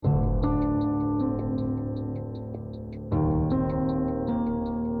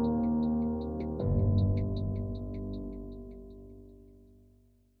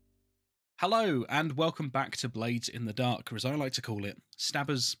Hello, and welcome back to Blades in the Dark, or as I like to call it,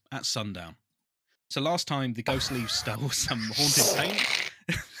 Stabbers at Sundown. So last time, the Ghost Leaves stole some haunted paint.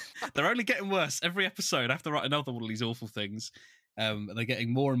 They're only getting worse. Every episode, I have to write another one of these awful things. They're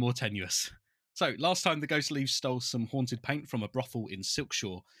getting more and more tenuous. So last time, the Ghost Leaves stole some haunted paint from a brothel in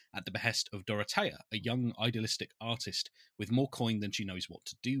Silkshore at the behest of Dorothea, a young, idealistic artist with more coin than she knows what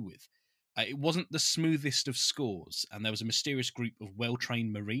to do with. It wasn't the smoothest of scores, and there was a mysterious group of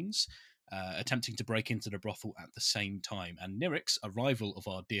well-trained Marines attempting to break into the brothel at the same time. And Nirix, a rival of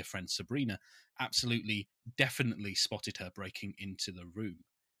our dear friend Sabrina, absolutely, definitely spotted her breaking into the room.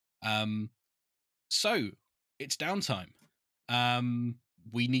 So, it's downtime.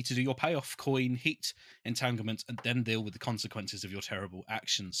 We need to do your payoff, coin, heat, entanglement, and then deal with the consequences of your terrible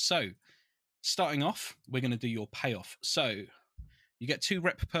actions. So, starting off, we're going to do your payoff. So, you get 2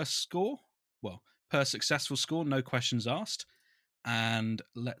 rep per score. Well, per successful score, no questions asked. And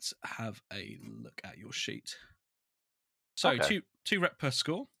let's have a look at your sheet. So Okay. two rep per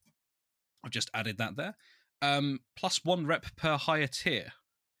score. I've just added that there. Plus 1 rep per higher tier.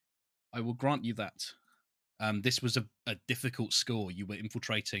 I will grant you that. This was a difficult score. You were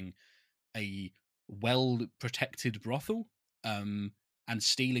infiltrating a well-protected brothel and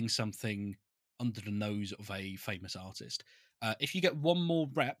stealing something under the nose of a famous artist. If you get 1 more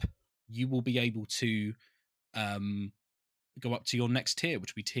rep, you will be able to go up to your next tier,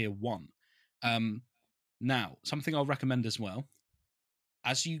 which would be tier 1. Now, something I'll recommend as well,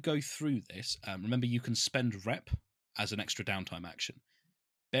 as you go through this, remember you can spend rep as an extra downtime action.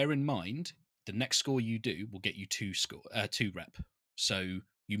 Bear in mind, the next score you do will get you 2 rep. So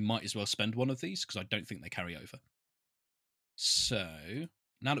you might as well spend one of these, because I don't think they carry over. So,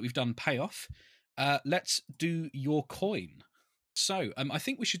 now that we've done payoff, let's do your coin. So, I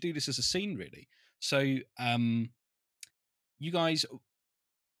think we should do this as a scene, really. So, you guys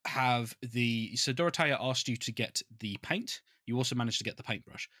have so Dorothea asked you to get the paint. You also managed to get the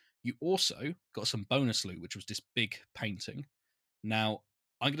paintbrush. You also got some bonus loot, which was this big painting. Now,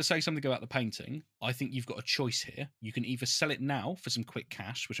 I'm going to say something about the painting. I think you've got a choice here. You can either sell it now for some quick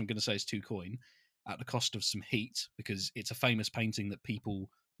cash, which I'm going to say is 2 coin, at the cost of some heat, because it's a famous painting that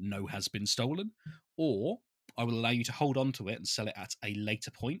people know has been stolen, or I will allow you to hold on to it and sell it at a later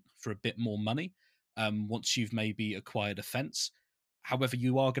point for a bit more money, once you've maybe acquired a fence. However,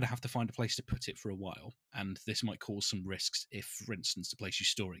 you are going to have to find a place to put it for a while, and this might cause some risks if, for instance, the place you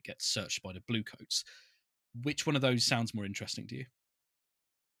store it gets searched by the bluecoats. Which one of those sounds more interesting to you?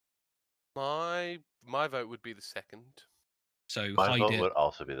 My vote would be the second. So My hide vote it. would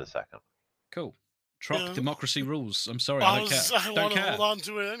also be the second. Cool. Truck, Yeah. democracy rules. I'm sorry, I don't care. I Don't want to care. hold on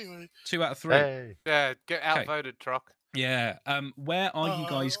to it anyway. 2 out of 3. Hey. Yeah, get outvoted, Truck. Yeah. Where are you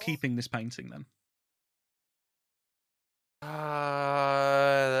guys keeping this painting then?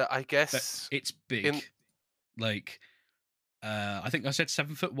 I guess It's big. I think I said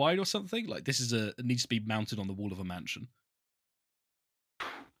 7 foot wide or something. Like, this is it needs to be mounted on the wall of a mansion.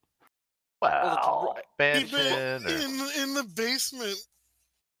 Well, Keep mansion it or... in the basement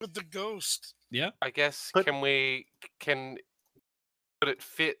with the ghost. Yeah. I guess But- can could it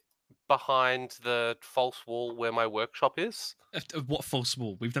fit behind the false wall where my workshop is? What false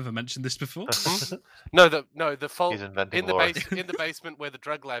wall? We've never mentioned this before. No, the false He's inventing in the lore. in the basement where the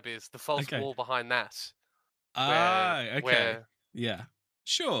drug lab is. The false Okay. wall behind that. Okay. Where Yeah.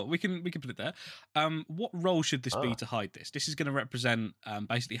 Sure, we can put it there. What role should this be to hide this? This is going to represent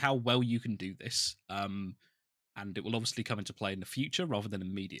basically how well you can do this, and it will obviously come into play in the future rather than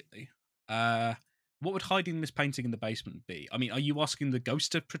immediately. What would hiding this painting in the basement be? I mean, are you asking the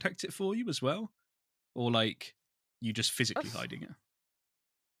ghost to protect it for you as well, or like you just physically hiding it?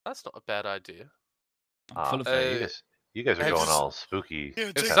 That's not a bad idea. I'm full of you guys are going all spooky. Yeah,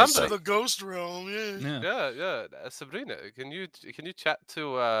 If take somebody- us to the ghost realm. Yeah. Yeah. Sabrina, can you chat to?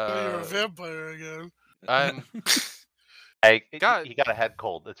 You're a vampire again. Hey, God. he got a head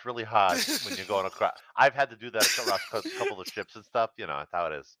cold. It's really hot when you're going across. I've had to do that across a couple of ships and stuff. You know, that's how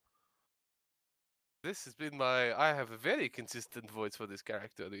it is. This has been I have a very consistent voice for this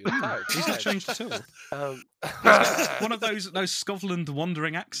character the entire He's not time. changed at all. Um, One of those Scotland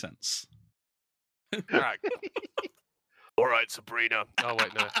wandering accents. Alright. All right, Sabrina. Oh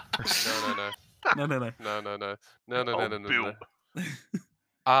wait, no. No.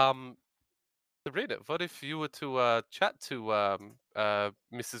 Sabrina, what if you were to chat to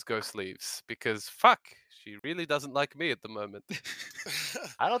Mrs. Ghostleaves? Because fuck, she really doesn't like me at the moment.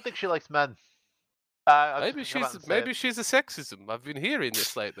 I don't think she likes men. Maybe she's a sexism. I've been hearing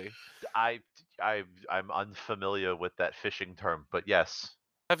this lately. I'm unfamiliar with that fishing term, but yes.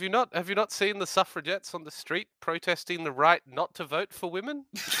 Have you not seen the suffragettes on the street protesting the right not to vote for women?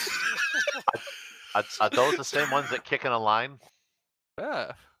 Are those the same ones that kick in a line?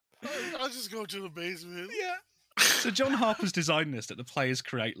 Yeah. I'll just go to the basement. Yeah. So John Harper's designed this that the players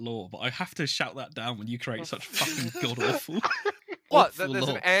create lore, but I have to shout that down when you create such fucking god awful. What? awful There's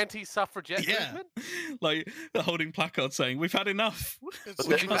lore. an anti-suffragette Yeah, movement? like they're holding placards saying "We've had enough." It's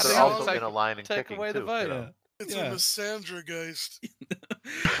But a they're also in a line and take kicking away the too. vote. Yeah. It's Yeah. a Lysandra Geist.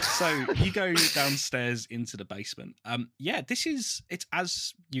 So you go downstairs into the basement. Yeah, it's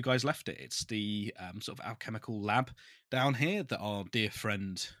as you guys left it. It's the sort of alchemical lab down here that our dear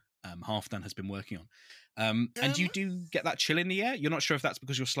friend Halfdan has been working on. And you do get that chill in the air. You're not sure if that's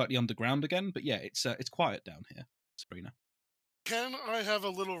because you're slightly underground again, but yeah, it's quiet down here, Sabrina. Can I have a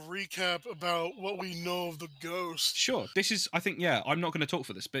little recap about what we know of the ghost? Sure. This is, I think, yeah. I'm not going to talk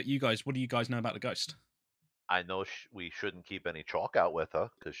for this, but you guys, what do you guys know about the ghost? I know we shouldn't keep any chalk out with her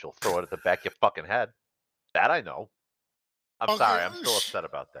because she'll throw it at the back of your fucking head. That I know. I'm Okay, sorry. I'm still upset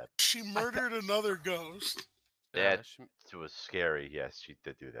about that. She murdered another ghost. That was scary. Yes, she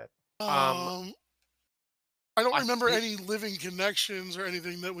did do that. I don't I remember think- any living connections or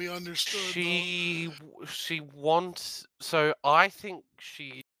anything that we understood. She wants. So I think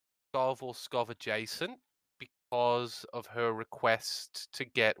she's Skov or Skov adjacent because of her request to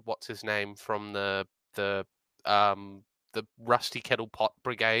get what's his name from the Rusty Kettle Pot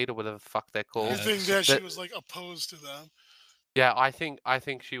Brigade or whatever the fuck they're though. You called. think that she that- was like opposed to them? Yeah, I think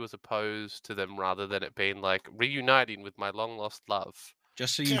she was opposed to them rather than it being like reuniting with my long lost love.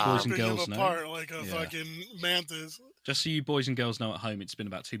 Just so you Can't boys and rip him girls know. apart like a Yeah. fucking mantis. Just so you boys and girls know at home, it's been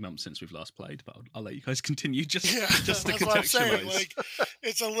about 2 months since we've last played, but I'll let you guys continue just Yeah, just to that's what I'm saying. contextualize. Like,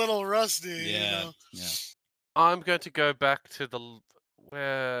 it's a little rusty. Yeah, You know? yeah. I'm going to go back to the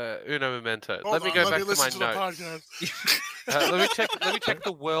where Uno Memento. Hold Let me on, go let back me to listen my to the notes. podcast. Let me check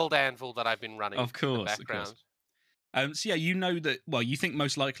the world anvil that I've been running. Of course, in of the course. background. So yeah, you know that. Well, you think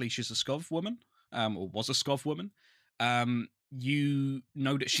most likely she's a Skov woman, or was a Skov woman. You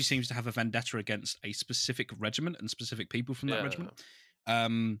know that she seems to have a vendetta against a specific regiment and specific people from that Yeah. regiment.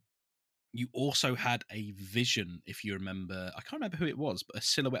 You also had a vision, if you remember. I can't remember who it was, but a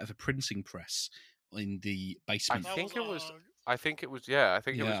silhouette of a printing press in the basement. I think it was. Og. I think it was. Yeah, I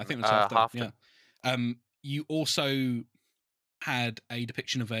think it was. I think it was Halfdan. Halfdan. You also had a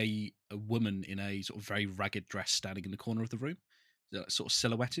depiction of a woman in a sort of very ragged dress standing in the corner of the room, sort of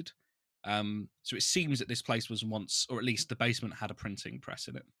silhouetted. So it seems that this place was once, or at least the basement had a printing press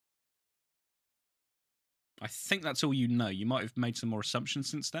in it. I think that's all you know. You might have made some more assumptions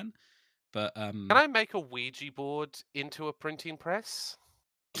since then, but Can I make a Ouija board into a printing press?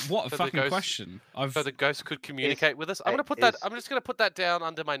 what a for the fucking ghost- question! So the ghost could communicate with us. I'm gonna put is- that. I'm just gonna put that down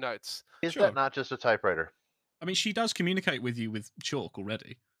under my notes. Is Sure. that not just a typewriter? I mean, she does communicate with you with chalk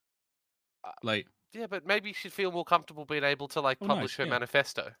already. Like, Yeah, but maybe she'd feel more comfortable being able to like Oh, publish nice, her yeah.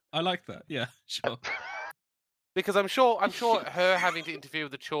 manifesto. I like that. Yeah, sure. Because I'm sure her having to interfere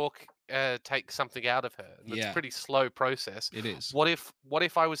with the chalk takes something out of her. And it's Yeah. a pretty slow process. It is. What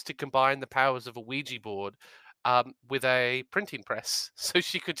if I was to combine the powers of a Ouija board with a printing press, so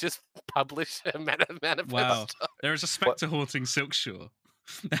she could just publish her manifesto? Wow. There is a spectre haunting Silkshore.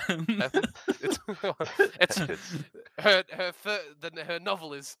 it's her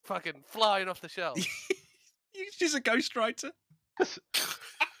novel is fucking flying off the shelf. She's a ghostwriter.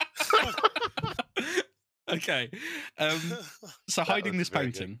 Okay. So hiding was this very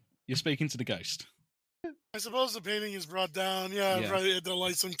good. painting, you're speaking to the ghost. I suppose the painting is brought down. Yeah, Yeah. probably had to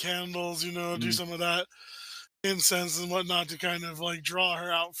light some candles, do Mm. some of that incense and whatnot to kind of like draw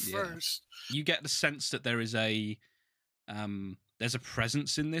her out Yeah. first. You get the sense that there is there's a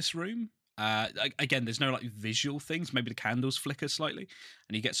presence in this room. Again, there's no like visual things. Maybe the candles flicker slightly,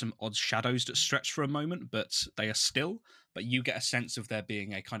 and you get some odd shadows that stretch for a moment, but they are still. But you get a sense of there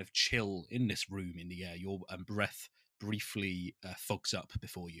being a kind of chill in this room in the air. Your breath briefly fogs up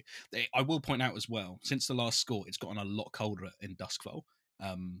before you. I will point out as well, since the last score, it's gotten a lot colder in Duskfall.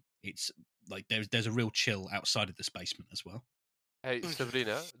 It's like there's a real chill outside of this basement as well. Hey,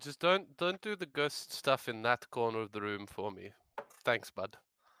 Sabrina, just don't do the ghost stuff in that corner of the room for me. Thanks, bud.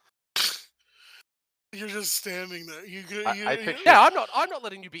 You're just standing there. I picture- Yeah, I'm not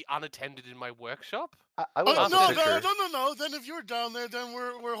letting you be unattended in my workshop. I would Oh, also no, picture. no. Then if you're down there, then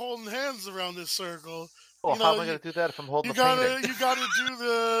we're holding hands around this circle. Well, you how know, am I going to do that if I'm holding You the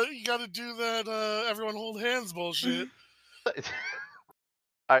painting? you gotta do that. Everyone hold hands bullshit. All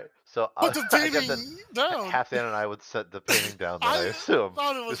right, so Put the I guess painting then down. Halfdan and I would set the painting down. Then I assume.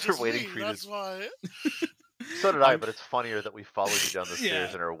 thought it was Because we're just waiting me. for you That's to. why. So did I, but it's funnier that we followed you down the stairs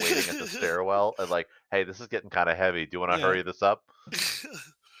Yeah. and are waiting at the stairwell and like, hey, this is getting kind of heavy. Do you want to Yeah. hurry this up?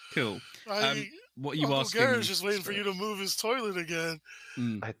 Cool. I What are you Uncle asking? Garrett's just waiting for Spirit? you to move his toilet again.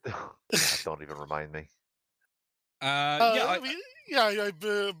 God, don't even remind me. Yeah,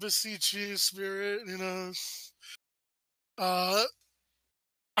 I beseech you, Spirit. Uh,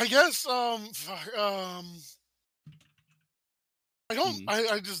 I guess. I don't. Hmm.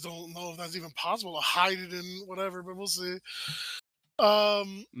 I just don't know if that's even possible to hide it in whatever, but we'll see.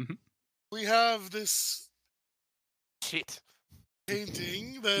 Um, Mhm. we have this Shit.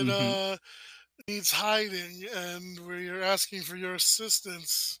 painting that Mhm. needs hiding, and we're asking for your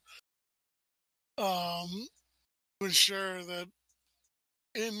assistance. To ensure that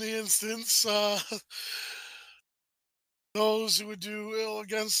in the instance, those who would do ill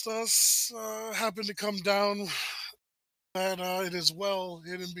against us happen to come down, that it is well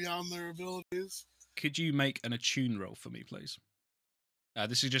hidden beyond their abilities. Could you make an attune roll for me, please?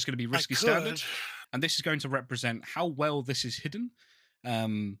 This is just going to be I risky could. standard, and this is going to represent how well this is hidden.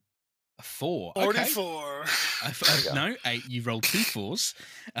 A 4. Okay. 44. No, 8. You rolled 2 4s.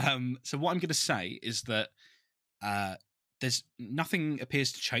 So what I'm going to say is that there's nothing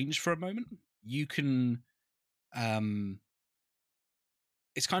appears to change for a moment. You can.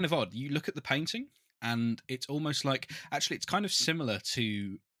 It's kind of odd. You look at the painting, and it's almost like actually, it's kind of similar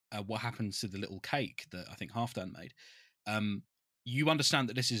to what happens to the little cake that I think Halfdan made. You understand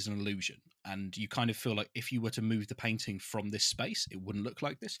that this is an illusion, and you kind of feel like if you were to move the painting from this space, it wouldn't look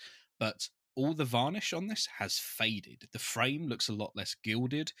like this. But all the varnish on this has faded. The frame looks a lot less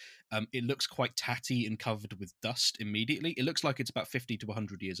gilded. It looks quite tatty and covered with dust immediately. It looks like it's about 50 to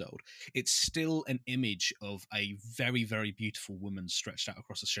 100 years old. It's still an image of a very, very beautiful woman stretched out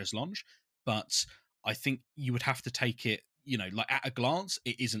across a chaise lounge, but I think you would have to take it, like at a glance,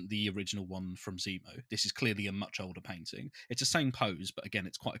 it isn't the original one from Zemo. This is clearly a much older painting. It's the same pose, but again,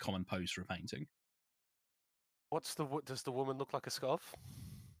 it's quite a common pose for a painting. Does the woman look like a Skov?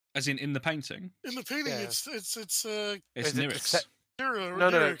 As in the painting? In the painting, Yeah. it's It's Is it the Nyrick's.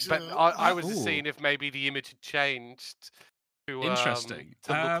 No. But yeah. I was just Ooh. seeing if maybe the image had changed to Interesting.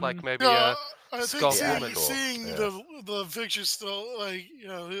 look like maybe Yeah, a I think Skov woman. seeing Yeah. the picture still, like,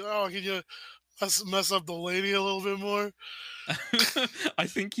 can you mess up the lady a little bit more? I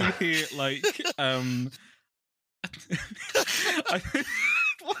think you hear like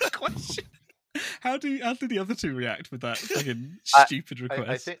what question? How did the other two react with that fucking stupid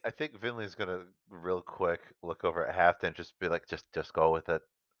request? I think Vinley's gonna real quick look over at Halfdan, just be like, just go with it.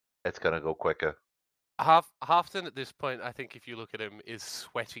 It's gonna go quicker. Halfdan at this point, I think if you look at him, is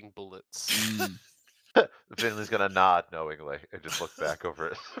sweating bullets. Vinley's gonna nod knowingly and just look back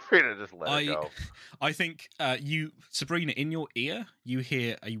over at Sabrina and just let it go. I think Sabrina, in your ear, you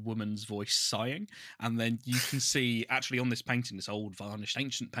hear a woman's voice sighing, and then you can see, actually on this painting, this old varnished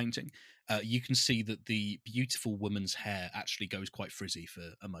ancient painting, you can see that the beautiful woman's hair actually goes quite frizzy for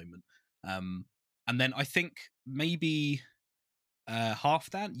a moment. And then I think maybe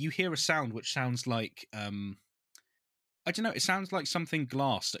Halfdan, you hear a sound which sounds like I don't know. It sounds like something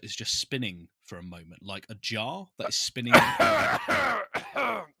glass that is just spinning for a moment, like a jar that is spinning,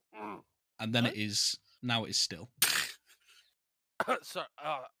 and then now it is still. So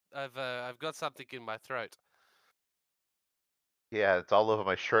I've got something in my throat. Yeah, it's all over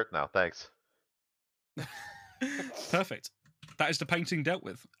my shirt now. Thanks. Perfect. That is the painting dealt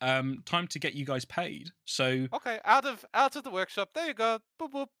with. Time to get you guys paid. So Okay, out of the workshop. There you go.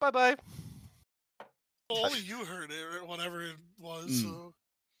 Boop boop. Bye bye. Only you heard it, whatever it was. So.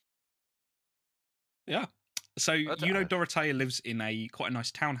 yeah. So Dorothea lives in quite a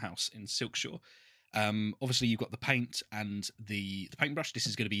nice townhouse in Silkshore. Obviously, you've got the paint and the paintbrush. This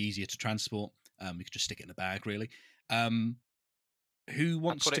is going to be easier to transport. You could just stick it in a bag, really. Who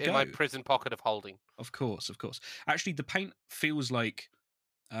wants to put it go? in my prison pocket of holding. Of course. Actually, the paint feels like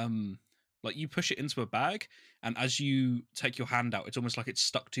you push it into a bag, and as you take your hand out, it's almost like it's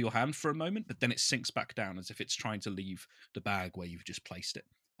stuck to your hand for a moment, but then it sinks back down as if it's trying to leave the bag where you've just placed it.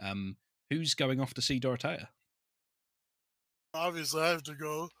 Who's going off to see Dorothea? Obviously, I have to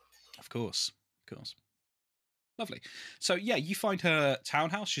go. Of course. Lovely. So yeah, you find her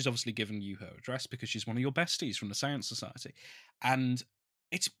townhouse. She's obviously given you her address because she's one of your besties from the Séance Society, and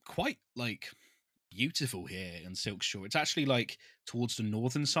it's quite beautiful here in Silkshore. It's actually towards the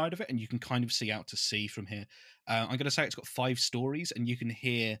northern side of it, and you can kind of see out to sea from here. I'm going to say it's got 5 stories, and you can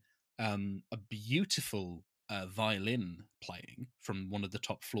hear a beautiful violin playing from one of the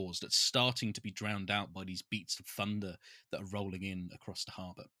top floors that's starting to be drowned out by these beats of thunder that are rolling in across the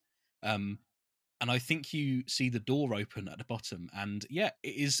harbour. And I think you see the door open at the bottom, and yeah,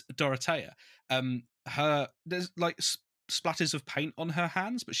 it is Dorothea. There's splatters of paint on her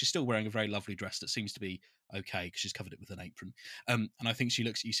hands, but she's still wearing a very lovely dress that seems to be okay because she's covered it with an apron. And I think she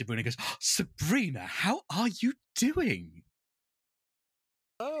looks at you, Sabrina, and goes, oh, Sabrina, how are you doing?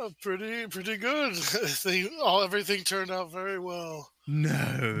 Pretty good. Everything turned out very well.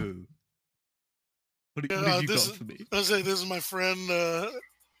 No. What have you got for me? I say this is my friend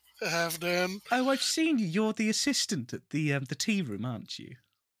Halfdan. Oh, I've seen you. You're the assistant at the tea room, aren't you?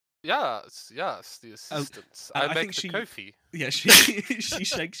 Yes, the assistants. I make the coffee. Yeah, she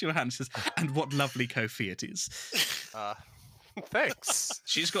shakes your hand and says, and what lovely coffee it is. Thanks.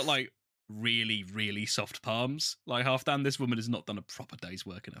 She's got like really, really soft palms. Like Halfdan, this woman has not done a proper day's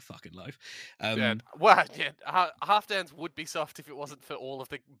work in her fucking life. Halfdan's would be soft if it wasn't for all of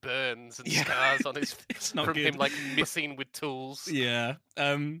the burns and scars on his from him like missing with tools. Yeah.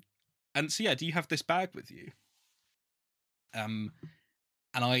 And so yeah, do you have this bag with you? And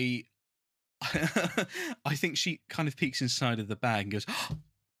I think she kind of peeks inside of the bag and goes, oh,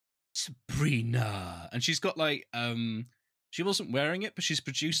 Sabrina. And she's got like she wasn't wearing it, but she's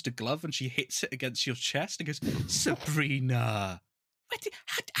produced a glove and she hits it against your chest and goes, Sabrina,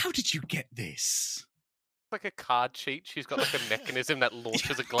 how did you get this? Like a card cheat. She's got like a mechanism that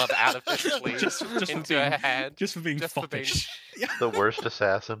launches a glove out of her sleeve just into her hand. Just for being foppish. The worst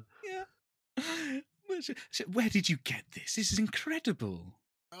assassin. Yeah. Where did you get this? This is incredible.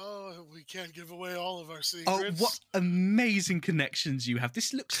 Oh, we can't give away all of our secrets. Oh, what amazing connections you have.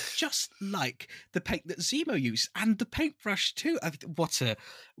 This looks just like the paint that Zemo used, and the paintbrush too. What an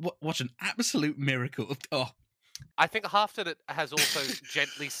absolute miracle. Oh. I think Halfdan has also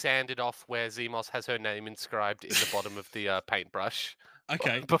gently sanded off where Zemos has her name inscribed in the bottom of the paintbrush.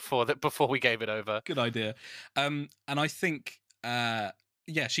 Okay. Before we gave it over. Good idea. And I think,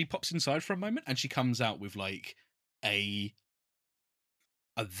 she pops inside for a moment, and she comes out with like a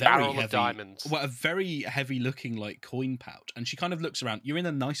very barrel heavy of diamonds. Well, a very heavy looking like coin pouch, and she kind of looks around. You're in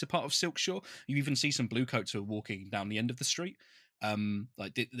a nicer part of Silkshore. You even see some bluecoats who are walking down the end of the street.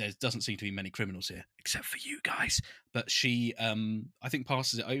 There doesn't seem to be many criminals here, except for you guys. But she, I think,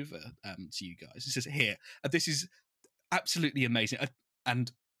 passes it over to you guys. It says, "Here, this is absolutely amazing."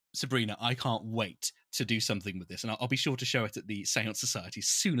 And Sabrina, I can't wait to do something with this, and I'll be sure to show it at the Seance Society as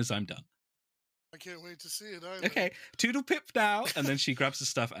soon as I'm done. I can't wait to see it either. Okay, toodle pip now. And then she grabs the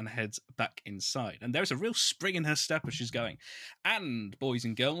stuff and heads back inside. And there's a real spring in her step as she's going. And, boys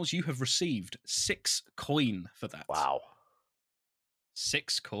and girls, you have received 6 coin for that. Wow.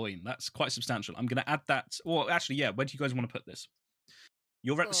 6 coin. That's quite substantial. I'm going to add that. Well, actually, yeah, where do you guys want to put this?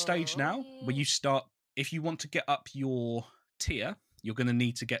 You're at the stage now where you start. If you want to get up your tier, you're going to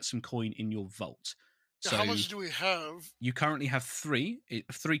need to get some coin in your vault. So how much do we have? You currently have 3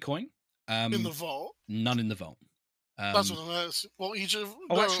 coin. In the vault? None in the vault. That's what I'm asking. Well, each of...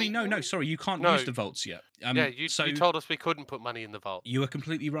 actually, no, sorry, you can't use the vaults yet. You told us we couldn't put money in the vault. You were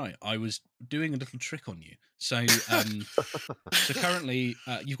completely right. I was doing a little trick on you. So, so currently,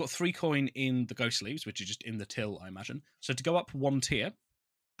 you've got 3 coin in the ghost sleeves, which are just in the till, I imagine. So to go up 1 tier,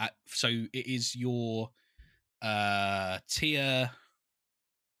 so it is your tier...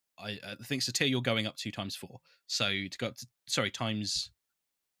 I think it's the tier you're going up to times 4. So to go up to... times...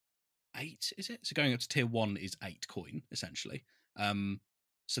 8, is it? So going up to tier 1 is 8 coin, essentially.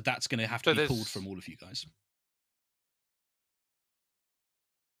 So that's going to have to be pulled from all of you guys.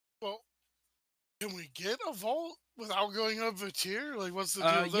 Well, can we get a vault without going up a tier? Like, what's the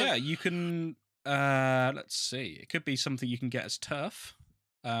deal there? Yeah, you can... let's see. It could be something you can get as turf.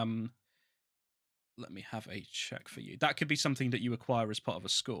 Let me have a check for you. That could be something that you acquire as part of a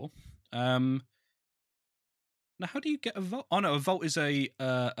score. Now, how do you get a vault? Oh, no, a vault is a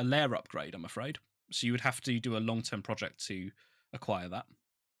layer upgrade, I'm afraid. So you would have to do a long-term project to acquire that.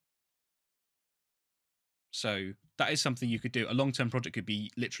 So that is something you could do. A long-term project could be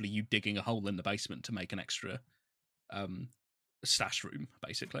literally you digging a hole in the basement to make an extra stash room,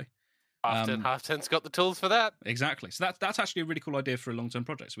 basically. Halfdan's got the tools for that. Exactly. So that's actually a really cool idea for a long-term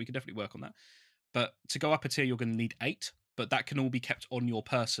project. So we could definitely work on that. But to go up a tier, you're going to need 8. But that can all be kept on your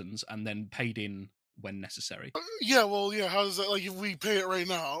persons and then paid in when necessary. Yeah, well, yeah. How does that? Like, if we pay it right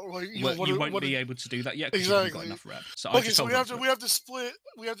now, like you won't be able to do that yet because exactly. you haven't got enough rep. So okay, so we have to split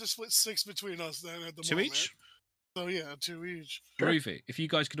 6 between us then at the 2 moment. each. So yeah, 2 each. Groovy. If you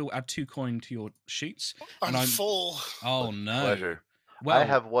guys could all add 2 coin to your sheets. I'm full. Oh no. Pleasure. Well, I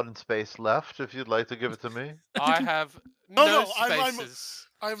have 1 space left. If you'd like to give it to me. I have no spaces.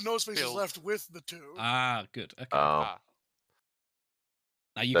 I have no spaces left with the 2. Good. Okay. Oh.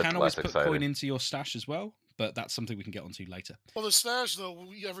 Now you That's can always less put exciting. coin into your stash as well, but that's something we can get onto later. Well, the stash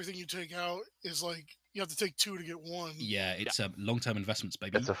though, everything you take out is like you have to take 2 to get 1. Yeah, it's long-term investments,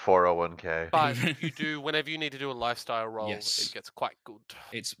 baby. It's a 401k. But you do, whenever you need to do a lifestyle roll, Yes. it gets quite good.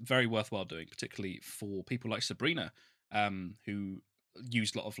 It's very worthwhile doing, particularly for people like Sabrina, who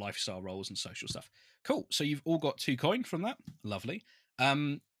use a lot of lifestyle roles and social stuff. Cool. So you've all got 2 coin from that. Lovely.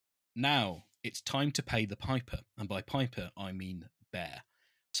 Now it's time to pay the piper, and by piper I mean bear.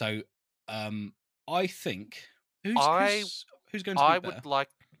 So I think who's going to be bear?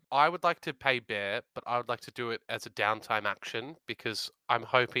 I would like to pay bear, but I would like to do it as a downtime action because I'm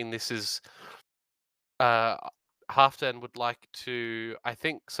hoping this is. Halfdan would like to, I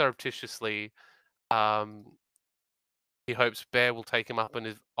think, surreptitiously. He hopes Bear will take him up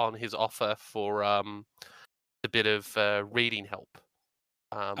on his offer for a bit of reading help.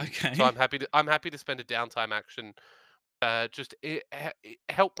 Okay. So I'm happy to spend a downtime action. Just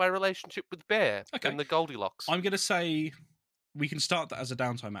help my relationship with Bear and the Goldilocks. I'm going to say we can start that as a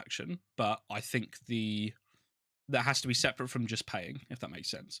downtime action, but I think that has to be separate from just paying, if that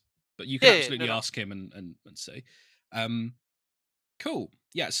makes sense. But you can absolutely ask him and see. Cool.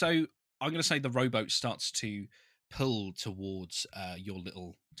 Yeah, so I'm going to say the rowboat starts to pull towards your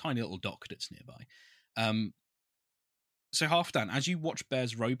tiny little dock that's nearby. So Halfdan, as you watch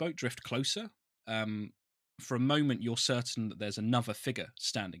Bear's rowboat drift closer, for a moment you're certain that there's another figure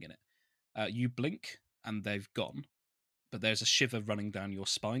standing in it. You blink and they've gone, but there's a shiver running down your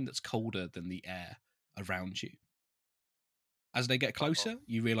spine that's colder than the air around you. As they get closer,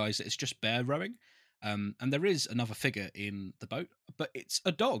 you realise that it's just Bear rowing, and there is another figure in the boat, but it's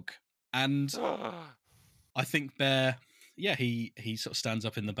a dog. And I think Bear, he sort of stands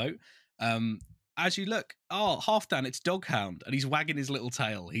up in the boat. As you look, Halfdan, it's Doghound, and he's wagging his little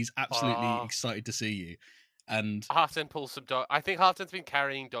tail. He's absolutely excited to see you. And Halfdan pulls some dog. I think Halfdan's been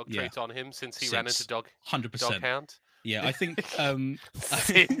carrying dog treats on him since he ran into 100%. Doghound. Yeah, I think I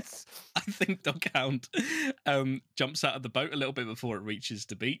think Doghound jumps out of the boat a little bit before it reaches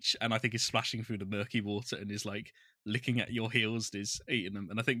the beach, and I think is splashing through the murky water and is like licking at your heels and is eating them.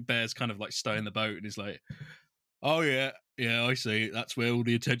 And I think Bear's kind of like stowing the boat and is like, "Oh yeah, I see. That's where all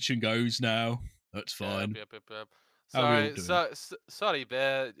the attention goes now. That's fine." Yep. Sorry,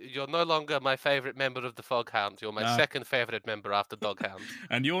 Bear. You're no longer my favourite member of the Foghound. You're my second favourite member after Doghound.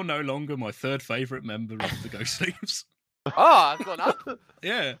 And you're no longer my third favourite member of the Ghost Sleeves. Oh, I've gone up.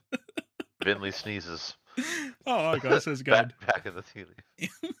 Yeah. Vinley sneezes. Oh, hi guys, how's it going? Back in the tea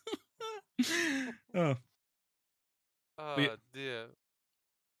leaf. Oh dear.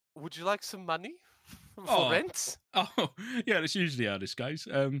 Would you like some money for rent? Oh, yeah, that's usually how this goes.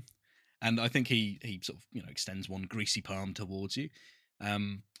 And I think he sort of extends one greasy palm towards you,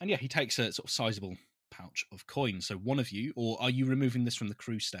 and he takes a sort of sizable pouch of coin. So one of you, or are you removing this from the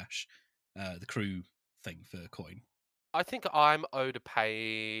crew stash, the crew thing for coin? I think I'm owed a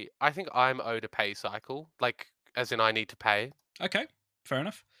pay. I think I'm owed a pay cycle, like as in I need to pay. Okay, fair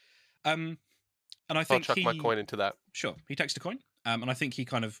enough. And I think I'll chuck my coin into that. Sure, he takes the coin, and I think he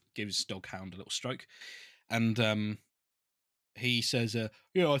kind of gives Doghound a little stroke, and he says,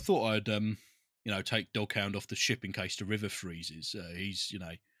 "Yeah, I thought I'd take Doghound off the ship in case the river freezes.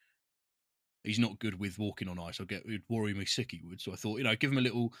 He's not good with walking on ice. It'd worry me sick. He would. So I thought, give him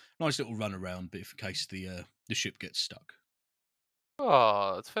a nice little run around, but in case the ship gets stuck."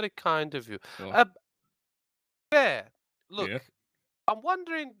 Oh, it's very kind of you. Oh. Bear, look, Yeah. I'm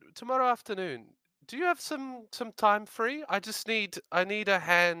wondering tomorrow afternoon. Do you have some time free? I need a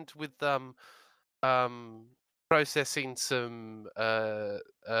hand with processing some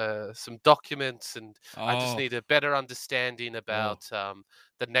documents, and I just need a better understanding about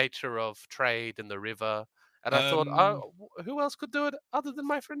the nature of trade in the river. And I thought, who else could do it other than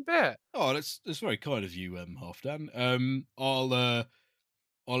my friend Bear? Oh, that's very kind of you, Halfdan.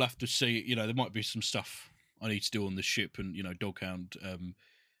 I'll have to see. There might be some stuff I need to do on the ship, and Doghound.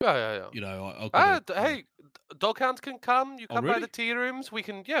 Yeah. Hey, Doghound can come. You come by the tea rooms. We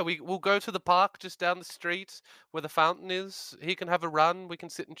can. Yeah, we'll go to the park just down the street where the fountain is. He can have a run. We can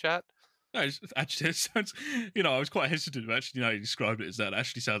sit and chat. No, actually, it sounds. I was quite hesitant, but actually, you described it as that. It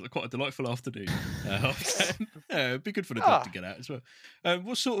actually sounds like quite a delightful afternoon. It'd be good for the dog to get out as well.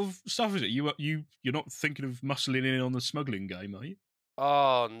 What sort of stuff is it? You're not thinking of muscling in on the smuggling game, are you?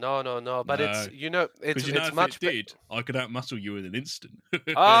 Oh no! But it's it's much. I could outmuscle you in an instant.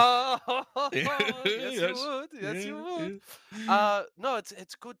 Oh, yes, you would. No,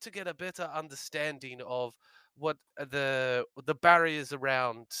 it's good to get a better understanding of what the barriers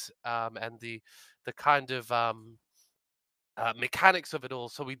around and the kind of mechanics of it all,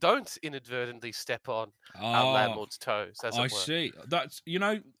 so we don't inadvertently step on our landlord's toes, as it were. I see. That's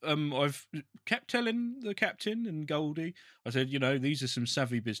I've kept telling the captain and Goldie. I said, these are some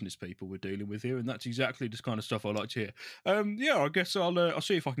savvy business people we're dealing with here, and that's exactly the kind of stuff I like to hear. Yeah, I guess I'll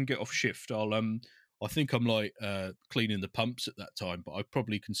see if I can get off shift. I think I'm like cleaning the pumps at that time, but I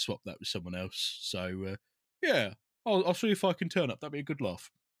probably can swap that with someone else. So yeah, I'll see if I can turn up. That'd be a good laugh.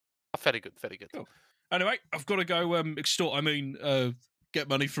 Very good, very good. Cool. Anyway, I've got to go get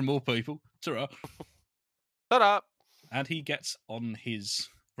money from more people. Ta-ra. Ta-ra. And he gets on his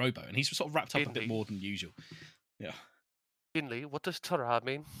rowboat, and he's sort of wrapped up a bit more than usual. Yeah. Finley, what does ta-ra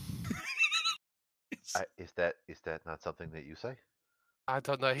mean? Is that not something that you say? I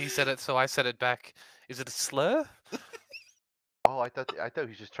don't know. He said it, so I said it back. Is it a slur? Oh, I thought he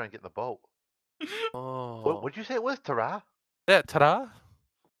was just trying to get in the boat. Oh. What would you say it was? Ta-ra? Yeah, ta-ra.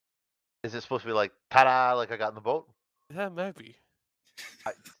 Is it supposed to be like ta-da, like I got in the boat? Yeah, maybe.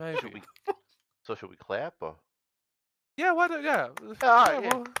 Maybe. Should we clap or? Yeah, why don't? Yeah. All right.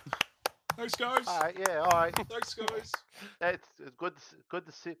 Yeah. Well... Thanks, guys. All right. Yeah. All right. Thanks, guys. It's good. Good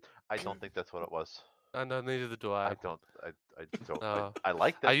to see. I don't think that's what it was. I know, neither do I. I don't. No. I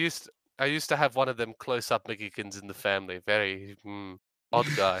like that. I used to have one of them close-up McGickens in the family. Very odd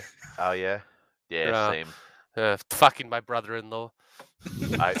guy. Oh yeah. Yeah. Same. Fucking my brother-in-law.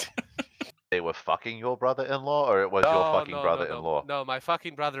 They were fucking your brother-in-law, or it was your fucking brother-in-law? No, my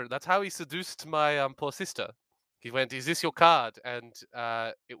fucking brother. That's how he seduced my poor sister. He went, "Is this your card?" And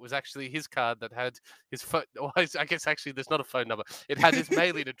it was actually his card that had his phone. Well, I guess actually there's not a phone number. It had his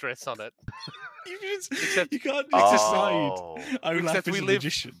mailing address on it. You can't decide. Except we live.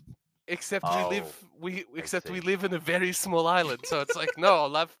 Magician. Except we live in a very small island, so it's like, no,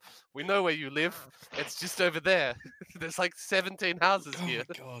 love, we know where you live. It's just over there. There's like 17 houses here.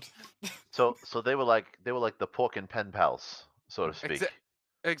 Oh God. So they were like the pork and pen pals, so to speak.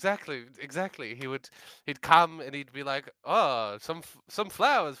 Exactly. He'd come and he'd be like, "Oh, some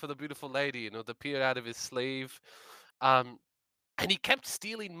flowers for the beautiful lady," and it would appear out of his sleeve. And he kept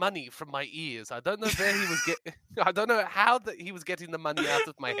stealing money from my ears. I don't know where he was I don't know how he was getting the money out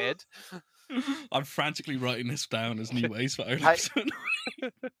of my head. I'm frantically writing this down as new ways for Olaf.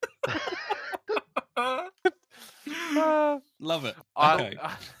 Love it. Okay.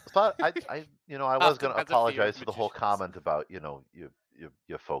 I was going to apologize for the whole comment about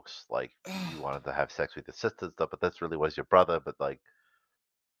your folks, like you wanted to have sex with your sister and stuff, but this really was your brother. But like,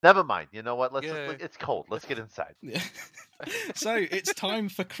 never mind. You know what? It's cold. Let's get inside. Yeah. So it's time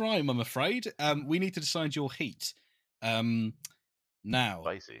for crime, I'm afraid. We need to decide your heat. Now,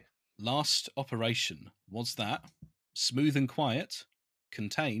 spicy. Last operation, was that smooth and quiet,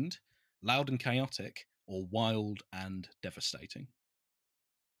 contained, loud and chaotic, or wild and devastating?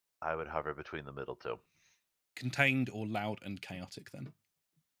 I would hover between the middle two. Contained or loud and chaotic, then?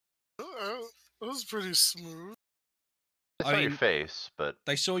 It was pretty smooth. I saw your face, but...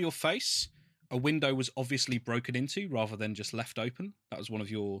 They saw your face. A window was obviously broken into rather than just left open. That was one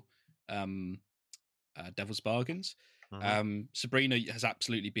of your devil's bargains. Mm-hmm. Sabrina has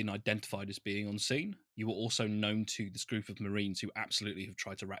absolutely been identified as being on scene. You were also known to this group of Marines who absolutely have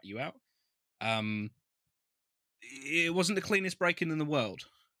tried to rat you out. It wasn't the cleanest break-in in the world.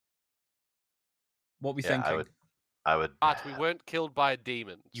 What were we thinking? I would. But we weren't killed by a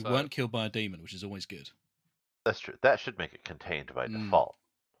demon. You weren't killed by a demon, which is always good. That's true. That should make it contained by default.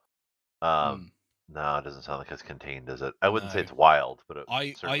 No, it doesn't sound like it's contained, does it? I wouldn't say it's wild, but it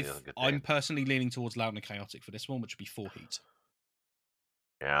certainly isn't contained. I'm personally leaning towards loud and chaotic for this one, which would be 4 heat.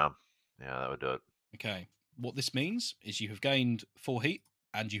 Yeah, that would do it. Okay. What this means is you have gained 4 heat,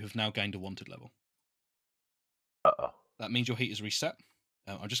 and you have now gained a wanted level. Uh-oh. That means your heat is reset.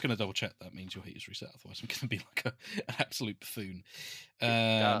 I'm just going to double check that means your heat is reset. Otherwise, I'm going to be like an absolute buffoon.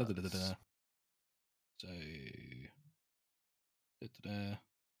 So,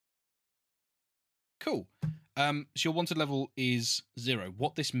 cool. So your wanted level is 0.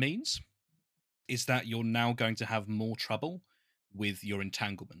 What this means is that you're now going to have more trouble with your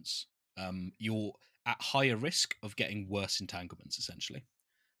entanglements. You're at higher risk of getting worse entanglements, essentially.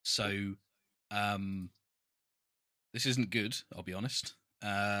 So, this isn't good, I'll be honest.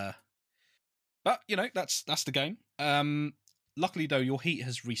 But that's the game. Luckily, though, your heat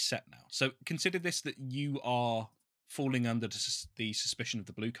has reset now. So consider this that you are falling under the suspicion of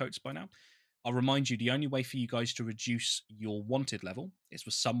the Bluecoats by now. I'll remind you, the only way for you guys to reduce your wanted level is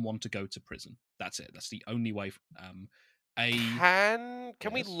for someone to go to prison. That's it. That's the only way. Can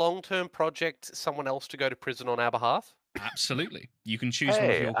we long-term project someone else to go to prison on our behalf? Absolutely. You can choose one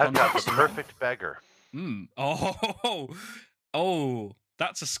of your I've got the perfect beggar. Oh,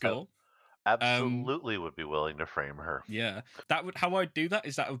 that's a score. Absolutely would be willing to frame her. Yeah, how I'd do that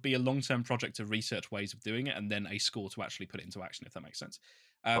is that would be a long-term project to research ways of doing it, and then a score to actually put it into action, if that makes sense.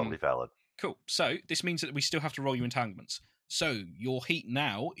 Totally valid. Cool. So this means that we still have to roll your entanglements. So your heat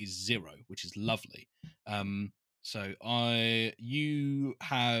now is 0, which is lovely. So you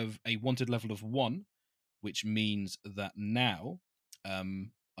have a wanted level of 1, which means that now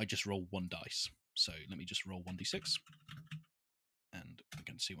I just roll 1 dice. So let me just roll 1d6, and we're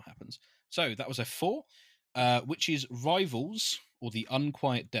going to see what happens. So that was a 4, which is Rivals or the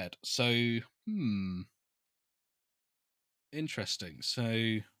Unquiet Dead. So, interesting.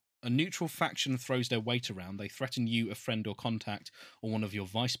 So a neutral faction throws their weight around. They threaten you, a friend or contact, or one of your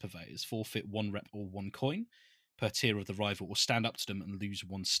vice purveyors. Forfeit 1 rep or 1 coin per tier of the rival, or stand up to them and lose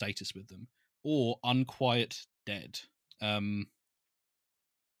 1 status with them. Or Unquiet Dead.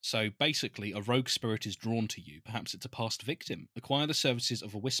 So basically, a rogue spirit is drawn to you. Perhaps it's a past victim. Acquire the services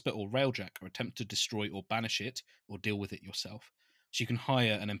of a whisper or railjack, or attempt to destroy or banish it, or deal with it yourself. So you can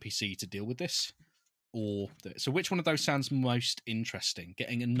hire an NPC to deal with this. So which one of those sounds most interesting?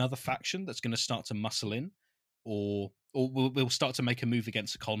 Getting another faction that's going to start to muscle in, or we'll start to make a move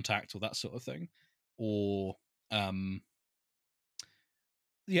against a contact, or that sort of thing, or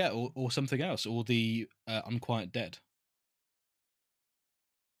or something else, or the Unquiet Dead.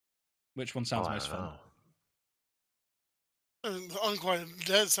 Which one sounds most fun? The Unquiet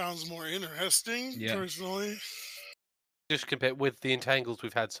Dead sounds more interesting, personally. Just compare with the entangles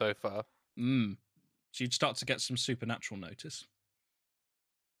we've had so far. So you'd start to get some supernatural notice.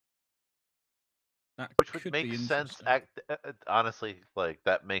 Which would make sense. Honestly, like,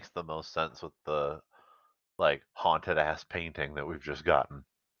 that makes the most sense with the, like, haunted ass painting that we've just gotten.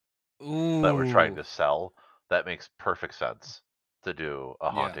 Ooh. That we're trying to sell. That makes perfect sense to do a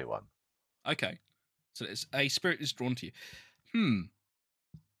haunted one. Okay. So it's a spirit is drawn to you.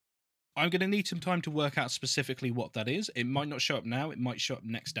 I'm going to need some time to work out specifically what that is. It might not show up now. It might show up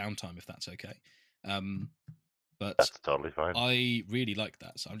next downtime, if that's okay. But that's totally fine. I really like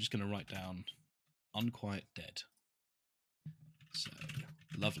that. So I'm just going to write down Unquiet Dead. So,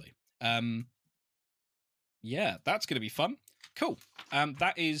 lovely. Yeah, that's going to be fun. Cool.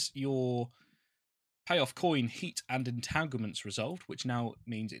 That is your payoff coin, heat, and entanglements resolved, which now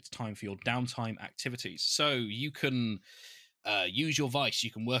means it's time for your downtime activities. So you can use your vice. You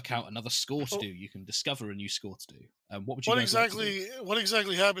can work out another score to do. You can discover a new score to do. What would you? What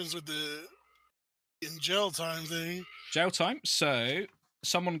exactly happens with the in jail time thing? Jail time. So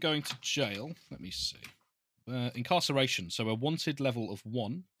someone going to jail. Let me see. Incarceration. So a wanted level of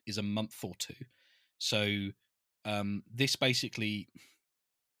 1 is a month or 2. So this basically,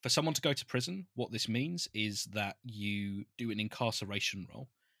 for someone to go to prison, what this means is that you do an incarceration roll.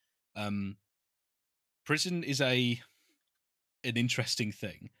 Prison is an interesting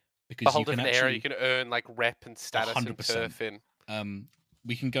thing because you can actually you can earn like rep and status 100%. And turf in.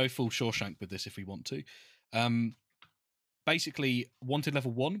 We can go full Shawshank with this if we want to. Basically, wanted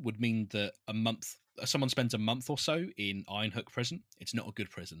level 1 would mean that someone spends a month or so in Ironhook prison. It's not a good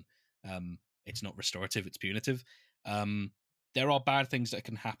prison. It's not restorative. It's punitive. There are bad things that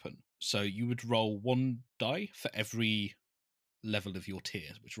can happen. So you would roll 1 die for every level of your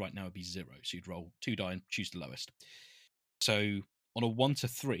tier, which right now would be 0. So you'd roll 2 die and choose the lowest. So on a 1 to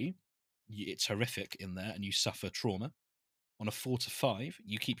 3, it's horrific in there and you suffer trauma. On a 4 to 5,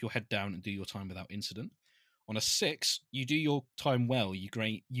 you keep your head down and do your time without incident. On a 6, you do your time well. You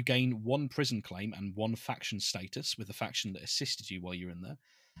gain 1 prison claim and 1 faction status with the faction that assisted you while you're in there.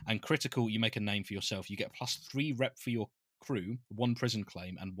 And critical, you make a name for yourself. You get +3 rep for your crew, 1 prison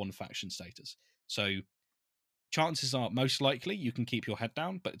claim, and 1 faction status. So chances are, most likely, you can keep your head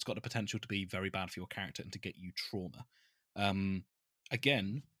down, but it's got the potential to be very bad for your character and to get you trauma.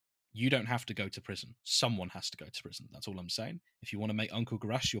 Again, you don't have to go to prison. Someone has to go to prison. That's all I'm saying. If you want to make Uncle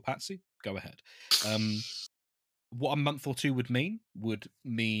Garash your patsy, go ahead. What a month or 2 would mean,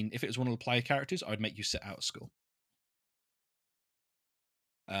 if it was one of the player characters, I'd make you sit out of school.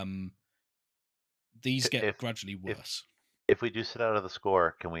 These get gradually worse. If we do sit out of the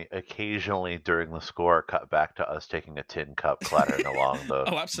score, can we occasionally during the score cut back to us taking a tin cup clattering along the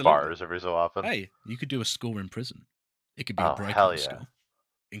bars every so often? Hey, you could do a score in prison. It could be a break in school.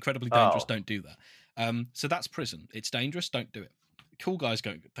 Incredibly dangerous. Don't do that. So that's prison. It's dangerous. Don't do it. Cool guys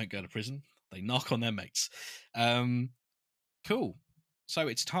don't go to prison. They knock on their mates. Cool. So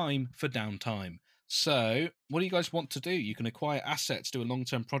it's time for downtime. So what do you guys want to do? You can acquire assets, do a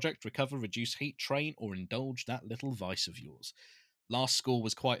long-term project, recover, reduce heat, train, or indulge that little vice of yours. Last score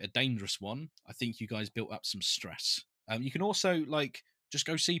was quite a dangerous one. I think you guys built up some stress. You can also just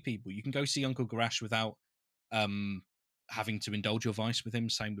go see people. You can go see Uncle Garash without having to indulge your vice with him.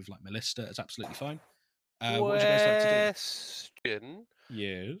 Same with like Melista. It's absolutely fine. What would you guys like to do? Question.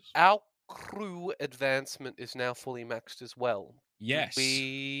 Yes. Our crew advancement is now fully maxed as well. Yes. Do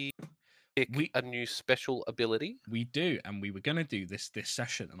we pick a new special ability? We do, and we were going to do this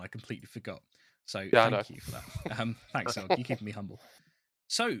session, and I completely forgot. So thank you for that. Thanks, Elg. You keeping me humble.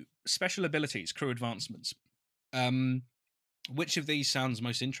 So, special abilities, crew advancements. Which of these sounds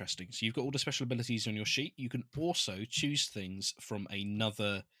most interesting? So you've got all the special abilities on your sheet. You can also choose things from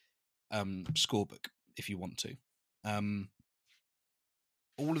another scorebook if you want to.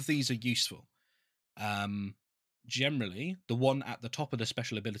 All of these are useful. Generally, the one at the top of the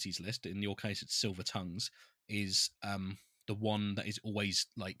special abilities list, in your case it's Silver Tongues, is the one that is always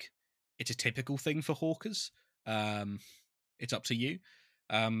like, it's a typical thing for hawkers. It's up to you.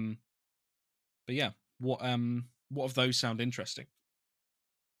 But yeah, what of those sound interesting?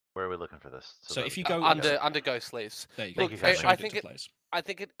 Where are we looking for this? So if you go under Ghost Leaves. There you go. Look, I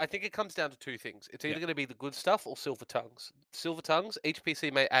think it comes down to two things. It's either going to be the good stuff or Silver Tongues. Silver Tongues, each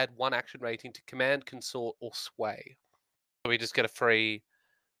PC may add 1 action rating to command, consort, or sway. So we just get a free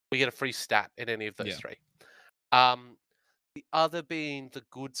stat in any of those three. The other being the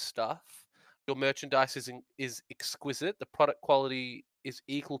good stuff. Your merchandise is exquisite. The product quality is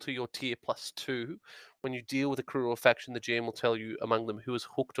equal to your tier +2. When you deal with a crew or faction, the GM will tell you among them who is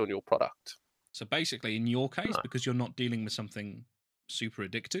hooked on your product. So basically, in your case, because you're not dealing with something super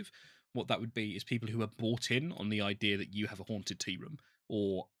addictive, what that would be is people who are bought in on the idea that you have a haunted tea room,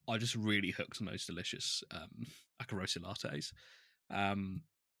 or are just really hooked on those delicious Akarosa lattes.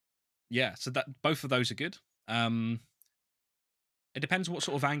 Yeah, so that both of those are good. It depends what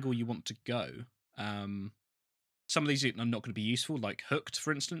sort of angle you want to go. Some of these are not going to be useful, like Hooked,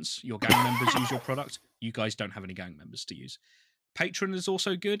 for instance. Your gang members use your product. You guys don't have any gang members to use. Patron is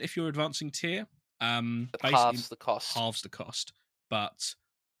also good if you're advancing tier. Halves the cost. Halves the cost. But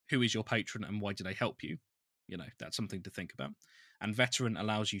who is your patron and why do they help you? You know, that's something to think about. And Veteran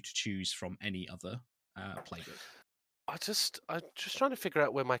allows you to choose from any other playbook. I'm just trying to figure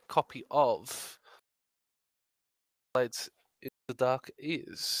out where my copy of Blades in the Dark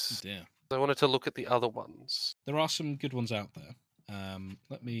is. Yeah. I wanted to look at the other ones. There are some good ones out there.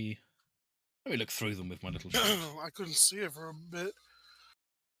 Let me look through them with my little. I couldn't see it for a bit.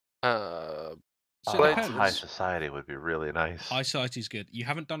 High Society would be really nice. High Society is good. You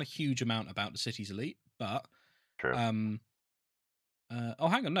haven't done a huge amount about the city's elite, but true. Hang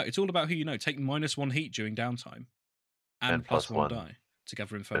on, no, it's all about who you know. Take -1 heat during downtime, and +1 die to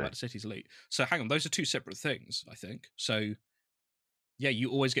gather info about the city's elite. So hang on, those are two separate things, I think. So yeah,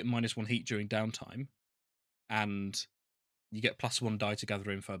 you always get -1 heat during downtime, and you get +1 die to gather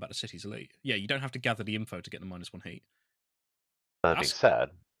info about the city's elite. Yeah, you don't have to gather the info to get the -1 heat. That being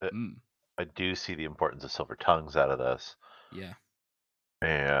said, I do see the importance of Silver Tongues out of this. Yeah.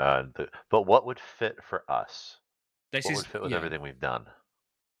 But what would fit for us? What would fit with everything we've done?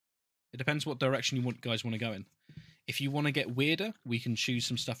 It depends what direction you guys want to go in. If you want to get weirder, we can choose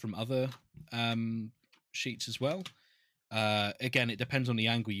some stuff from other sheets as well. Again, it depends on the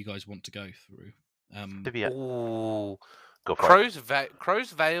angle you guys want to go through. Go for it.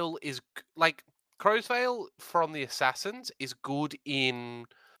 Crow's Veil is like Crow's Veil from the Assassins is good in.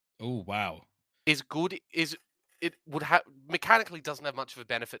 Oh wow! Is good is it would have mechanically doesn't have much of a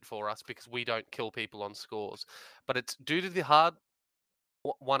benefit for us because we don't kill people on scores, but it's due to the hard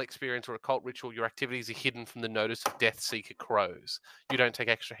one experience or occult ritual. Your activities are hidden from the notice of Death Seeker crows. You don't take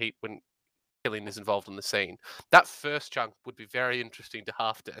extra heat when killing is involved in the scene. That first chunk would be very interesting to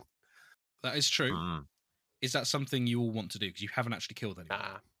Halfdan. That is true. Is that something you all want to do? Because you haven't actually killed anyone.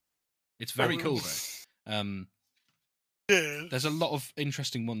 Nah. It's very cool though. There's a lot of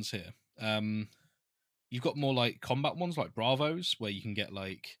interesting ones here. You've got more like combat ones, like Bravos, where you can get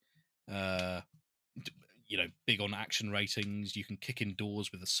like, big on action ratings. You can kick in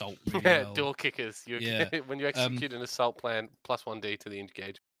doors with assault. Really well. Door kickers. When you execute an assault plan, +1d to the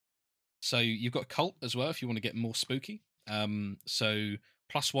engagement. So you've got Cult as well if you want to get more spooky. So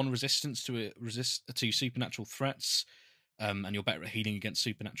 +1 resistance to supernatural threats, and you're better at healing against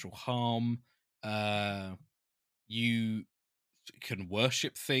supernatural harm. You can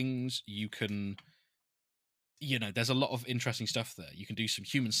worship things. You can, there's a lot of interesting stuff there. You can do some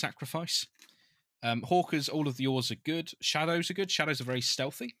human sacrifice. Hawkers, all of yours are good. Shadows are good. Shadows are very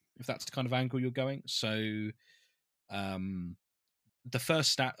stealthy, if that's the kind of angle you're going. So, the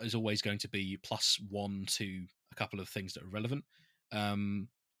first stat is always going to be +1 to a couple of things that are relevant.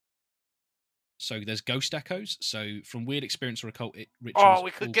 So there's Ghost Echoes. So from weird experience or occult rituals. Oh,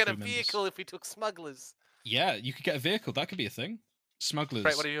 we could get a vehicle if we took smugglers. Yeah, you could get a vehicle. That could be a thing. Smugglers.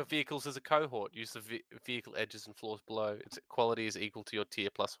 Create one of your vehicles as a cohort. Use the vehicle edges and floors below. Its quality is equal to your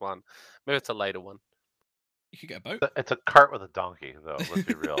tier +1. Maybe it's a later one. You could get a boat. It's a cart with a donkey, though. Let's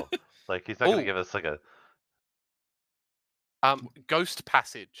be real. Like, he's not going to give us like a ghost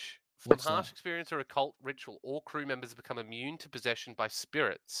passage. From What's harsh that? experience or occult ritual, all crew members become immune to possession by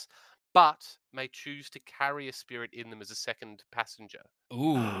spirits, but may choose to carry a spirit in them as a second passenger.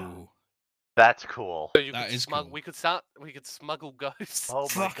 Ooh. That's cool. So That is cool. We could smuggle ghosts. Oh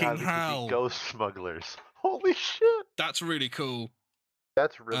my Fucking god, we could hell. be ghost smugglers. Holy shit. That's really cool.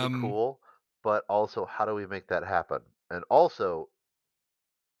 That's really cool. But also, how do we make that happen? And also,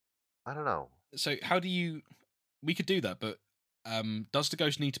 I don't know. So how do you... We could do that, but does the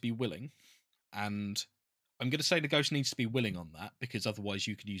ghost need to be willing? And I'm going to say the ghost needs to be willing on that, because otherwise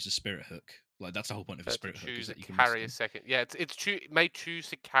you could use a spirit hook. Like, that's the whole point of a spirit hook. Is that you can carry a second. Yeah, it may choose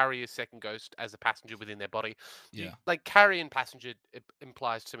to carry a second ghost as a passenger within their body. Yeah. Like, carrying passenger, it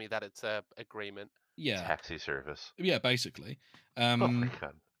implies to me that it's a agreement. Yeah. Taxi service. Yeah, basically. Oh my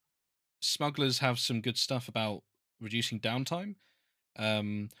god. Smugglers have some good stuff about reducing downtime.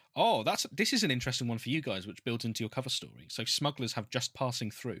 This is an interesting one for you guys, which builds into your cover story. So smugglers have just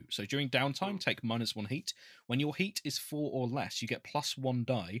passing through. So during downtime, take -1 heat. When your heat is 4 or less, you get +1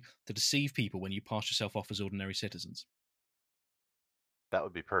 die to deceive people when you pass yourself off as ordinary citizens. That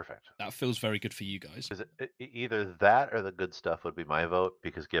would be perfect. That feels very good for you guys. Is it either that or the good stuff would be my vote,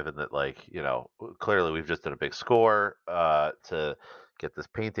 because given that, like, you know, clearly we've just done a big score to get this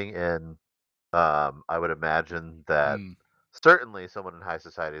painting in, I would imagine that certainly someone in high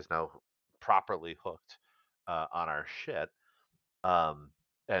society is now properly hooked on our shit,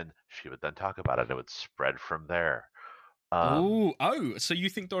 and she would then talk about it, and it would spread from there. So you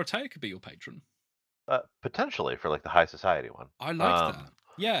think Dorothea could be your patron? Potentially for like the high society one. I like that.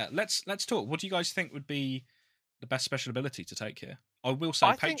 Yeah, let's talk. What do you guys think would be the best special ability to take here? I will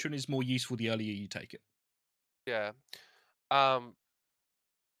say patron is more useful the earlier you take it. Yeah.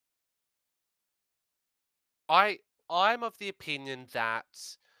 I'm of the opinion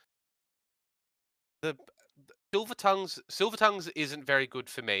that the Silver Tongues isn't very good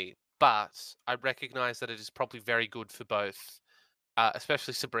for me, but I recognize that it is probably very good for both,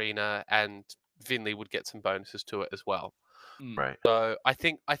 especially Sabrina, and Vinley would get some bonuses to it as well. Right. So I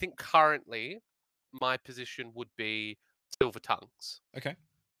think currently my position would be Silver Tongues. Okay.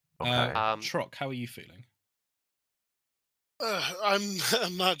 Trock, how are you feeling?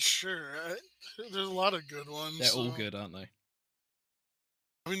 I'm not sure. There's a lot of good ones. They're all good, aren't they?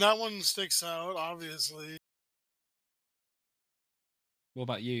 I mean, that one sticks out, obviously. What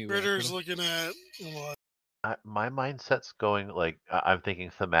about you? Ritter's looking at what? My mindset's going, like, I'm thinking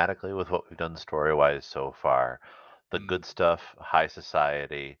thematically with what we've done story-wise so far. The good stuff, high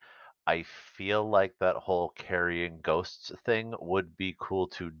society. I feel like that whole carrying ghosts thing would be cool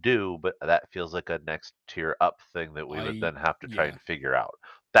to do, but that feels like a next tier up thing that we would then have to try and figure out.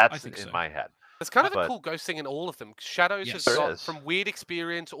 That's in my head. There's kind of a cool ghost thing in all of them. Shadows has got, from weird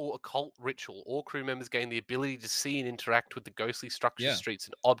experience or occult ritual, all crew members gain the ability to see and interact with the ghostly structures, streets,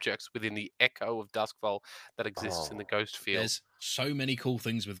 and objects within the echo of Duskfall that exists in the ghost field. There's so many cool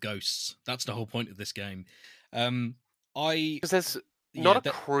things with ghosts. That's the whole point of this game. Because there's not a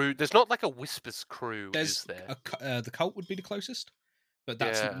crew. There's not like a Whispers crew, is there? The cult would be the closest, but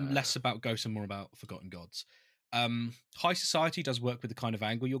that's less about ghosts and more about forgotten gods. High society does work with the kind of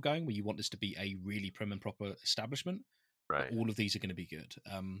angle you're going, where you want this to be a really prim and proper establishment. Right. All of these are going to be good.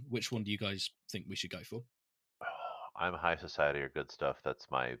 Which one do you guys think we should go for? I'm high society or good stuff. That's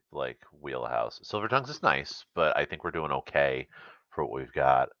my wheelhouse. Silver Tongues is nice, but I think we're doing okay for what we've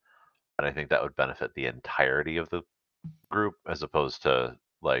got, and I think that would benefit the entirety of the group as opposed to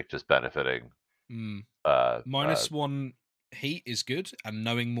just benefiting. -1 heat is good, and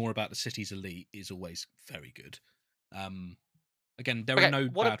knowing more about the city's elite is always very good. Again, there are no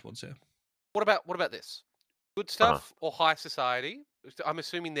bad ones here. What about this? Good stuff or high society? I'm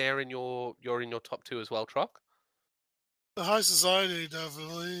assuming you're in your top 2 as well, Trock. The high society,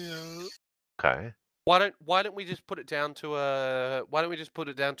 definitely. Okay. Why don't we just put it down to a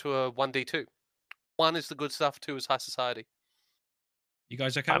 1d2? 1 is the good stuff, 2 is high society. You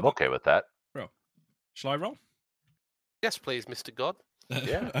guys okay? I'm okay with that. Roll. Shall I roll? Yes, please, Mr. God.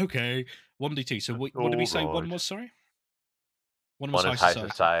 Yeah. Okay. 1d2. So what did we say? 1 was, sorry? 1 was high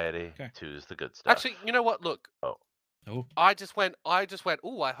society. Okay. 2 is the good stuff. Actually, you know what? Look. Oh. I just went,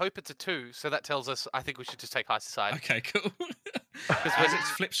 oh, I hope it's a 2. So that tells us I think we should just take high society. Okay, cool. Because when it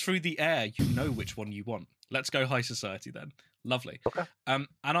flips through the air, you know which one you want. Let's go high society then. Lovely. Okay. And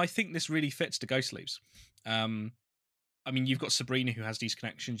I think this really fits to Ghost Leaves. I mean, you've got Sabrina who has these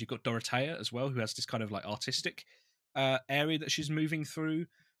connections. You've got Dorothea as well, who has this kind of artistic area that she's moving through.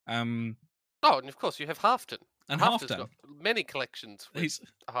 And of course you have Halfdan. And Halfdan's got many collections with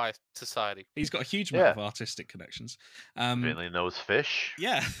high society. He's got a huge amount of artistic connections. Finley knows fish.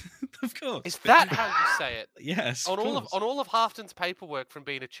 Yeah, of course. Is that how you say it? Yes. On all of Halfdan's paperwork from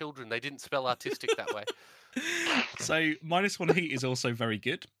being a children, they didn't spell artistic that way. So -1 heat is also very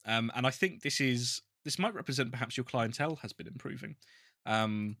good, and I think this might represent perhaps your clientele has been improving.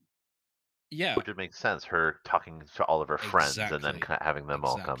 Yeah, which would make sense. Her talking to all of her friends and then having them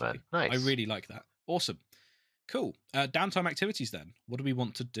all come in. Nice. I really like that. Awesome. Cool. Downtime activities then. What do we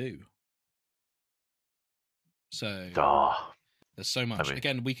want to do? So there's so much.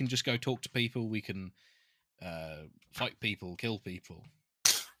 Again, we can just go talk to people. We can fight people, kill people.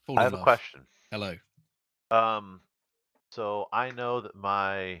 I have a question. Hello. So I know that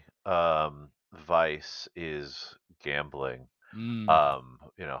my vice is gambling.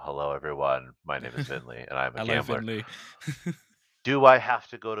 Hello everyone. My name is Finley, and I'm a gambler. Finley. Do I have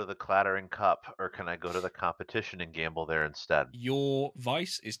to go to the Clattering Cup, or can I go to the competition and gamble there instead? Your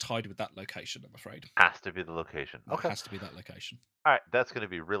vice is tied with that location, I'm afraid. Has to be the location. Okay. It has to be that location. All right, that's going to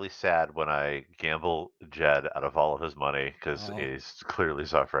be really sad when I gamble Jed out of all of his money because he's clearly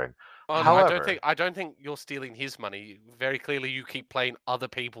suffering. However, I don't think you're stealing his money. Very clearly, you keep playing other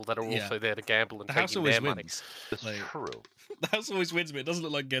people that are also there to gamble and taking their money. It's true. The house always wins, but it doesn't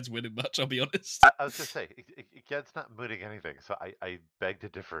look like Ged's winning much, I'll be honest. I was going to say, Ged's not winning anything, so I beg to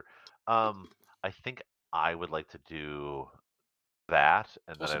differ. I think I would like to do that,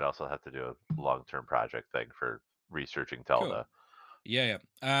 and then I'd also have to do a long-term project thing for researching Telda. Cool. Yeah.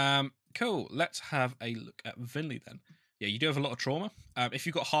 Cool. Let's have a look at Vinley then. Yeah, you do have a lot of trauma. If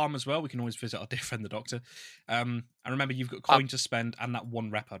you've got harm as well, we can always visit our dear friend the doctor. And remember, you've got coin to spend, and that 1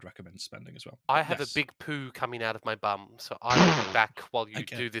 rep I'd recommend spending as well. I have a big poo coming out of my bum, so I will be back while you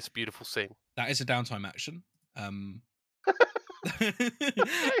do this beautiful scene. That is a downtime action.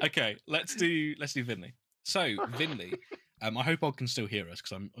 Okay, let's do Vinley. So Vinley, I hope I can still hear us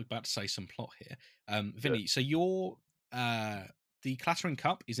because I'm about to say some plot here. Vinley, so you're the Clattering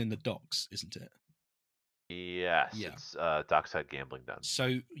Cup is in the docks, isn't it? Yes, it's dockside gambling done.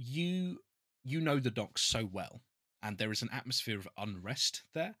 So you know the docks so well, and there is an atmosphere of unrest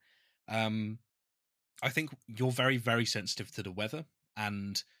there. I think you're very, very sensitive to the weather,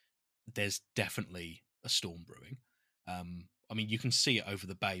 and there's definitely a storm brewing. I mean, you can see it over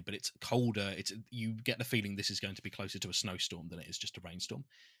the bay, but it's colder. You get the feeling this is going to be closer to a snowstorm than it is just a rainstorm.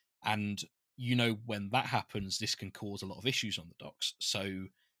 And when that happens, this can cause a lot of issues on the docks. So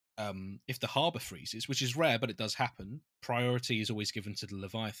if the harbour freezes, which is rare, but it does happen, priority is always given to the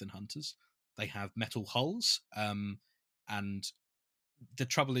Leviathan hunters. They have metal hulls, and the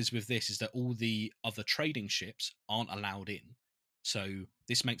trouble is with this is that all the other trading ships aren't allowed in. So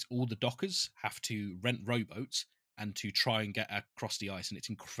this makes all the dockers have to rent rowboats and to try and get across the ice, and it's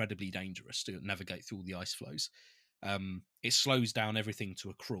incredibly dangerous to navigate through all the ice flows. It slows down everything to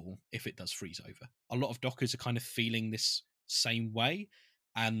a crawl if it does freeze over. A lot of dockers are kind of feeling this same way,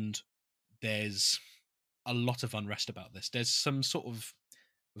 and there's a lot of unrest about this. There's some sort of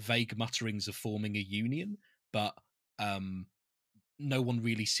vague mutterings of forming a union, but no one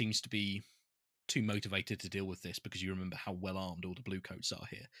really seems to be too motivated to deal with this because you remember how well armed all the blue coats are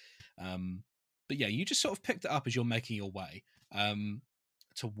here. But yeah, you just sort of picked it up as you're making your way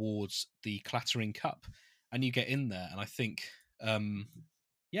towards the Clattering Cup, and you get in there, and I think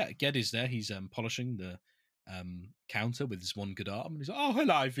Ged is there. He's polishing the counter with his one good arm, and he's like, "Oh,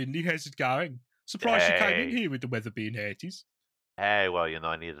 hello, Vinny. How's it going? Surprised you came in here with the weather being 80s." Hey, well,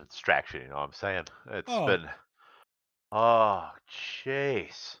 I need a distraction. You know what I'm saying? It's been. Oh,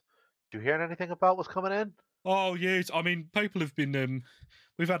 jeez. Did you hear anything about what's coming in? Oh, yes. I mean, people have been.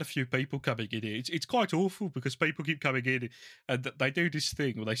 We've had a few people coming in here. It's quite awful because people keep coming in and they do this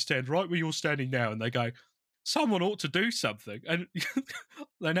thing where they stand right where you're standing now and they go, "Someone ought to do something," and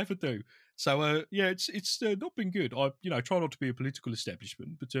they never do. So it's not been good. I try not to be a political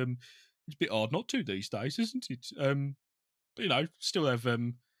establishment, but it's a bit hard not to these days, isn't it? But still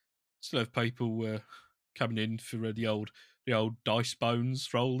have people coming in for the old dice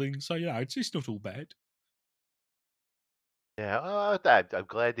bones rolling. So it's not all bad. Yeah, I'm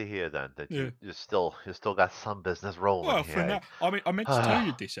glad to hear then that you still got some business rolling. Well, for now, I meant to tell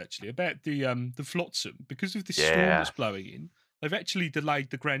you this actually about the flotsam because of this storm that's blowing in. They've actually delayed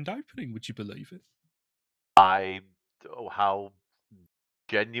the grand opening. Would you believe it? How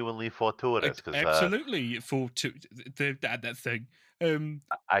genuinely fortuitous. Absolutely that thing.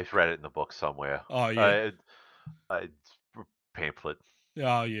 I've read it in the book somewhere. Oh yeah, pamphlet.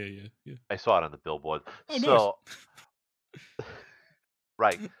 Oh yeah. I saw it on the billboard. Oh, so, nice.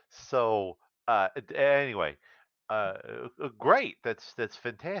 Right. So anyway, Great. That's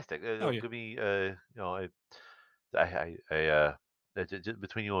fantastic. Oh, yeah. Give me,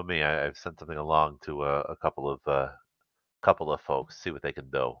 between you and me, I've sent something along to a couple of folks, see what they can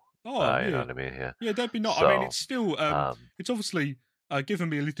do. Oh, You know yeah. what I mean? Here. Yeah, that'd be not. So, I mean, it's still, it's obviously given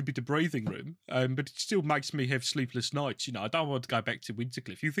me a little bit of breathing room, but it still makes me have sleepless nights. You know, I don't want to go back to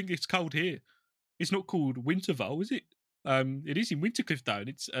Wintercliff. You think it's cold here? It's not called Winterval, is it? It is in Wintercliff, though, and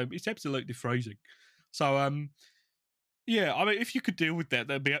it's absolutely freezing. So, yeah, I mean, if you could deal with that,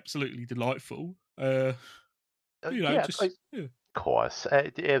 that'd be absolutely delightful. You know, yeah, just yeah. Of course,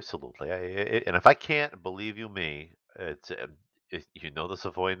 absolutely. And if I can't, believe you me, it's you know the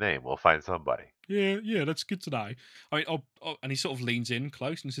Savoy name. We'll find somebody. Yeah, that's good to know. I mean, and he sort of leans in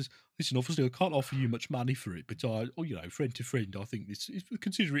close and says, "Listen, obviously, I can't offer you much money for it, but you know, friend to friend, I think this is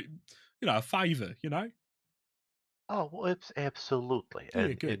consider it, you know, a favour, you know." Oh, well, it's absolutely, Yeah,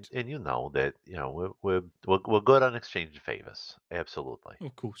 good. and you know that we're good on exchanging favors. Absolutely,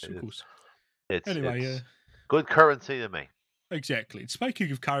 Of course. it's Anyway, good currency to me. exactly.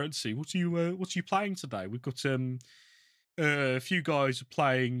 Speaking of currency, what are you playing today? We've got a few guys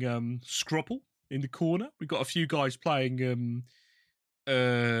playing Scrabble in the corner. We've got a few guys playing what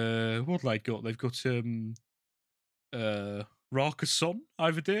have they got? They've got Rakasson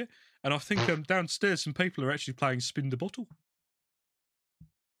over there, and I think downstairs some people are actually playing Spin the Bottle.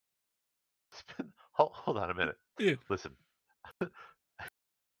 Hold on a minute. Yeah. Listen,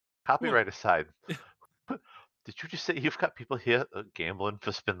 copyright aside, did you just say you've got people here gambling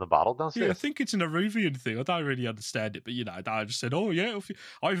for Spin the Bottle downstairs? Yeah, I think it's an Aruvian thing. I don't really understand it, but you know, I just said, "Oh yeah,"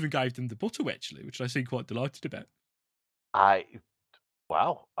 I even gave them the bottle actually, which I seem quite delighted about.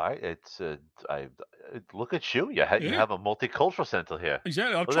 Wow, look at you. You have a multicultural center here.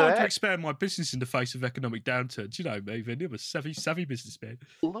 Exactly. I'm Look trying at to that. expand my business in the face of economic downturns. You know me, Vinny. I'm a savvy businessman.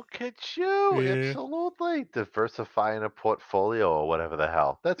 Look at you. Yeah. Absolutely. Diversifying a portfolio or whatever the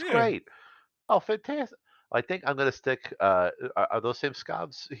hell. That's great. Oh, fantastic. I think I'm going to stick. Are those same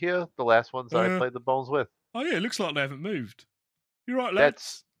scabs here? The last ones that I played the bones with? Oh, yeah. It looks like they haven't moved. You're right,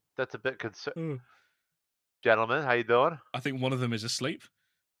 lads. That's a bit concerned. Gentlemen, how you doing? I think one of them is asleep.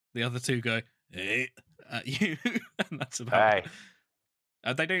 The other two go, at you. And that's about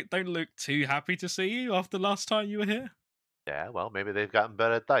it. They don't look too happy to see you after last time you were here. Yeah, well, maybe they've gotten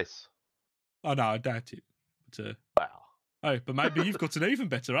better at dice. Oh, no, I doubt it. But, wow. Oh, but maybe you've got an even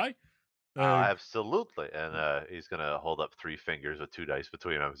better, eh? Absolutely. And he's going to hold up 3 fingers with 2 dice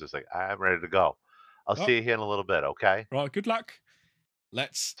between them. It's just like, I'm ready to go. I'll see you here in a little bit, okay? Right, good luck.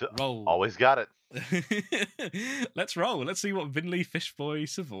 Let's roll. Always got it. Let's roll. Let's see what Vinley Fishboy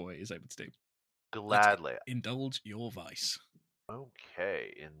Savoy is able to do. Gladly. Indulge your vice.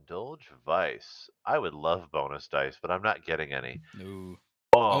 Okay, indulge vice. I would love bonus dice, but I'm not getting any. No.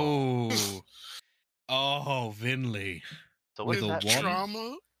 Oh. Oh, Vinley. So with a 1?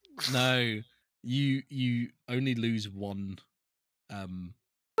 Trauma? No. You only lose 1.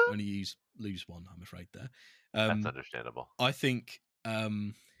 Only lose 1, I'm afraid there. That's understandable. I think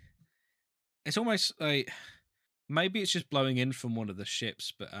it's almost like maybe it's just blowing in from one of the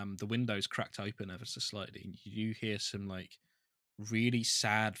ships, but the window's cracked open ever so slightly, and you hear some like really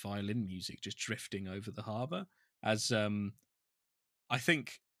sad violin music just drifting over the harbour. As I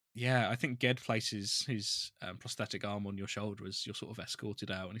think Ged places his prosthetic arm on your shoulder as you're sort of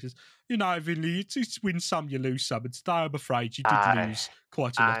escorted out, and he says, "You know, Vinley, it's win some, you lose some, and today I'm afraid you did lose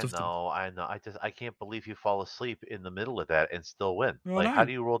quite a lot of them." I know. I can't believe you fall asleep in the middle of that and still win. How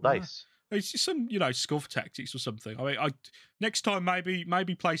do you roll dice? It's just some, scuff tactics or something. I mean, next time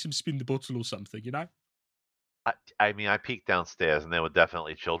maybe play some Spin the Bottle or something, you know? I mean, I peeked downstairs and there were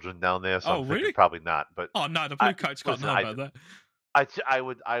definitely children down there, so I'm thinking probably not. But oh no, the blue coats can't know about that. I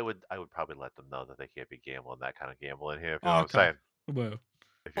would probably let them know that they can't be gambling that kind of gambling here. If you know what I'm saying? Well,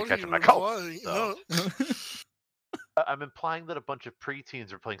 if you're catching my coat, so. I'm implying that a bunch of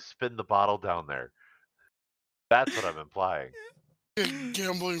preteens are playing Spin the Bottle down there. That's what I'm implying.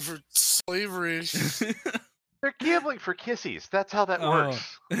 Gambling for slavery. They're gambling for kissies. That's how that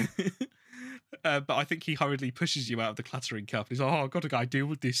works. But I think he hurriedly pushes you out of the clattering cup. He's like, "Oh, I've got to go deal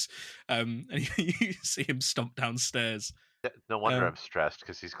with this." And you see him stomp downstairs. No wonder I'm stressed,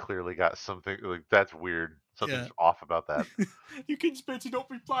 because he's clearly got something like that's weird. Something's off about that. You kids better not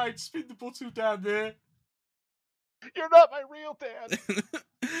be playing Spin the Bottle down there. You're not my real dad.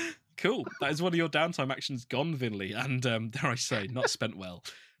 Cool. That is one of your downtime actions gone, Vinley, and dare I say, not spent well.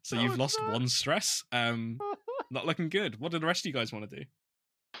 So you've lost 1 stress. Not looking good. What do the rest of you guys want to do?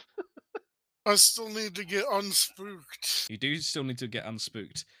 I still need to get unspooked. You do still need to get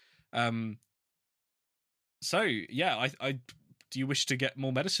unspooked. So yeah, I do you wish to get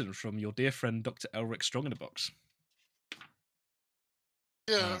more medicine from your dear friend Dr. Elric Strong in a Box?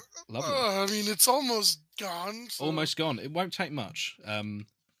 Yeah. Lovely. I mean, it's almost gone. So. Almost gone. It won't take much.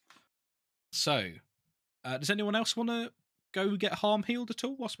 So, does anyone else want to go get harm healed at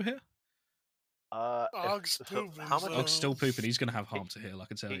all whilst we're here? Og's pooping. How much? Og's still pooping. He's going to have harm to heal, I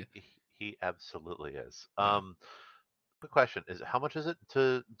can tell you. He absolutely is. Quick question: how much is it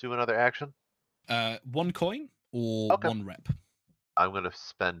to do another action? 1 coin or 1 rep? I'm going to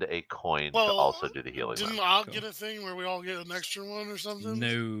spend a coin to also do the healing. Didn't Og get a thing where we all get an extra one or something?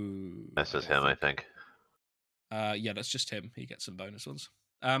 No. This is him, I think. Yeah, that's just him. He gets some bonus ones.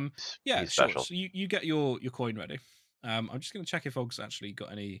 Yeah, He's sure. special. So you get your coin ready. I'm just going to check if Og's actually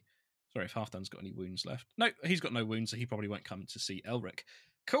got any... Sorry, if Halfdan's got any wounds left. No, he's got no wounds, so he probably won't come to see Elric.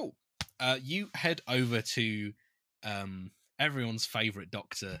 Cool. You head over to everyone's favourite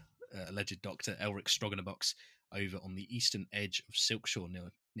doctor, alleged doctor, Elric Stroganobox, over on the eastern edge of Silkshore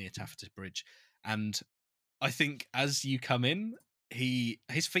near Taffeta Bridge. And I think as you come in,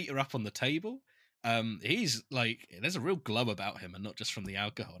 his feet are up on the table. He's like, there's a real glow about him, and not just from the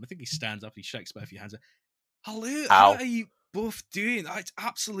alcohol. And I think he stands up, he shakes both your hands. Hello, how are you both doing? It's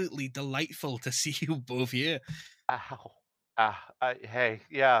absolutely delightful to see you both here. Ow. Hey,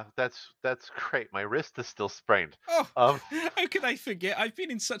 yeah, that's great. My wrist is still sprained. Oh, how could I forget? I've been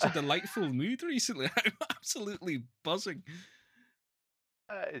in such a delightful mood recently. I'm absolutely buzzing.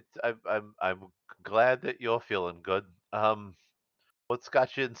 I'm glad that you're feeling good. What's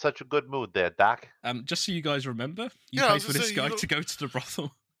got you in such a good mood there, Doc? Just so you guys remember, you paid for this guy to go to the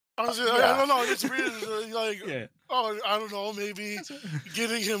brothol. I don't know. It's weird. Like, yeah. Oh, I don't know. Maybe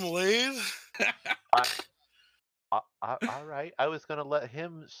getting him laid. All right. I was going to let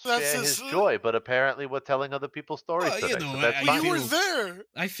him share his joy, but apparently we're telling other people's stories today. You were there.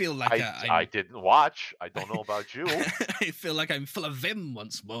 I feel like I didn't watch. I don't know about you. I feel like I'm full of vim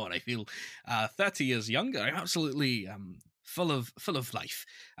once more. I feel 30 years younger. I'm absolutely full of life.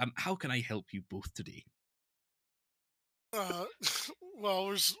 How can I help you both today? Well,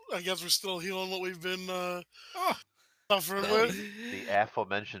 I guess we're still healing what we've been suffering with. The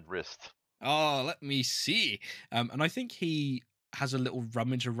aforementioned wrist. Oh, let me see. And I think he has a little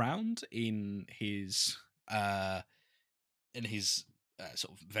rummage around in his sort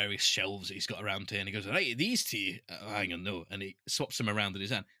of various shelves that he's got around here, and he goes, "Right, these two." Hang on, no, and he swaps them around in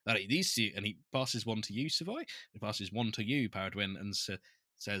his hand. Right, these two, and he passes one to you, Savoy. He passes one to you, Paradwin, and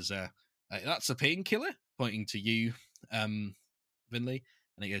says, "That's a painkiller," pointing to you, Vinley.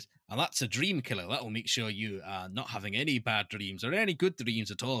 And he goes, "And that's a dream killer. That'll make sure you are not having any bad dreams or any good dreams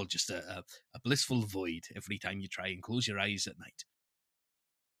at all. Just a blissful void every time you try and close your eyes at night."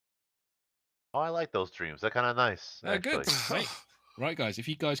 Oh, I like those dreams. They're kind of nice. Good. Right, guys. If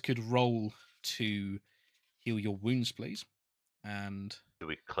you guys could roll to heal your wounds, please. And do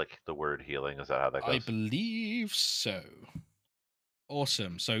we click the word healing? Is that how that goes? I believe so.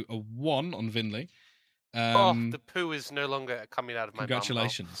 Awesome. So a 1 on Vinley. The poo is no longer coming out of my mouth.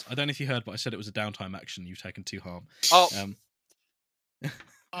 Congratulations. I don't know if you heard, but I said it was a downtime action. You've taken 2 harm. Oh.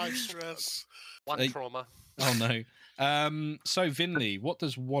 High stress. 1 trauma. Oh, no. So, Vinley, what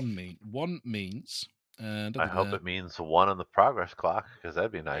does 1 mean? 1 means... I hope it means 1 on the progress clock, because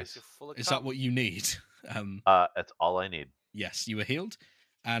that'd be nice. Is that what you need? That's all I need. Yes, you were healed.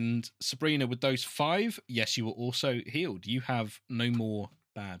 And Sabrina, with those 5, yes, you were also healed. You have no more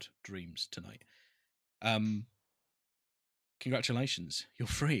bad dreams tonight. Congratulations, you're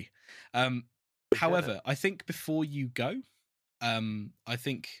free. However, I think before you go, I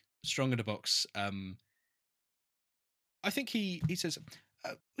think Strong in the Box, I think he says,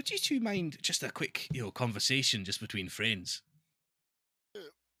 would you two mind just a quick conversation just between friends?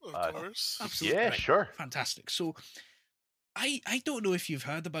 Of course. Absolutely. Yeah, right. Sure. Fantastic. So I don't know if you've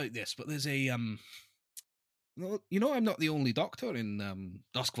heard about this, but there's a well, I'm not the only doctor in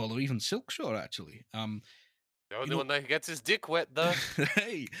Duskfall or even Silkshore, actually. The only one that gets his dick wet, though.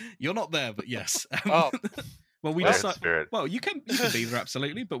 Hey, you're not there, but yes. Oh. Well, we decided. Well, you can be there,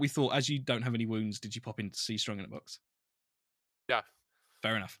 absolutely. But we thought, as you don't have any wounds, did you pop in to see Strong in the Box? Yeah.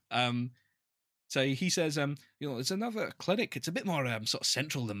 Fair enough. So he says, there's another clinic. It's a bit more sort of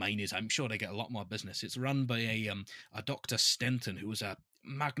central than mine is. I'm sure they get a lot more business. It's run by a Dr. Stenton, who was a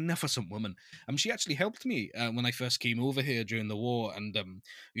magnificent woman. She actually helped me when I first came over here during the war, and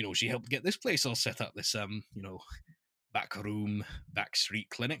she helped get this place all set up. This back street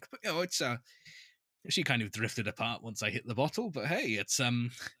clinic. But it's she kind of drifted apart once I hit the bottle. But hey, it's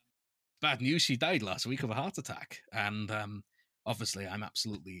bad news. She died last week of a heart attack, and obviously, I'm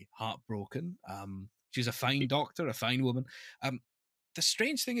absolutely heartbroken. She's a fine doctor, a fine woman. The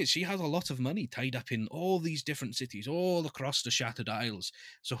strange thing is she has a lot of money tied up in all these different cities, all across the Shattered Isles.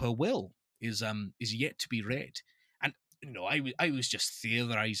 So her will is yet to be read. And I was just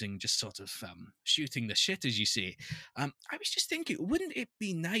theorizing, just sort of shooting the shit, as you say. I was just thinking, wouldn't it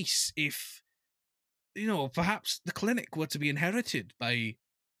be nice if, perhaps the clinic were to be inherited by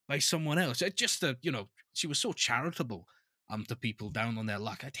someone else? Just she was so charitable to people down on their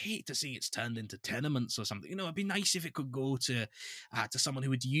luck. I'd hate to see it's turned into tenements or something. It'd be nice if it could go to someone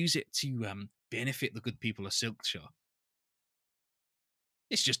who would use it to benefit the good people of Silkshore.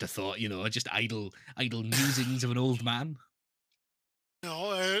 It's just a thought, just idle musings of an old man.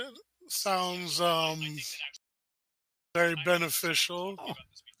 It sounds very beneficial. Oh,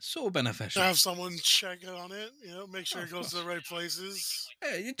 so beneficial. To have someone check on it, make sure it goes to the right places.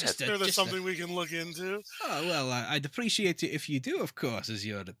 That's something we can look into. Oh, well, I'd appreciate it if you do, of course, as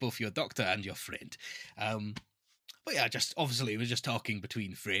you're both your doctor and your friend. But yeah, just obviously we're just talking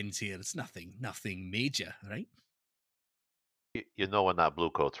between friends here. It's nothing major, right? You know when that blue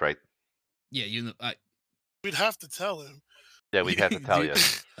coat's right. Yeah, we'd have to tell him. Yeah, we'd have to tell you.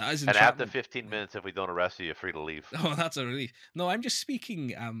 And after 15 minutes, if we don't arrest you, you're free to leave. Oh, that's a relief. No, I'm just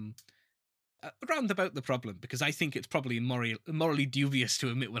speaking around about the problem, because I think it's probably morally dubious to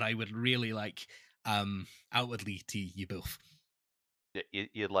admit what I would really like outwardly to you both.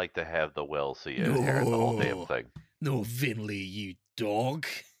 You'd like to have the will, so you inherit the whole damn thing. No, Vinley, you dog.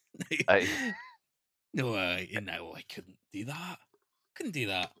 No, I couldn't do that.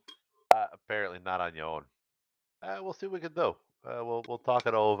 Apparently not on your own. We'll see what we can do. We'll talk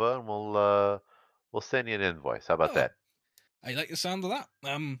it over, and we'll send you an invoice. How about that? I like the sound of that.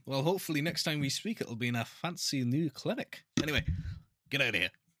 Well, hopefully next time we speak, it'll be in a fancy new clinic. Anyway, get out of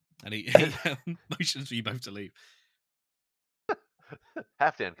here. And he motions for you both to leave.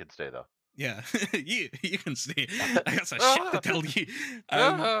 Halfdan can stay though. Yeah, you can stay. I got some shit to tell you.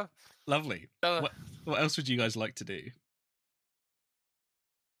 Lovely. What else would you guys like to do?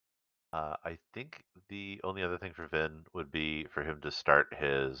 I think the only other thing for Vin would be for him to start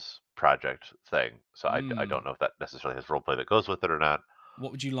his project thing. So I don't know if that necessarily has roleplay that goes with it or not.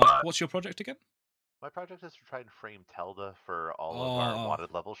 What would you like? What's your project again? My project is to try and frame Telda for all of our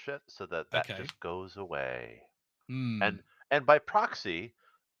wanted level shit, so that just goes away. And by proxy,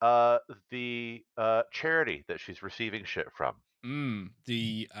 the charity that she's receiving shit from.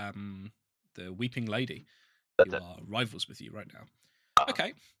 The Weeping Lady. That's are rivals with you right now.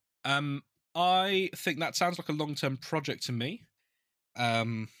 Okay. I think that sounds like a long-term project to me.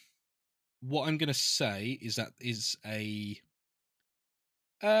 What I'm going to say is that is a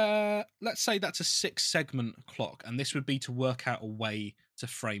let's say that's a 6-segment clock, and this would be to work out a way to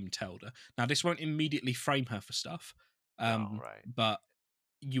frame Telda. Now, this won't immediately frame her for stuff, right. But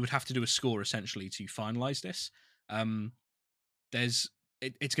you would have to do a score essentially to finalize this. It's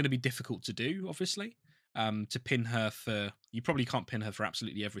going to be difficult to do, obviously. To pin her for, you probably can't pin her for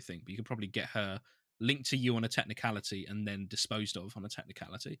absolutely everything, but you can probably get her linked to you on a technicality and then disposed of on a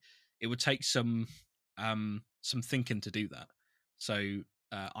technicality. It would take some thinking to do that. So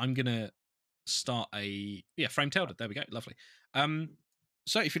I'm gonna start frame Telda. There we go, lovely.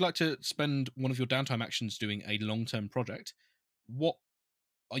 So if you'd like to spend one of your downtime actions doing a long-term project, what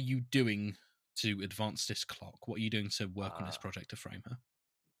are you doing to advance this clock? What are you doing to work on this project to frame her?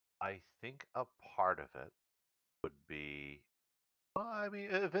 I think a part of it would be,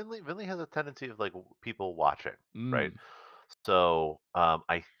 Vinley has a tendency of like people watching, right? So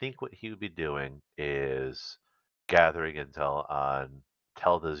I think what he would be doing is gathering intel on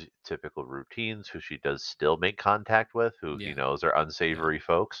Telda's typical routines, who she does still make contact with, who he knows are unsavory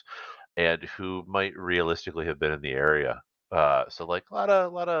folks, and who might realistically have been in the area. So like a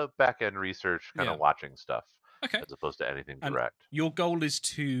lot of back end research, kind of watching stuff, as opposed to anything direct. Your goal is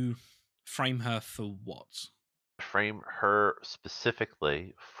to frame her for what? Frame her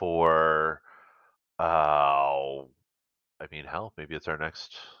specifically for, hell, maybe it's our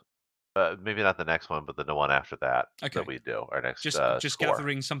next. Maybe not the next one, but the one after that that we do. Our next just score.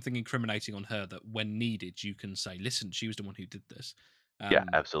 Gathering something incriminating on her that, when needed, you can say, "Listen, she was the one who did this." Yeah,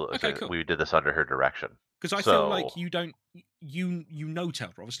 absolutely. Okay, cool. We did this under her direction. Because I feel like you don't, you know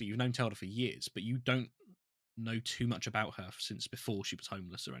Telda. Obviously, you've known Telda for years, but you don't know too much about her since before she was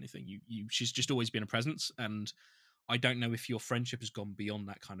homeless or anything. She's just always been a presence, and I don't know if your friendship has gone beyond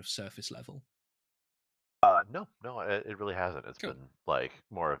that kind of surface level. No, it really hasn't. It's been like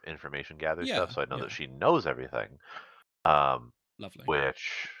more of information gathering stuff. So I know that she knows everything. Lovely.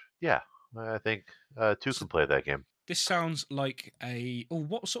 Which, I think two can play that game. This sounds like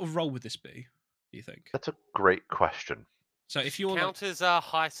what sort of role would this be, do you think? That's a great question. So if you're count as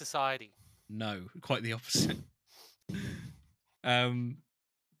high society. No, quite the opposite. It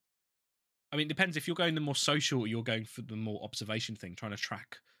depends if you're going the more social or you're going for the more observation thing, trying to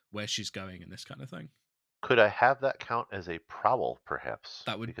track where she's going and this kind of thing. Could I have that count as a prowl, perhaps?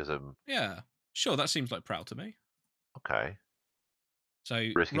 That would, because I'm sure. That seems like prowl to me. okay. So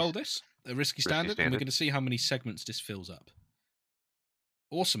roll this, a risky standard, and we're going to see how many segments this fills up.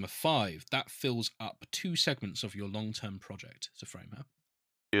 Awesome, a 5. That fills up 2 segments of your long-term project to frame her.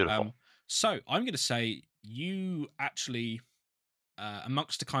 Beautiful. So I'm going to say you actually,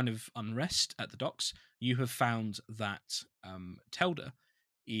 amongst the kind of unrest at the docks, you have found that Telda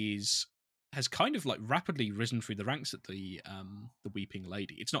has kind of like rapidly risen through the ranks at the Weeping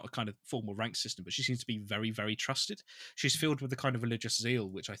Lady. It's not a kind of formal rank system, but she seems to be very, very trusted. She's filled with the kind of religious zeal,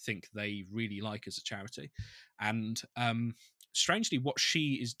 which I think they really like as a charity. And strangely, what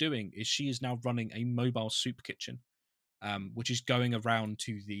she is doing is she is now running a mobile soup kitchen, which is going around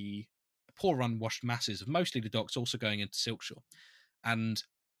to the poor unwashed masses of mostly the docks, also going into Silkshore. And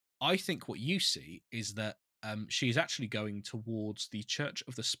I think what you see is that she is actually going towards the Church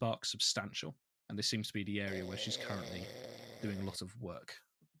of the Spark Substantial, and this seems to be the area where she's currently doing a lot of work.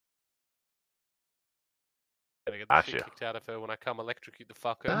 Gonna get the shit kicked out of her when I come electrocute the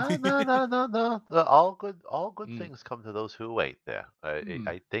fucker. No. All good things come to those who wait. There,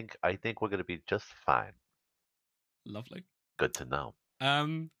 I think we're gonna be just fine. Lovely. Good to know.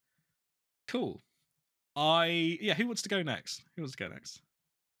 Cool. Who wants to go next? I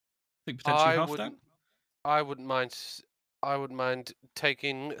think potentially Halfdan. I wouldn't mind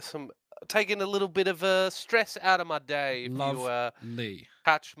taking a little bit of stress out of my day. If you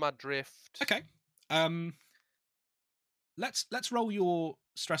catch my drift. Okay. Let's roll your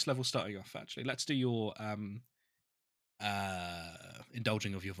stress level starting off. Actually, let's do your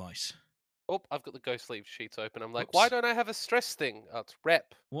indulging of your vice. Oh, I've got the ghost sleeve sheets open. I'm like, why don't I have a stress thing? Oh, it's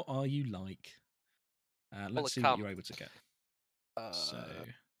rep. What are you like? Let's see what you're able to get. So,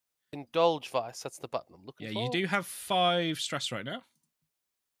 indulge vice. That's the button I'm looking for. Yeah, you do have 5 stress right now.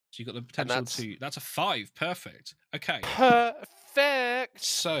 So you've got the potential to. That's a 5. Perfect. Okay. Perfect.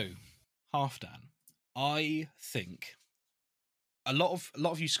 So, Halfdan, I think a lot of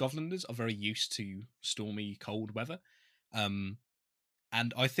you Scotlanders are very used to stormy, cold weather.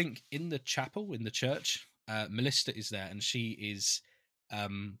 And I think in the chapel, in the church, Melissa is there, and she is.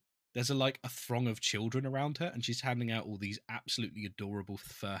 There's a throng of children around her, and she's handing out all these absolutely adorable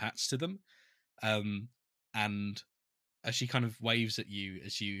fur hats to them. And as she kind of waves at you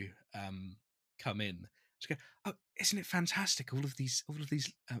as you come in, she goes, "Oh, isn't it fantastic? All of these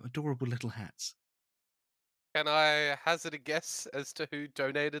adorable little hats." Can I hazard a guess as to who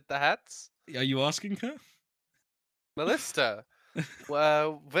donated the hats? Are you asking her? Melissa.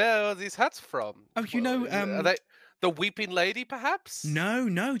 Well, where are these hats from? Oh, are they the Weeping Lady, perhaps?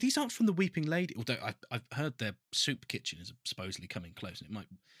 No, these aren't from the Weeping Lady. Although I've heard their soup kitchen is supposedly coming close, and it might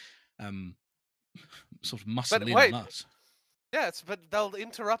sort of muscle in on us. Yes, but they'll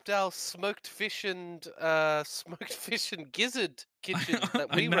interrupt our smoked fish and gizzard kitchen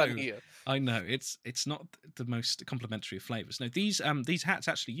that we run here. I know it's not the most complimentary of flavors. No, these hats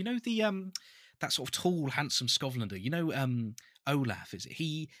actually. You know that sort of tall, handsome Scotlander. You know Olaf. Is it?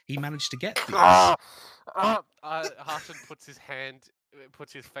 He managed to get these. Halfdan puts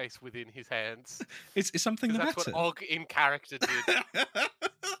his face within his hands. Is something the matter? That's what Og in character did.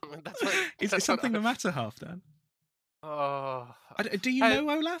 Is something the matter, Halfdan? Oh, do you know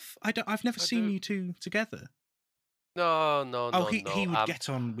Olaf? I've never seen you two together. No. He would get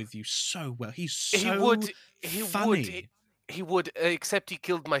on with you so well. He's so funny. He would, except he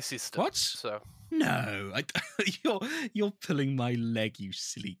killed my sister. What? So no, you're pulling my leg, you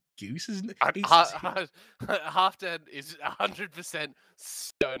silly goose, isn't it? Halfdan is 100%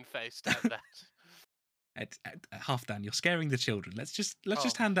 stone-faced at that. Halfdan, you're scaring the children. Let's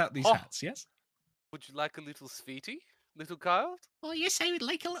just hand out these hats, yes? Would you like a little sweetie, little child? Oh, yes, I would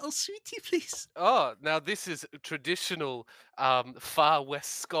like a little sweetie, please. Oh, now this is traditional far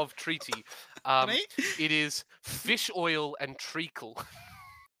west Scov treaty. It is fish oil and treacle.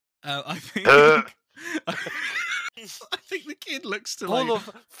 I think I think the kid looks to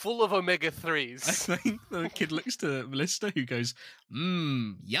full of omega-3s. I think the kid looks to Melissa, who goes,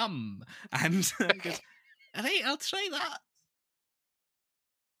 yum, and goes, I'll try that.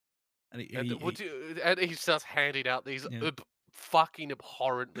 And he starts handing out these fucking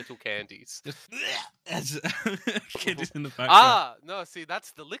abhorrent little candies. As kid is in the background. No, see,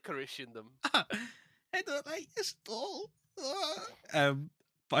 that's the licorice in them. I don't like this at all.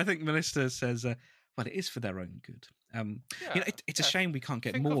 But I think Melissa says, well, it is for their own good. It's a shame we can't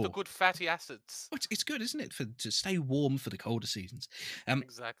get more. Think of the good fatty acids. It's good, isn't it, to stay warm for the colder seasons?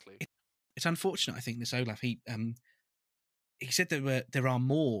 Exactly. It's unfortunate, I think, this Olaf, he said there are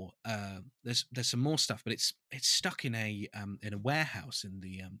more. There's some more stuff, but it's stuck in a warehouse in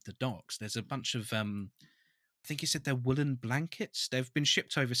the docks. There's a bunch of I think he said they're woolen blankets. They've been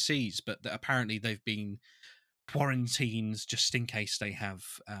shipped overseas, but apparently they've been quarantined just in case they have,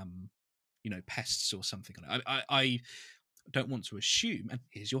 pests or something. I don't want to assume, and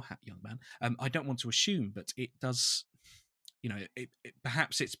here's your hat, young man. I don't want to assume, but it does.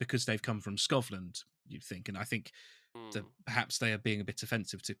 Perhaps it's because they've come from Scotland. You think, and I think that perhaps they are being a bit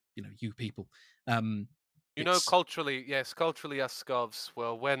offensive to you people. Culturally, yes, culturally us Scovs.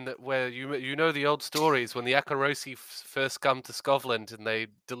 Well, where you know the old stories when the Akarosi first come to Scotland and they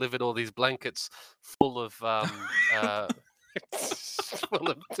delivered all these blankets full of full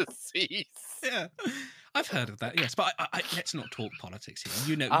of disease. Yeah, I've heard of that. Yes, but I let's not talk politics here.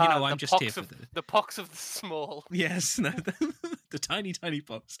 I'm just here for the pox of the small. Yes, no, the tiny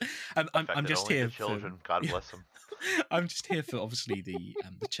pox. I'm just here for children. God bless them. I'm just here for obviously the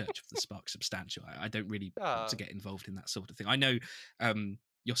Church of the Spark Substantial. I don't really want to get involved in that sort of thing. I know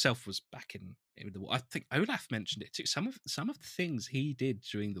yourself was back in the war. I think Olaf mentioned it too. Some of the things he did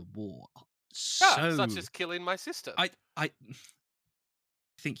during the war, such as killing my sister. I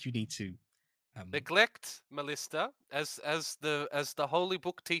think you need to neglect, Melista, as the Holy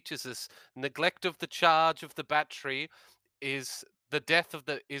Book teaches us. Neglect of the charge of the battery is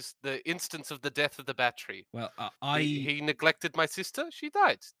the instance of the death of the battery. Well, he neglected my sister. She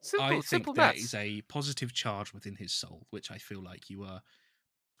died. Simple there maths. Is a positive charge within his soul, which I feel like you are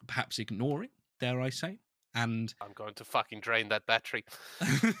perhaps ignoring. Dare I say? And I'm going to fucking drain that battery.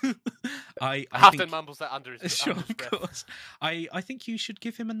 Halfdan mumbles that under his sure, under his breath. Of course. I think you should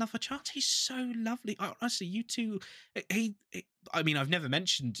give him another chance. He's so lovely. Honestly, you two. I mean, I've never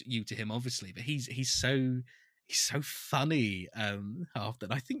mentioned you to him, obviously, but he's so funny.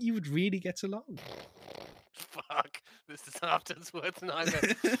 Halfdan, I think you would really get along. Fuck, this is Halfdan's worst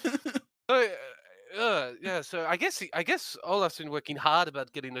nightmare. So I guess Olaf's been working hard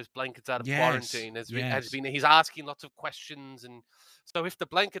about getting those blankets out of quarantine. He's asking lots of questions, and so if the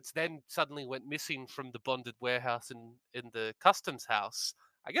blankets then suddenly went missing from the bonded warehouse in the customs house,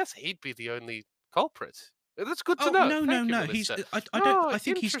 I guess he'd be the only culprit. That's good to know. No. I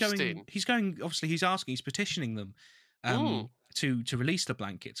think he's going. He's going. Obviously, he's asking. He's petitioning them to release the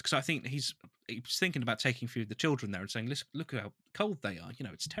blankets, because I think he's thinking about taking a few of the children there and saying, "Look how cold they are.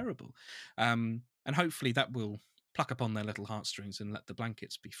 It's terrible." And hopefully that will pluck upon their little heartstrings and let the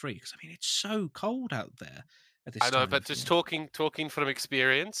blankets be free. Because I mean, it's so cold out there at this time. I know, but just talking from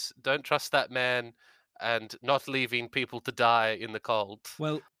experience, don't trust that man, and not leaving people to die in the cold.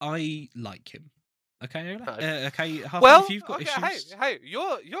 Well, I like him. Okay, okay. Well, if you've got issues, hey,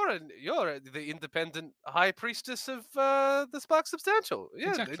 you're the independent high priestess of the Spark Substantial. Yeah,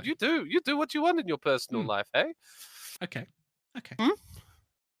 exactly. You do what you want in your personal life, hey? Okay.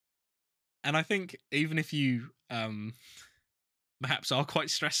 And I think even if you perhaps are quite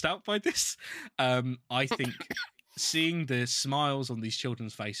stressed out by this, I think seeing the smiles on these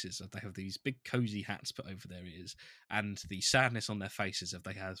children's faces as they have these big cozy hats put over their ears, and the sadness on their faces as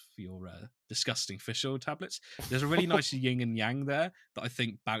they have your disgusting fish oil tablets, there's a really nice yin and yang there that I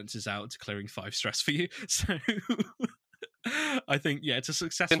think balances out to clearing 5 stress for you. So I think, it's a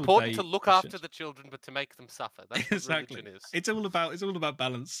successful. It's important to look after the children, but to make them suffer. That's exactly what religion is. It's all about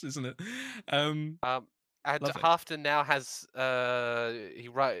balance, isn't it? And Halfdan now has he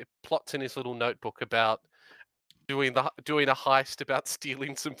plots in his little notebook about doing a heist about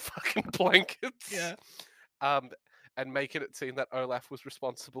stealing some fucking blankets. Yeah. And making it seem that Olaf was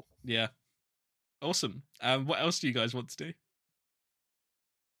responsible. Yeah. Awesome. What else do you guys want to do?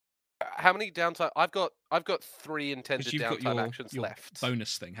 How many downtime? I've got 3 intended downtime actions left.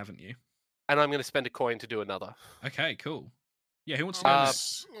 Bonus thing, haven't you? And I'm going to spend a coin to do another. Okay, cool. Yeah, who wants to go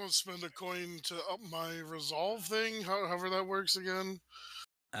next? I'll spend a coin to up my resolve thing, however that works again.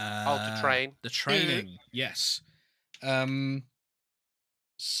 To train. The training, yes.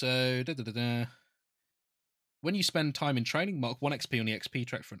 So, when you spend time in training, mark 1 XP on the XP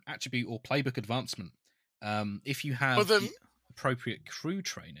track for an attribute or playbook advancement. If you have appropriate crew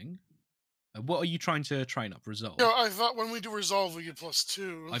training, what are you trying to train up? Resolve? Yeah, I thought when we do resolve, we get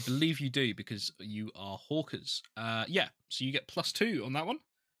 +2. I believe you do, because you are hawkers. Yeah, so you get +2 on that one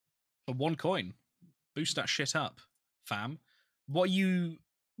for 1 coin. Boost that shit up, fam. What's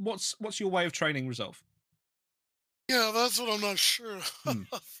your way of training resolve? Yeah, that's what I'm not sure.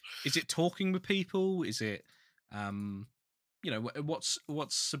 Is it talking with people? Is it,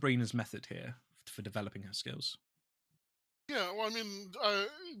 what's Sabrina's method here for developing her skills? Yeah, well, I mean,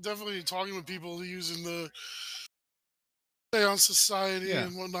 definitely talking with people, using the Séance Society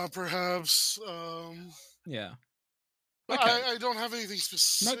and whatnot, perhaps. Yeah. Okay. I don't have anything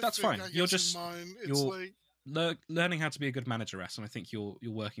specific. No, that's fine. You're just in mind. It's learning how to be a good manager, and I think you're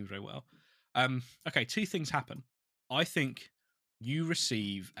working very well. Okay, two things happen. I think you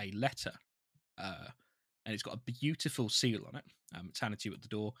receive a letter, and it's got a beautiful seal on it. It's handed to you at the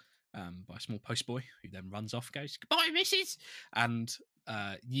door by a small postboy, who then runs off, goes, "Goodbye, missus," and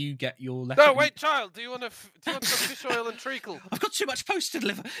you get your letter. No, wait, child. Do you want some fish oil and treacle? I've got too much post to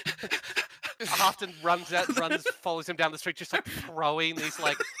deliver. Halfdan follows him down the street, just like throwing these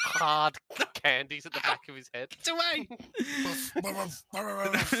like hard candies at the back of his head. Get away!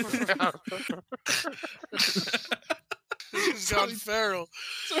 He's gone feral.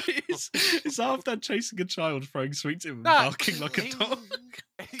 Sorry, it's Halfdan chasing a child, throwing sweets at him, and barking like a dog.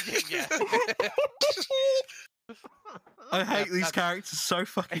 Yeah. I hate these characters so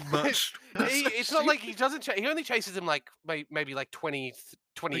fucking much. It's not like he doesn't. He only chases him like maybe like 20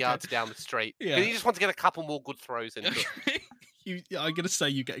 yards down the street. Yeah. He just wants to get a couple more good throws in. I'm gonna say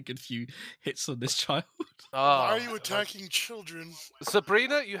you get a good few hits on this child. Why are you attacking children?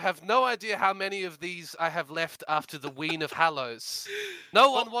 Sabrina, you have no idea how many of these I have left after the Ween of Hallows. No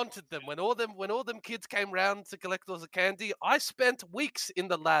one wanted them. When all them kids came round to collect all the candy, I spent weeks in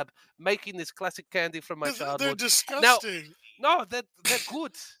the lab making this classic candy from my childhood. They're disgusting. No, they're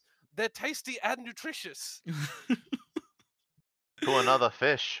good. They're tasty and nutritious. To another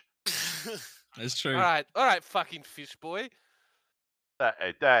fish. That's true. All right, fucking fish boy.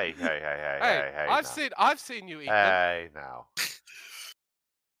 Hey! I've seen you eat them. Hey, now.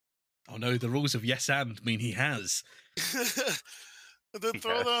 Oh no, the rules of yes and mean he has. Then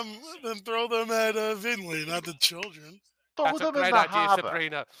throw them at Vinley, not the children. That's a great idea,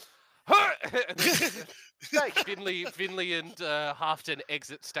 Sabrina. Vinley and Halfdan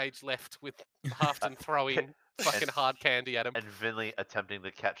exit stage left with Halfdan throwing fucking hard candy at him. And Vinley attempting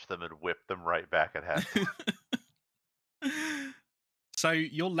to catch them and whip them right back at Halfdan. So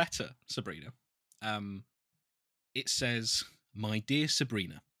your letter, Sabrina, it says, "My dear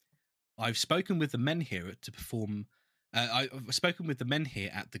Sabrina, I've spoken with the men here to perform. I've spoken with the men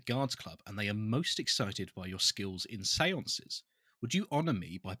here at the Guards Club, and they are most excited by your skills in séances. Would you honour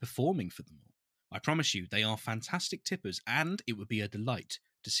me by performing for them all? I promise you, they are fantastic tippers, and it would be a delight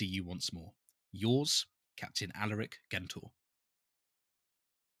to see you once more. Yours, Captain Alaric Gentor."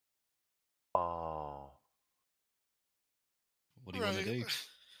 Oh. What do you want to do?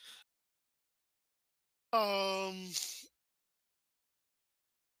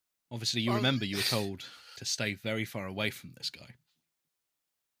 Obviously, you remember you were told to stay very far away from this guy.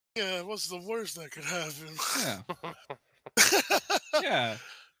 Yeah, what's the worst that could happen? Yeah.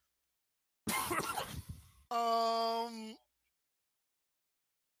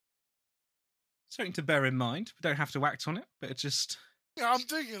 Something to bear in mind. We don't have to act on it, but it's just... Yeah, I'm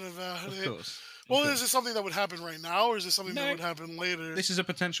thinking about it. Of course. Well, is it something that would happen right now, or is it something that would happen later? This is a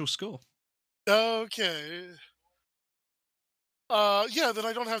potential score. Okay. Yeah, then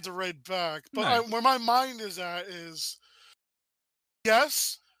I don't have to write back. But where my mind is at is,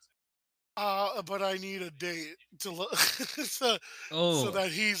 yes, but I need a date to look so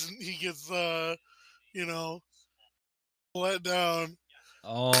that he gets let down.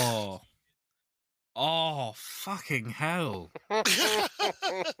 Oh, fucking hell.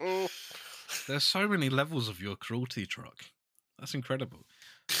 There's so many levels of your cruelty, Truck. That's incredible.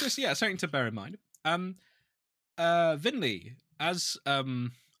 Just, something to bear in mind. Vinley, as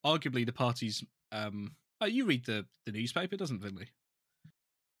arguably the party's... you read the newspaper, doesn't Vinley?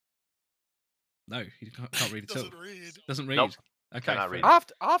 No, he can't read at all. Doesn't read. Nope. Okay.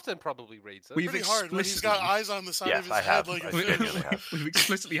 Halfdan probably reads it. Pretty hard when he's got eyes on the side of his head like a fish. We've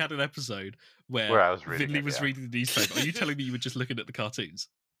explicitly had an episode where Vinley was reading the newspaper. Are you telling me you were just looking at the cartoons?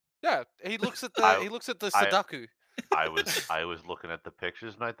 Yeah, he looks at the Sudoku. I was looking at the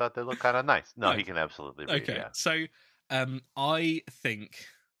pictures and I thought they looked kind of nice. No, he can absolutely read. Okay, yeah. So I think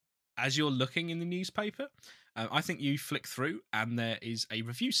as you're looking in the newspaper, I think you flick through and there is a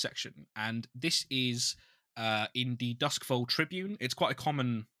review section, and this is in the Duskfold Tribune. It's quite a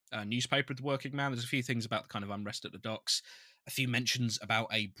common newspaper of the working man. There's a few things about the kind of unrest at the docks, a few mentions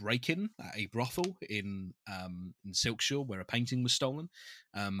about a break-in at a brothel in Silkshore where a painting was stolen,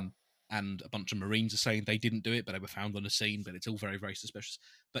 and a bunch of Marines are saying they didn't do it, but they were found on the scene, but it's all very, very suspicious.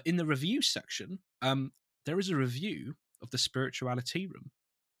 But in the review section, there is a review of the Spirituality Room.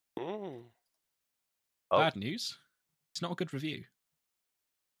 Bad news. It's not a good review.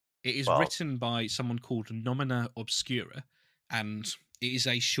 It is written by someone called Nomina Obscura, and it is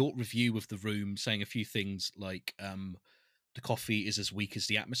a short review of the room saying a few things like the coffee is as weak as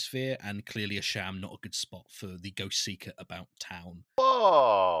the atmosphere and clearly a sham, not a good spot for the ghost seeker about town.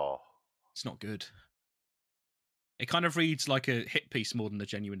 Whoa! It's not good. It kind of reads like a hit piece more than a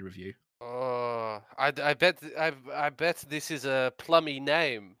genuine review. Oh, I bet this is a plummy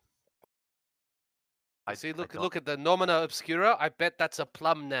name. See, look at the nomina obscura. I bet that's a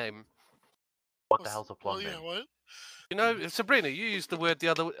plum name. What the hell's a plum name? Yeah, what? You know, Sabrina, you used the word the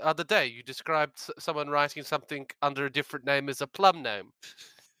other day. You described someone writing something under a different name as a plum name.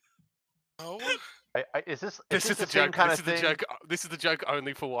 Oh. Is this the same joke? kind this of is thing? The joke. This is the joke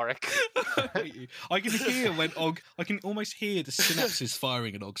only for Warwick. I can hear when I can almost hear the synapses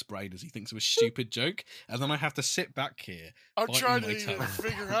firing in Og's brain as he thinks of a stupid joke, and then I have to sit back here. I'm trying to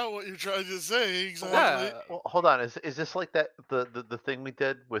figure out what you're trying to say exactly. Yeah. Well, hold on. Is this like that the thing we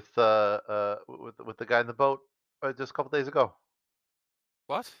did with the guy in the boat just a couple days ago?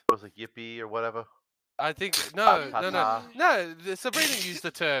 What? It was like yippee or whatever. I think no. Sabrina used the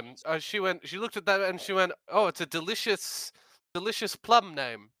term. She looked at that and she went, "Oh, it's a delicious plum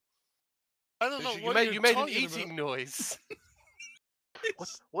name." I don't know. You made an eating noise.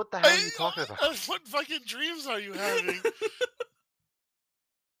 What the hell are you talking about? What fucking dreams are you having?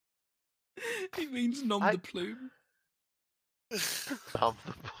 He means nom de plume. Nom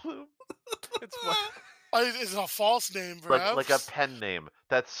de plume. It's a false name, perhaps. Like a pen name.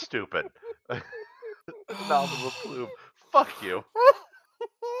 That's stupid. Nom de plume. Fuck you.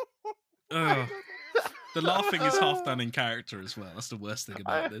 The laughing is Halfdan in character as well. That's the worst thing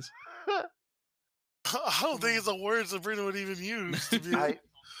about this. I don't think it's a word Sabrina would even use.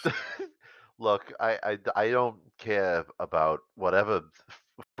 Look, I don't care about whatever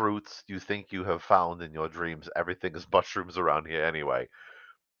fruits you think you have found in your dreams. Everything is mushrooms around here anyway.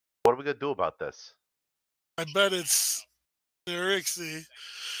 What are we gonna do about this? I bet it's Nerixie.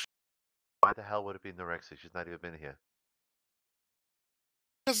 Why the hell would it be Nerixie? She's not even been here.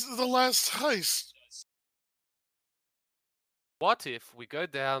 That's the last heist. What if we go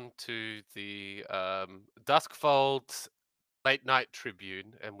down to the Duskfold Late Night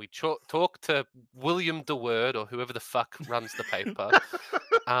Tribune and we talk to William DeWord or whoever the fuck runs the paper,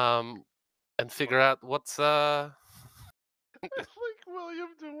 and figure out what's It's like William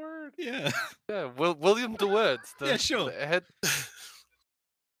DeWord. Yeah. Yeah, William DeWord. Yeah, sure. The head.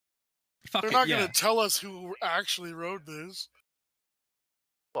 They're not going to tell us who actually wrote this.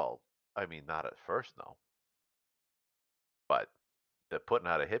 Well, I mean, not at first, no. But they're putting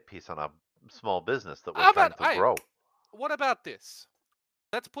out a hit piece on a small business that we're trying to grow. What about this?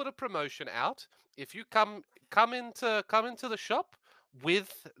 Let's put a promotion out. If you come into the shop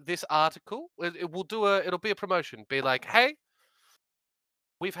with this article, it'll be a promotion. Be like, hey,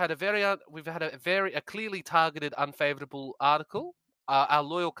 we've had a very clearly targeted unfavorable article. Our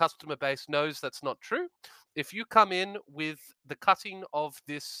loyal customer base knows that's not true. If you come in with the cutting of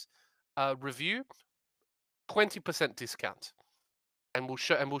this review, 20% discount, and we'll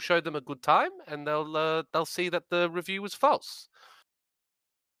show them a good time, and they'll see that the review was false.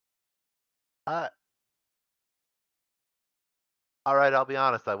 All right, I'll be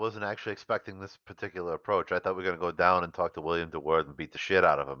honest. I wasn't actually expecting this particular approach. I thought we were going to go down and talk to William DeWord and beat the shit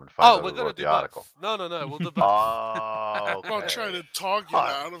out of him and find out who wrote the article. No, we'll do both. Oh, okay. I'm trying to talk you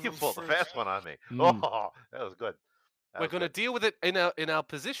out of You him. pulled the fast one on me. Oh, that was good. We're going to deal with it in our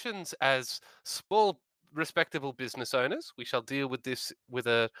positions as small, respectable business owners. We shall deal with this with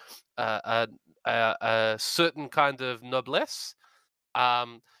a certain kind of noblesse.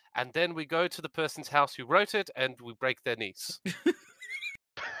 And then we go to the person's house who wrote it, and we break their knees.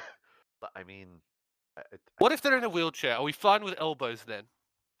 I mean, what if they're in a wheelchair? Are we fine with elbows then?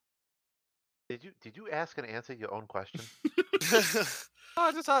 Did you ask and answer your own question?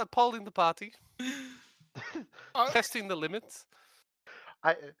 I just polling the party, testing the limits.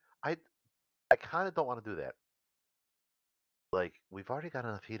 I kind of don't want to do that. Like, we've already got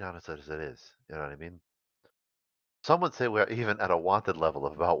enough heat on us as it is. You know what I mean? Some would say we're even at a wanted level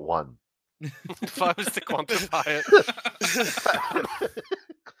of about 1. If I was to quantify it.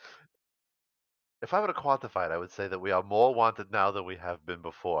 If I were to quantify it, I would say that we are more wanted now than we have been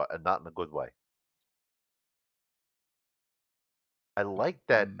before, and not in a good way. I like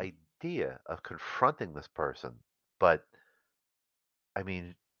that idea of confronting this person, but, I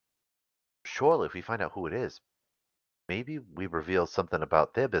mean, surely if we find out who it is, maybe we reveal something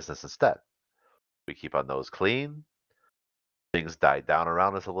about their business instead. We keep our nose clean, things die down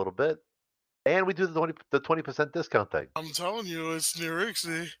around us a little bit, and we do the 20% discount thing. I'm telling you, it's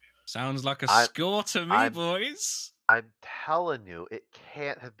Nerixie. Sounds like a score to me, boys. I'm telling you, it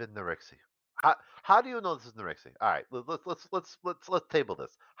can't have been Nerixie. How do you know this is Nerixie? All right, let's table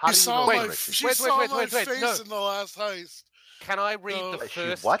this. How do you know Nerixie? She saw my face in the last heist. Can I read the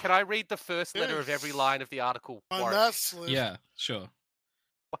first? Can I read the first letter of every line of the article? Yeah, sure.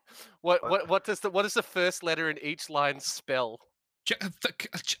 What does the first letter in each line spell?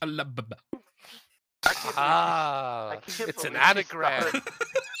 It's an anagram.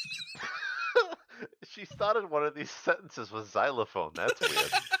 She started one of these sentences with xylophone. That's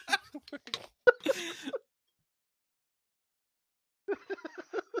weird.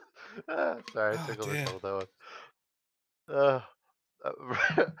 Sorry, I tickled myself that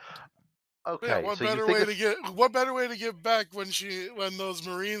one. Okay, yeah, what so better way to get back when those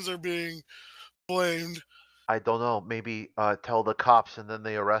Marines are being blamed? I don't know. Maybe tell the cops, and then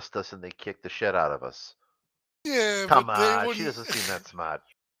they arrest us and they kick the shit out of us. Yeah, Come but they on, wouldn't. she doesn't seem that smart.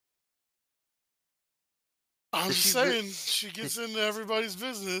 I'm just saying, she gets into everybody's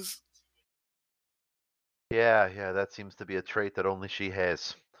business. Yeah, that seems to be a trait that only she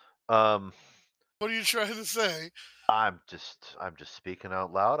has. What are you trying to say? I'm just speaking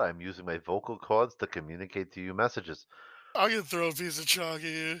out loud. I'm using my vocal cords to communicate to you messages. I'm gonna throw a piece of chalk at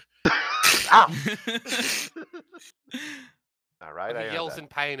you. Ow! All right, he yells in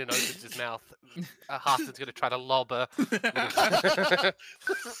pain and opens his mouth. Halfdan's going to try to lob a...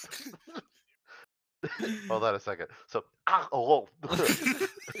 Hold on a second. So, oh,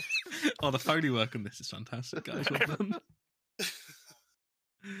 the Foley work on this is fantastic, guys. Well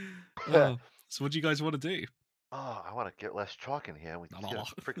done. So what do you guys want to do? Oh, I want to get less chalk in here. We can get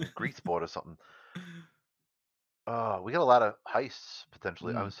a freaking grease board or something. We got a lot of heists,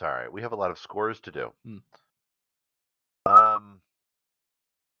 potentially. I'm sorry. We have a lot of scores to do. I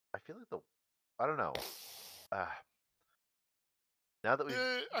feel like I don't know. Now that we,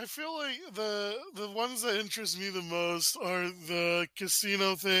 I feel like the ones that interest me the most are the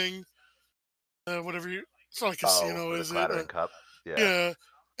casino thing. Whatever it's not a casino, is it? it? Cup. Yeah,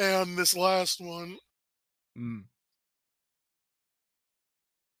 and this last one.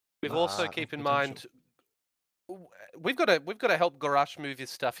 We've also keep in mind we've got to help Garash move his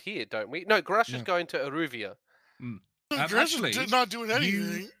stuff here, don't we? No, Garash is going to Aruvia. Actually, not doing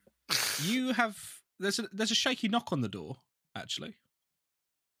anything. You have there's a shaky knock on the door. Actually,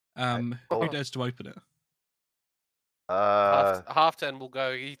 who dares to open it? Halfdan will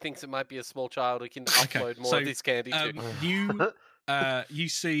go. He thinks it might be a small child who can upload more of this candy to. You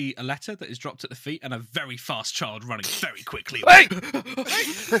see a letter that is dropped at the feet and a very fast child running very quickly. Hey!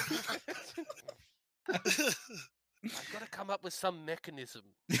 I've got to come up with some mechanism.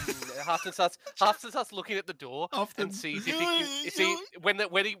 Halfdan starts looking at the door and sees if he can.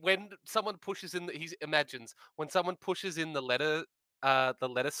 When someone pushes in, he imagines when someone pushes in the letter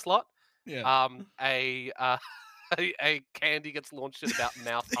slot. Yeah. A candy gets launched at about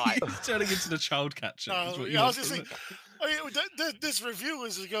mouth height. It's turning into the child catcher. I was just saying, this review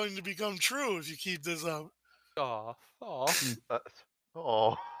is going to become true if you keep this up.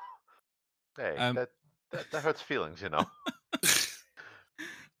 Hey, that hurts feelings, you know.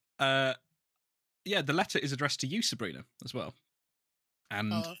 Yeah, the letter is addressed to you, Sabrina, as well.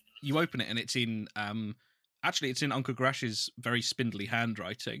 And you open it, and it's in it's in Uncle Grash's very spindly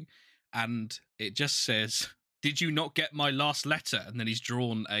handwriting, and it just says, "Did you not get my last letter?" And then he's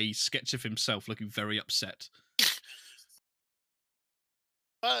drawn a sketch of himself looking very upset.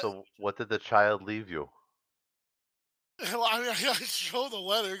 So, what did the child leave you? Well, I mean, I show the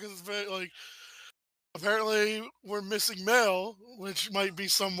letter because it's very, like, apparently we're missing mail, which might be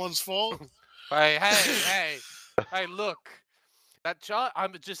someone's fault. Hey, look. That child,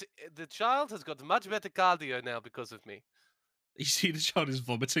 the child has got much better cardio now because of me. You see the child is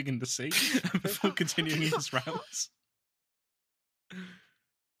vomiting in the sea before continuing his rounds.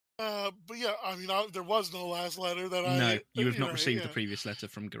 But yeah, I mean, there was no last letter that No, you have not received the previous letter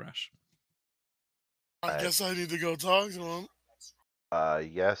from Garash. I guess I need to go talk to him.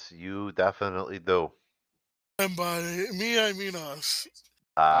 Yes, you definitely do. And by me, I mean us.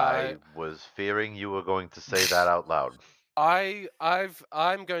 I was fearing you were going to say that out loud. I'm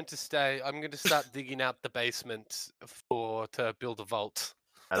going to stay. I'm going to start digging out the basement to build a vault.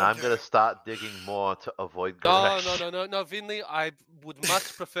 And I'm going to start digging more to avoid Garash. No, Vinley, I would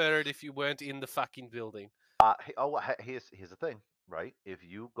much prefer it if you weren't in the fucking building. Here's the thing, right? If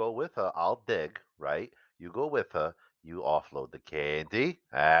you go with her, I'll dig, right? You go with her, you offload the candy,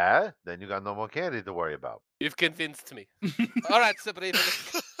 then you got no more candy to worry about. You've convinced me. All right, Sabrina.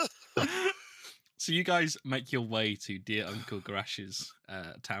 So you guys make your way to dear Uncle Garash's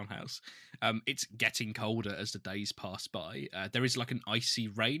townhouse. It's getting colder as the days pass by. There is like an icy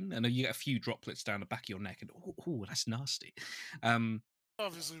rain, and you get a few droplets down the back of your neck, and oh, that's nasty.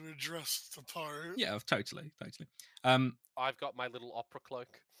 Obviously, we're dressed the part. Yeah, totally. I've got my little opera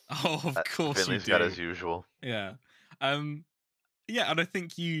cloak. Oh, of course Finley's you do. got as usual. Yeah. Yeah, and I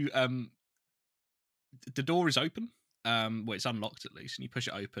think you... the door is open. Well, it's unlocked at least, and you push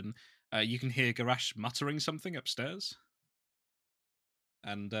it open. You can hear Garash muttering something upstairs.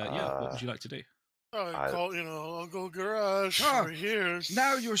 And what would you like to do? I call, Uncle Garage over here.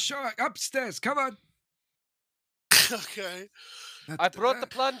 Now you're showing upstairs. Come on. Okay. I brought the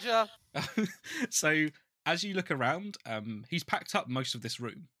plunger. So as you look around, he's packed up most of this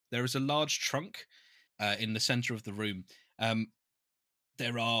room. There is a large trunk in the center of the room.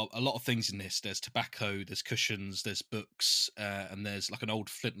 There are a lot of things in this. There's tobacco, there's cushions, there's books, and there's like an old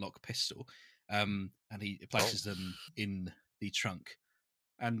flintlock pistol. And he places them in the trunk.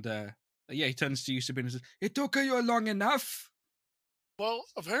 And he turns to you, Sabrina, and says, "It took you long enough." Well,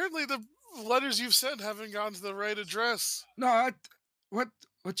 apparently the letters you've sent haven't gone to the right address. No, what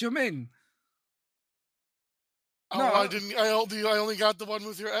do you mean? Oh, no, I didn't. I only got the one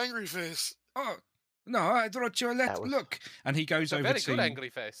with your angry face. Oh. No, I wrote you a letter. Look, and he goes over to. Very good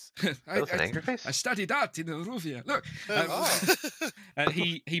angry face. An angry face. I studied art in Ruvia. Look, and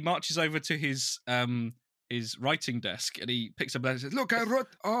he marches over to his writing desk and he picks up a letter and says, "Look, I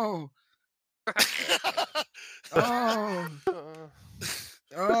wrote. Oh,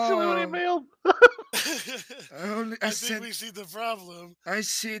 Silly when he mailed. I think we see the problem. I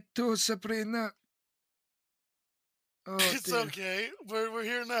see it too, Sabrina. Oh, it's okay. We're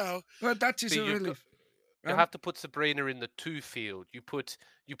here now. Well, that is a relief. You have to put Sabrina in the 2 field. You put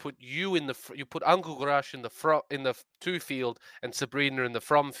Uncle Grash in the 2 field and Sabrina in the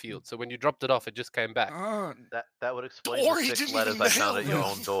from field. So when you dropped it off, it just came back. Oh, that would explain the 6 letters I found at your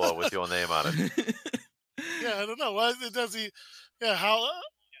own door with your name on it. Yeah, I don't know. Why does he? Yeah, how?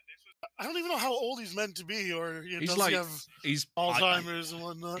 I don't even know how old he's meant to be, or does he have Alzheimer's and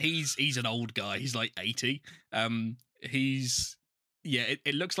whatnot? He's an old guy. He's like 80.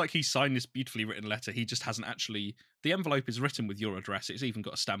 It looks like he signed this beautifully written letter. He just hasn't actually. The envelope is written with your address. It's even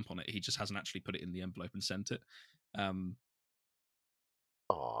got a stamp on it. He just hasn't actually put it in the envelope and sent it. Aww.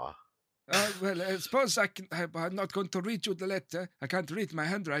 Well, I suppose I'm not going to read you the letter. I can't read my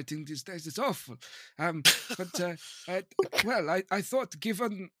handwriting these days. It's awful. I thought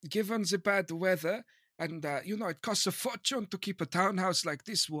given the bad weather and it costs a fortune to keep a townhouse like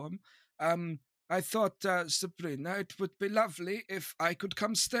this warm. I thought, Sabrina, it would be lovely if I could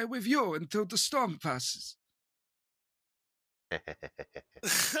come stay with you until the storm passes.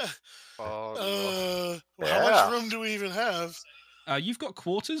 How much room do we even have? You've got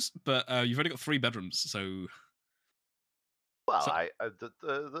quarters, but you've only got 3 bedrooms, so. Well, I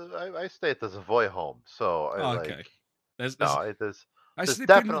stay at the Savoy home, so okay. There's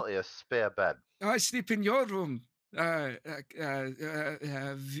definitely a spare bed. I sleep in your room.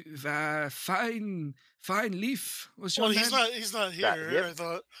 Fine Leaf was your name? He's not here. I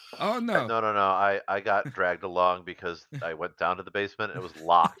thought. Oh no. No. I got dragged along because I went down to the basement and it was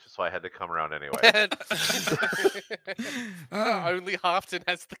locked, so I had to come around anyway. Only Halfdan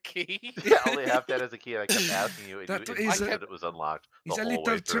has the key. Yeah, only Halfdan has the key. And I kept asking you, and you said it was unlocked. He's a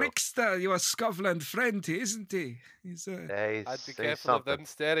little trickster. Your Scotland friend, isn't he? I'd be careful of them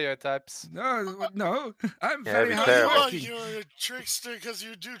stereotypes. No. I'm very hardworking. You're a trickster because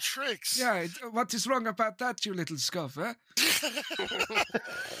you do tricks. Yeah. What is wrong about that, you little scoffer?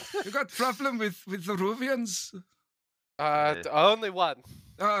 You got problem with the Ruvians? Only one.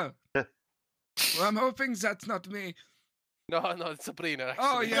 Oh. Well, I'm hoping that's not me. No, it's Sabrina. Actually.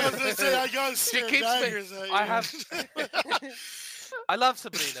 Oh yeah. I got she keeps me. I love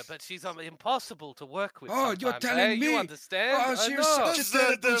Sabrina, but she's impossible to work with. Oh, sometimes. You're telling me? You understand? Oh, she's such a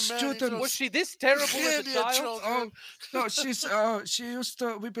terrible student. Was she this terrible as a child? Oh, no, she used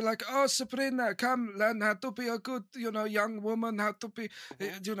to. We'd be like, "Oh, Sabrina, come learn how to be a good, young woman. How to be,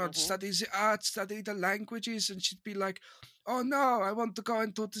 study the art, study the languages." And she'd be like, "Oh no, I want to go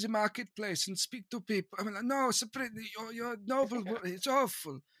into the marketplace and speak to people." I mean, like, "No, Sabrina, you're noble. It's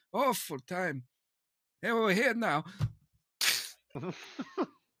awful time. Hey, we're here now."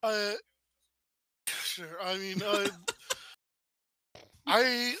 Sure. I mean,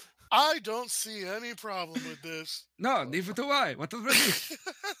 I don't see any problem with this. No, neither do I. What a relief.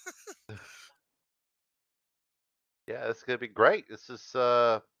 Yeah, it's gonna be great. This is,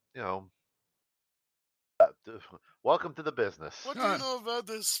 welcome to the business. What do you know about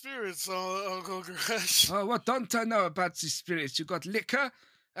the spirits, Uncle Grash? Oh, what don't I know about the spirits? You got liquor.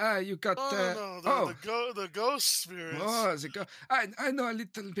 You got the ghost spirits. Oh, I know a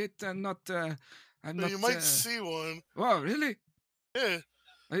little bit. I'm not. You might see one. Oh, really? Yeah.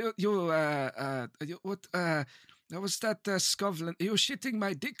 What? Was that Scotland? Are you shitting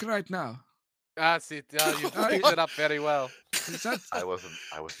my dick right now? That's it. Yeah, you picked it up very well. I was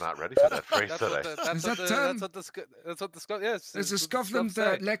not ready for that phrase today. That's what the yes. There's a Scotland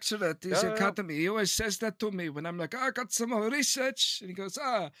lecturer at this academy. He always says that to me when I'm like, I got some more research. And he goes,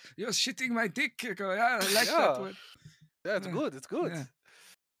 you're shitting my dick. I go, I like that word. Yeah, it's good. It's good. Yeah.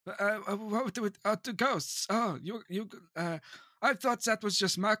 What with the ghosts? Oh, you. I thought that was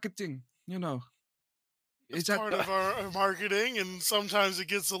just marketing. You know. It's part of our marketing, and sometimes it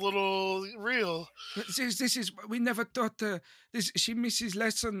gets a little real. This is we never taught this. She misses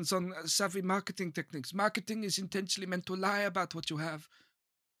lessons on savvy marketing techniques. Marketing is intentionally meant to lie about what you have,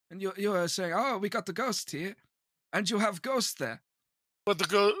 and you are saying, "Oh, we got the ghost here," and you have ghost there. But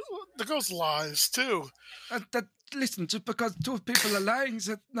the ghost lies too. Listen, just because two people are lying,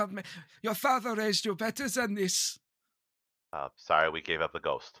 that not me. Your father raised you better than this. Sorry, we gave up the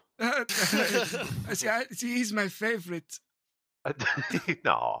ghost. See, he's my favorite.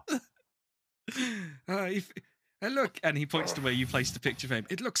 No. Look, and he points to where you placed the picture frame.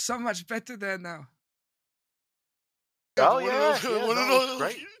 It looks so much better there now. Oh yeah,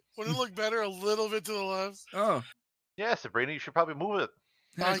 great. Wouldn't it look better a little bit to the left? Oh, yeah, Sabrina, you should probably move it.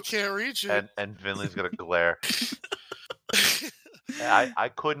 I can't reach it. And Vinley's gonna glare. I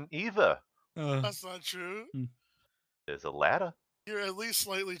couldn't either. That's not true. There's a ladder. You're at least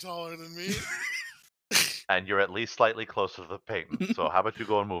slightly taller than me. And you're at least slightly closer to the painting. So how about you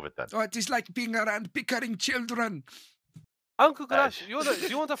go and move it then? Oh, it is like being around bickering children. Uncle Crash, do you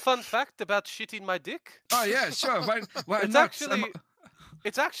want a fun fact about shitting my dick? Oh yeah, sure. Why it's not?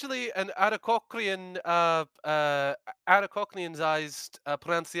 It's actually an Aracochnianized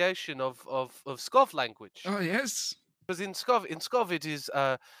pronunciation of Skov language. Oh yes. Because in Skov it is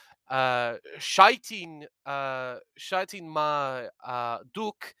shiting my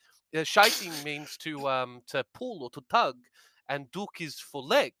duk. Shiting means to pull or to tug, and duk is for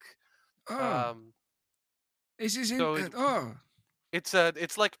leg. Oh. This is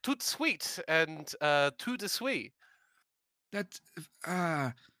it's like tout sweet and tout de suite. That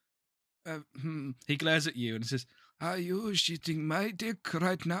He glares at you and says, "Are you shitting my dick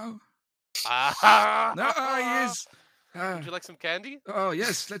right now?" No, yes. Would you like some candy? Oh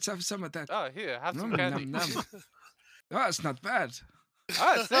yes, let's have some of that. Oh, here, have some candy. Oh, it's not bad.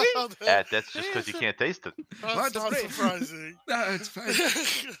 Ah, see? That's just because you can't taste it. That's not surprising. No, it's fine.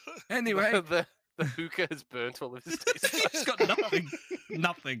 Anyway. The hookah has burnt all of his taste. It's got nothing.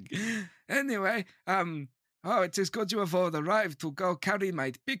 Anyway, it is good you have all arrived to go carry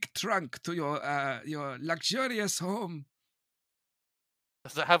my big trunk to your luxurious home.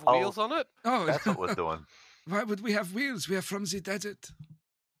 Does it have wheels on it? Oh, that's what we're doing. Why would we have wheels? We are from the desert.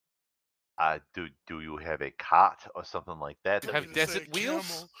 Do you have a cart or something like that? You have desert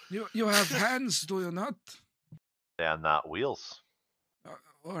wheels? You have hands, do you not? They are not wheels.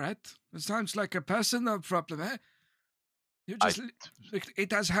 All right. It sounds like a personal problem, eh? You just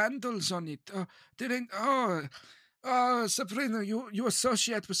it has handles on it. Sabrina, you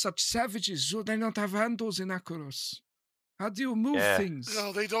associate with such savages. Do they not have handles in Akoros? How do you move things?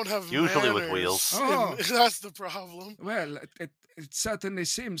 No, they don't have usually manners. with wheels. Oh, that's the problem. Well, it certainly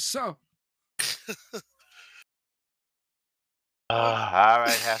seems so. All right,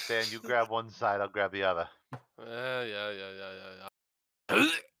 Halfdan, you grab one side, I'll grab the other. Yeah.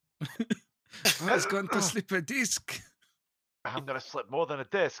 I was going to slip a disc. I'm going to slip more than a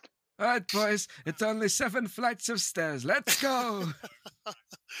disc. All right, boys, it's only 7 flights of stairs. Let's go.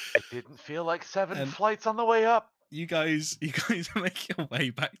 It didn't feel like 7 flights on the way up. You guys make your way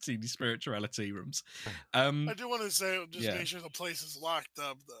back to the spirituality rooms. I do want to say, make sure the place is locked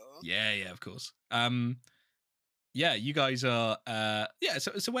up, though. Yeah, of course. You guys are.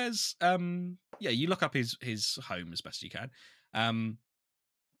 So where's you look up his home as best you can.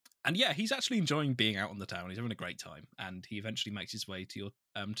 And yeah, he's actually enjoying being out on the town. He's having a great time, and he eventually makes his way to your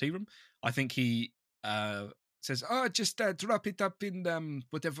tea room. I think he says, "Oh, just drop it up in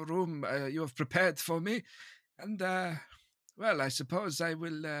whatever room you have prepared for me." And, I suppose I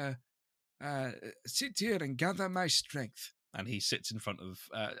will sit here and gather my strength. And he sits in front of...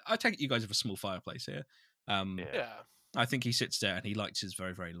 I take it you guys have a small fireplace here. Yeah. I think he sits there and he lights his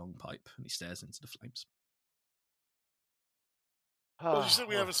very, very long pipe and he stares into the flames. Well, you said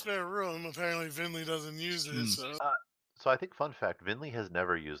we have a spare room. Apparently, Vinley doesn't use it, So I think, fun fact, Vinley has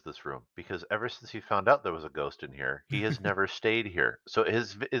never used this room because ever since he found out there was a ghost in here, he has never stayed here. So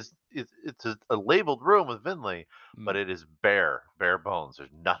it's a labeled room with Vinley, but it is bare bones.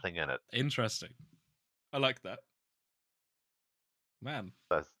 There's nothing in it. Interesting. I like that. Man.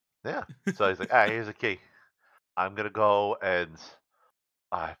 Yeah. So he's like, here's a key. I'm going to go and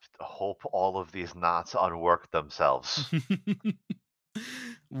I hope all of these knots unwork themselves.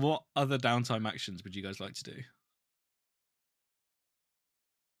 What other downtime actions would you guys like to do?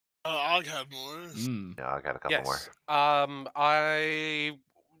 I got more. Yeah, I got a couple more.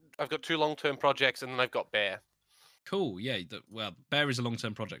 I've got 2 long-term projects, and then I've got Bear. Cool. Yeah. Bear is a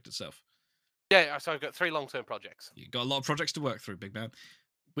long-term project itself. Yeah. So I've got 3 long-term projects. You've got a lot of projects to work through, big man.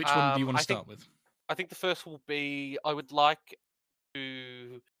 Which one do you want to start with? I think the first will be, I would like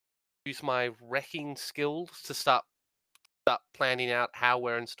to use my wrecking skills to start planning out how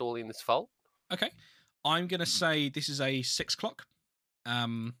we're installing this vault. Okay. I'm going to say this is a 6 o'clock.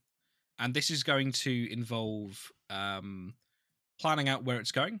 And this is going to involve planning out where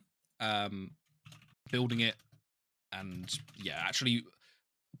it's going, building it, and actually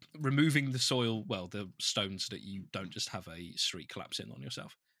removing the soil, the stones, so that you don't just have a street collapse in on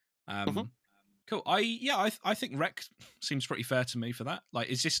yourself. Cool. I think rec seems pretty fair to me for that. Like,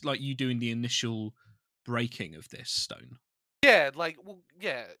 is this like you doing the initial breaking of this stone? Yeah,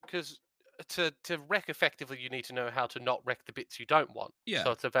 because to wreck effectively, you need to know how to not wreck the bits you don't want. Yeah.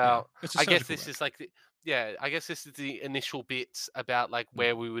 So it's about. It's I guess this is like I guess this is the initial bits about like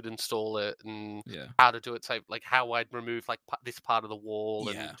where we would install it and how to do it. So like how I'd remove like this part of the wall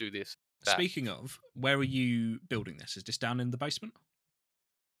and do this. That. Speaking of, where are you building this? Is this down in the basement?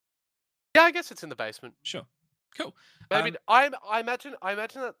 Yeah, I guess it's in the basement. Sure. Cool. Maybe I imagine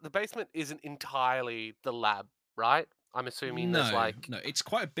that the basement isn't entirely the lab, right? I'm assuming there's like no, it's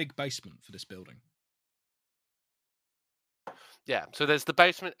quite a big basement for this building. Yeah, so there's the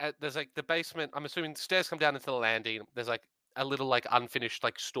basement. There's like the basement. I'm assuming the stairs come down into the landing. There's like a little like unfinished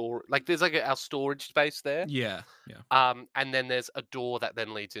like store. Like there's like our storage space there. Yeah. And then there's a door that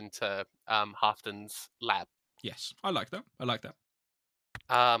then leads into Halfdan's lab. Yes, I like that.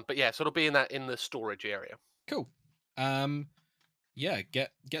 But yeah, so it'll be in the storage area. Cool.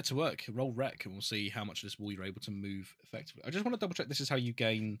 Get to work. Roll rec, and we'll see how much of this wall you're able to move effectively. I just want to double check. This is how you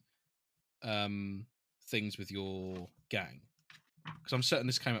gain things with your gang, because I'm certain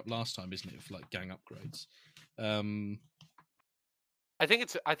this came up last time, isn't it? For like gang upgrades. I think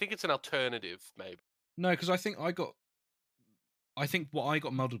it's an alternative, maybe. No, because I think what I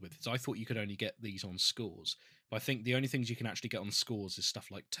got muddled with is I thought you could only get these on scores, but I think the only things you can actually get on scores is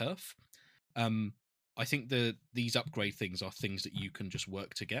stuff like turf. I think these upgrade things are things that you can just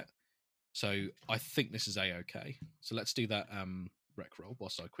work to get. So I think this is a-okay. So let's do that rec roll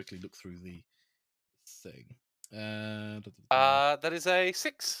whilst I quickly look through the thing. That is a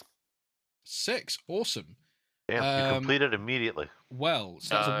 6. 6, awesome. Damn, you completed immediately. Well,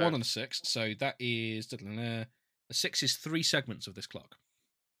 so that's a 1 and a 6. So that is a 6 is 3 segments of this clock.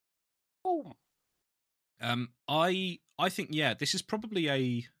 Oh. I think this is probably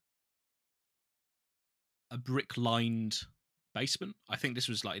a brick-lined basement. I think this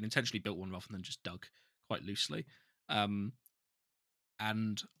was like an intentionally built one rather than just dug quite loosely. And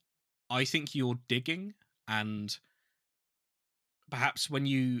I think you're digging, and perhaps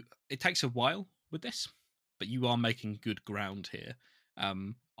it takes a while with this, but you are making good ground here.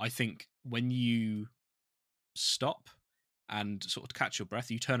 I think when you stop and sort of catch your breath,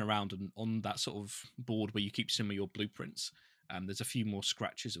 you turn around, and on that sort of board where you keep some of your blueprints, there's a few more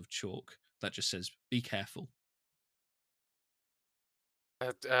scratches of chalk that just says, "Be careful."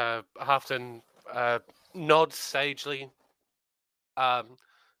 Halfdan nods sagely, and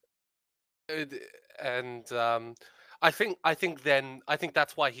I think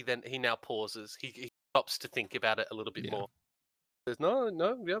that's why he now pauses. He stops to think about it a little bit more. He says, no.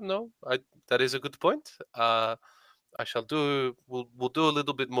 That is a good point. We'll do a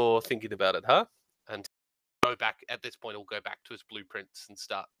little bit more thinking about it, huh? And go back at this point. He'll go back to his blueprints and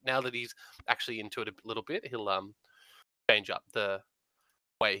start. Now that he's actually into it a little bit, he'll change up the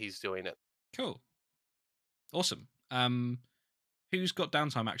way he's doing it. Cool. Awesome. Who's got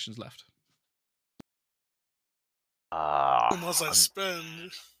downtime actions left? Unless I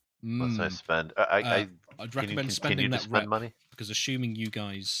spend. I'd recommend spending that rep money, because assuming you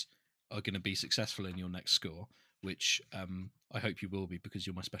guys are going to be successful in your next score, which I hope you will be because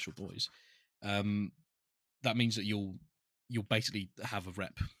you're my special boys, that means that you'll basically have a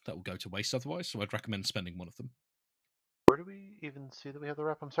rep that will go to waste otherwise. So I'd recommend spending one of them. Where do we even see that we have the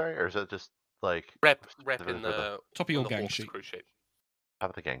rep? I'm sorry, or is it just like rep in the top of your gang sheet? Top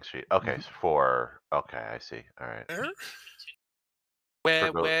of the gang sheet. Okay, okay, I see. All right.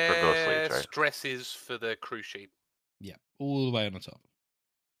 Where for ghost leads, right? stress is for the crew sheet. Yeah, all the way on the top.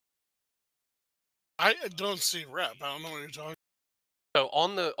 I don't see rep. I don't know what you're talking. So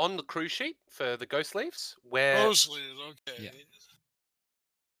on the crew sheet for the ghost leaves, where ghost leaves, okay. Yeah.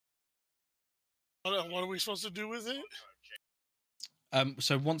 What are we supposed to do with it?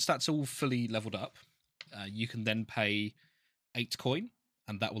 So once that's all fully leveled up, you can then pay 8 coin,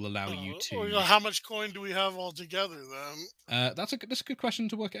 and that will allow you to. How much coin do we have altogether then? That's a good question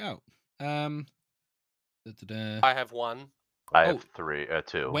to work it out. I have 1. I have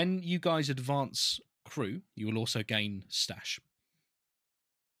 2. When you guys advance crew, you will also gain stash.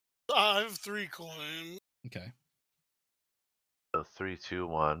 I have 3 coin. Okay. So 3, 2,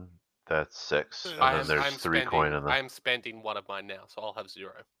 1. That's 6. And then there's 3 coin in there. I'm spending one of mine now, so I'll have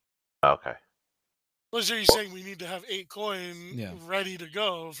 0. Okay. Well, so you're saying we need to have 8 coin ready to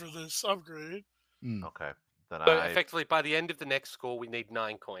go for this upgrade. Okay. Then so effectively, by the end of the next score, we need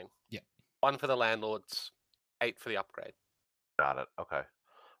 9 coin. Yeah. 1 for the landlords, 8 for the upgrade. Got it. Okay.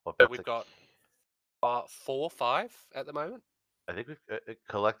 Well, so we've got 4, 5 at the moment. I think we've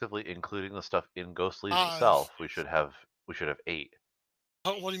collectively, including the stuff in Ghost Leaves itself, we should have 8.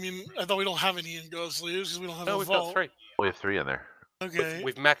 Oh, what do you mean? I thought we don't have any in Ghost Leaves because we don't have a we've vault. got 3. We have 3 in there. Okay.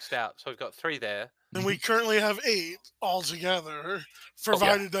 We've maxed out, so we've got 3 there. And we currently have 8 altogether,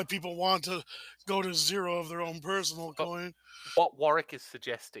 provided that people want to go to 0 of their own personal coin. What Warwick is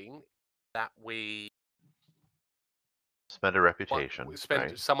suggesting that we spend a reputation.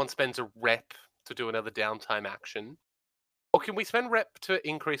 Someone spends a rep to do another downtime action. Or can we spend rep to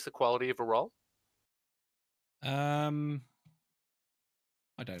increase the quality of a roll? I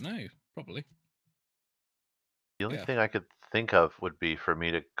don't know. Probably. The only thing I could think of would be for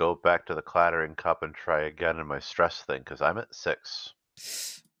me to go back to the clattering cup and try again in my stress thing, because I'm at 6.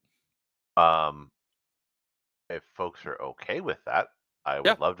 If folks are okay with that, I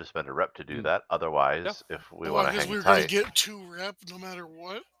would love to spend a rep to do that. Otherwise, if we want to hang tight... we're going to get 2 rep no matter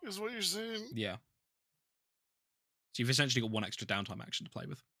what, is what you're saying? Yeah. So you've essentially got 1 extra downtime action to play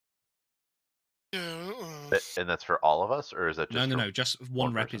with. Yeah. And that's for all of us, or is that just... No. Just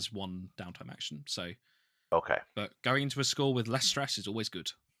 1 rep is 1 downtime action, so... Okay. But going into a score with less stress is always good.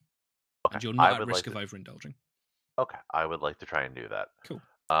 Okay. And you're not at risk of overindulging. Okay. I would like to try and do that. Cool.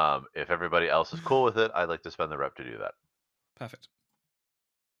 If everybody else is cool with it, I'd like to spend the rep to do that. Perfect.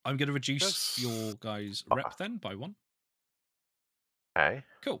 I'm going to reduce your guys' rep then by 1. Okay.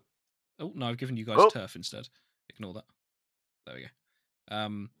 Cool. Oh, no, I've given you guys turf instead. Ignore that. There we go.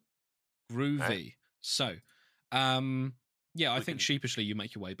 Groovy. Okay. So, I think sheepishly you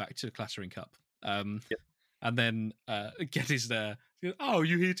make your way back to the Clattering Cup. And then Get is there. Oh,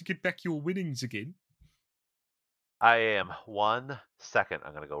 you're here to get back your winnings again? I am. 1 second.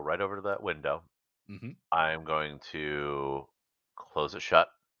 I'm going to go right over to that window. Mm-hmm. I'm going to close it shut.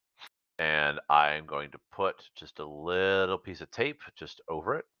 And I'm going to put just a little piece of tape just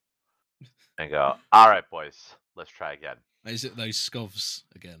over it. And go, all right, boys, let's try again. Is it those scovs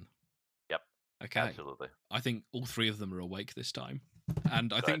again? Yep. Okay. Absolutely. I think all 3 of them are awake this time.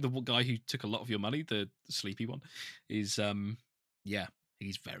 And I think the guy who took a lot of your money, the sleepy one, is,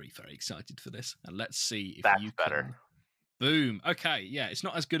 he's very, very excited for this. And let's see if you can... better. Boom. Okay, yeah, it's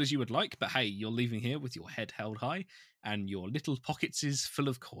not as good as you would like, but hey, you're leaving here with your head held high and your little pockets is full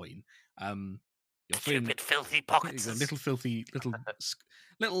of coin. You're feeling stupid, filthy pockets. Your little filthy,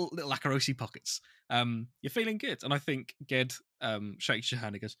 little Akarosi pockets. You're feeling good, and I think Ged shakes your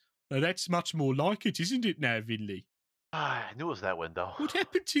hand and goes, "Oh, that's much more like it, isn't it now, Vinley?" I knew it was that window. What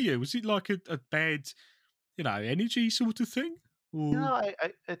happened to you? Was it like a bad, energy sort of thing? Or... No,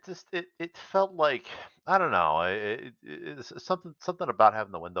 it felt like, I don't know. It's something about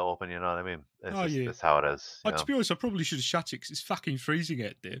having the window open. You know what I mean? It's how it is. To be honest, I probably should have shut it because it's fucking freezing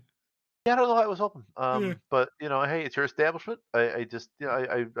out there. Yeah, I don't know why it was open. But hey, it's your establishment. I just,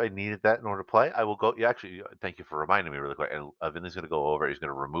 I needed that in order to play. I will go. Yeah, actually, thank you for reminding me really quick. And Vinny's going to go over. He's going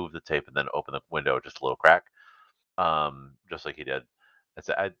to remove the tape and then open the window just a little crack, just like he did. And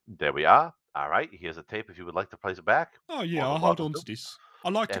so there we are. All right, here's a tape if you would like to place it back. Oh yeah, I'll hold on to this. I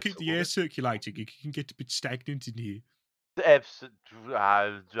like to keep the air circulating. It can get a bit stagnant in here.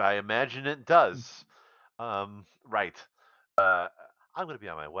 I imagine it does. Right. I'm going to be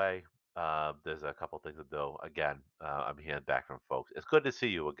on my way. There's a couple things to do. Again, I'm hearing back from folks. It's good to see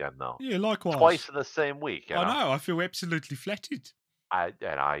you again, though. Yeah, likewise. Twice in the same week. I know. I feel absolutely flattered.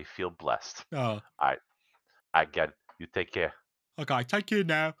 I feel blessed. Oh. I get it. You take care. Okay, take care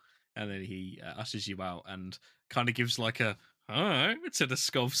now. And then he ushers you out and kind of gives like a, all right, to the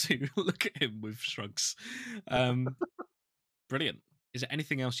scovs who look at him with shrugs. Brilliant. Is there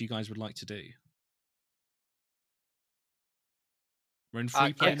anything else you guys would like to do? We're in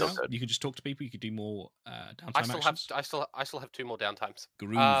free play now. You can just talk to people. You could do more downtime actions. I still have 2 more downtimes.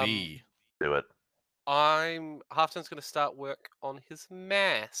 Groovy. Do it. Halfdan's going to start work on his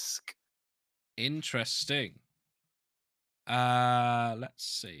mask. Interesting. Let's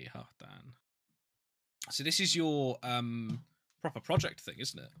see, Halfdan. So this is your proper project thing,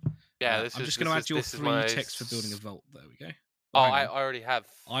 isn't it? Yeah, I'm just going to add your 3 ticks for building a vault. There we go. Oh, I already have.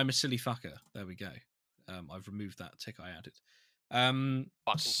 I'm a silly fucker. There we go. I've removed that tick I added.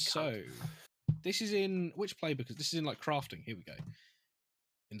 So this is in which playbook? Because this is in like crafting. Here we go.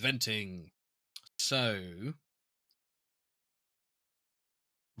 Inventing. So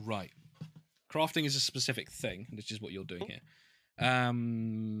right. Crafting is a specific thing, which is what you're doing here.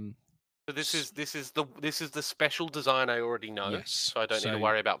 So this is the special design I already know. Yes. So I don't need to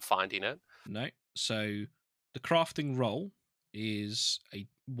worry about finding it. No. So the crafting role is a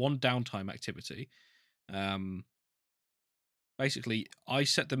one downtime activity. Basically, I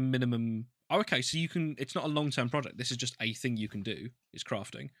set the minimum. Oh, okay, so you can. It's not a long-term project. This is just a thing you can do. Is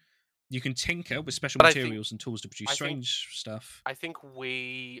crafting. You can tinker with special materials and tools to produce strange stuff. I think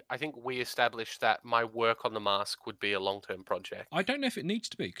we established that my work on the mask would be a long-term project. I don't know if it needs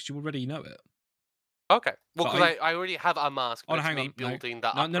to be because you already know it. Okay. Well, because I already have a mask, but it's me building the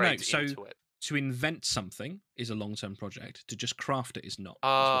upgrades into it. To invent something is a long-term project. To just craft it is not.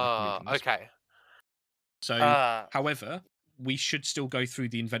 Okay. So, however, we should still go through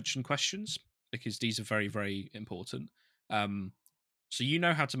the invention questions because these are very, very important. So you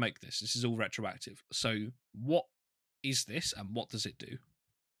know how to make this. This is all retroactive. So what is this and what does it do?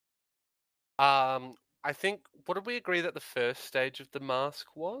 I think, what did we agree that the first stage of the mask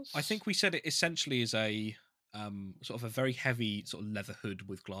was? I think we said it essentially is a sort of a very heavy sort of leather hood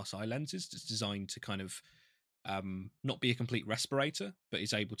with glass eye lenses. It's designed to kind of not be a complete respirator, but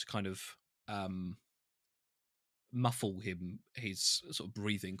is able to kind of muffle his sort of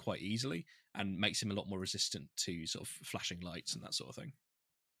breathing quite easily and makes him a lot more resistant to sort of flashing lights and that sort of thing.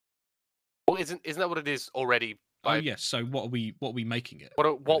 Well, isn't that what it is already? Oh yes. So what are we making it?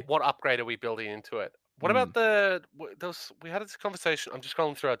 What upgrade are we building into it? What about we had this conversation. I'm just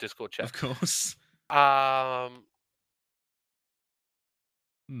scrolling through our Discord chat. Of course. A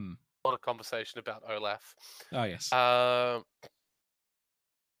lot of conversation about Olaf. Oh yes.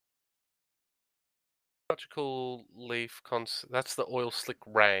 Logical leaf that's the oil slick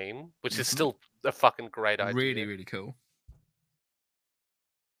rain, which is still a fucking great idea. Really, really cool.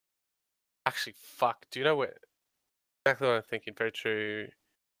 Actually, fuck. Do you know what? Exactly what I'm thinking. Very true.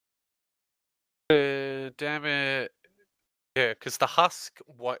 Damn it. Yeah, because the husk,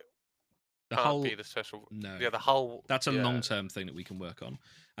 can't be the special. No. Yeah, the hull. That's a long-term thing that we can work on,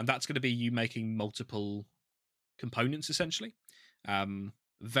 and that's going to be you making multiple components essentially.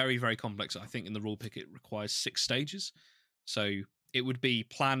 Very, very complex. I think in the rule pick it requires 6 stages, so it would be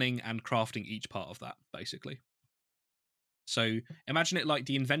planning and crafting each part of that basically. So imagine it like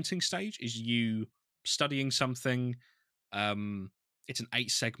the inventing stage is you studying something. It's an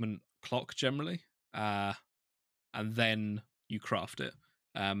 8-segment clock generally, and then you craft it.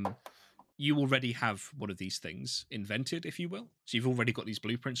 You already have one of these things invented, if you will. So you've already got these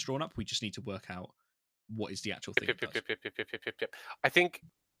blueprints drawn up. We just need to work out what is the actual thing.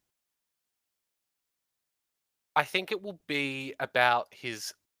 I think it will be about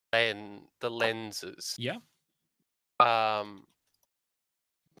the lenses. Yeah. So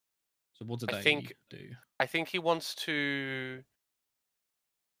what do they do? I think he wants to.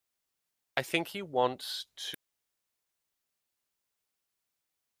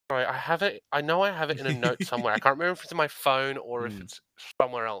 Sorry, I have it. I know I have it in a note somewhere. I can't remember if it's in my phone or if it's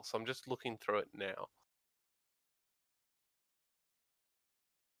somewhere else. I'm just looking through it now.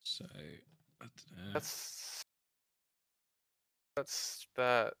 So that's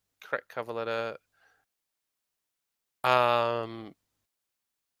the correct cover letter. I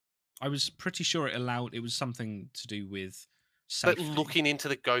was pretty sure it was something to do with safety. But looking into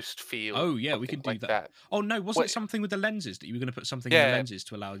the ghost field. Oh yeah, we can do that. Oh no, wasn't it something with the lenses that you were going to put something in the lenses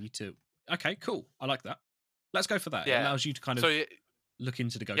to allow you to? Okay, cool. I like that. Let's go for that. Yeah. It allows you to kind of look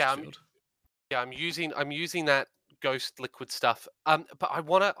into the ghost field. I'm using that ghost liquid stuff. But I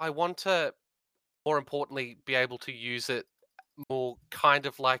want to more importantly be able to use it more kind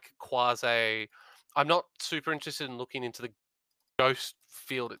of like quasi. I'm not super interested in looking into the ghost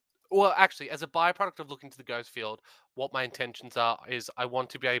field. Well, actually, as a byproduct of looking to the ghost field, what my intentions are is I want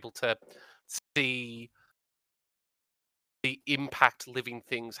to be able to see the impact living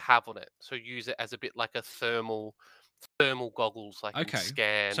things have on it. So use it as a bit like a thermal goggles, like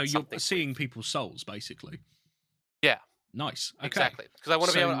scan. So you're seeing people's souls, basically. Yeah. Nice. Okay. Exactly. Because I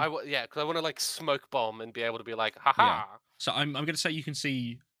want to be able. Because I want to like smoke bomb and be able to be like, haha. Yeah. So I'm going to say you can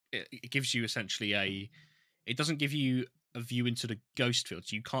see. It gives you essentially It doesn't give you a view into the ghost field.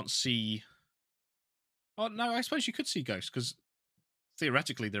 So you can't see. Oh no, I suppose you could see ghosts because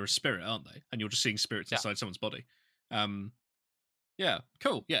theoretically they're a spirit, aren't they? And you're just seeing spirits inside someone's body. Yeah,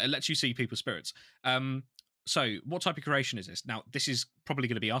 cool. Yeah, it lets you see people's spirits. So what type of creation is this? Now, this is probably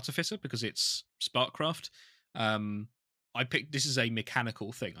going to be Artificer because it's Sparkcraft. I picked this is a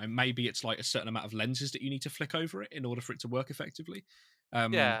mechanical thing. Maybe it's like a certain amount of lenses that you need to flick over it in order for it to work effectively.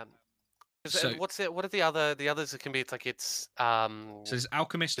 Yeah. So, what are the others? It can be. It's like it's So there's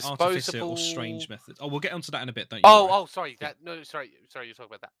alchemist, disposable... artificer, or strange method. Oh, we'll get onto that in a bit. Don't you? Sorry. Yeah. Sorry. You're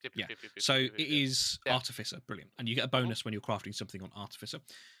talking about that. Yep. So it is artificer, brilliant, and you get a bonus when you're crafting something on artificer.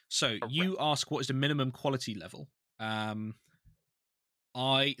 So you ask, what is the minimum quality level? I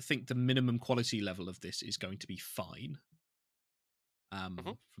think the minimum quality level of this is going to be fine.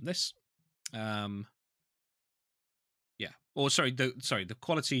 From this, the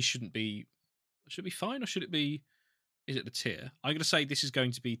quality shouldn't be. Should it be fine, or should it be? Is it the tier? I'm going to say this is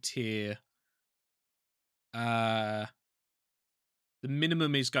going to be tier. The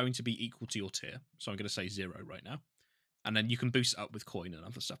minimum is going to be equal to your tier, so I'm going to say 0 right now, and then you can boost it up with coin and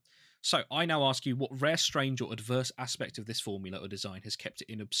other stuff. So I now ask you, what rare, strange, or adverse aspect of this formula or design has kept it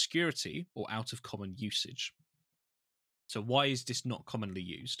in obscurity or out of common usage? So why is this not commonly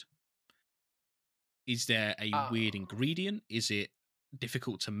used? Is there a weird ingredient? Is it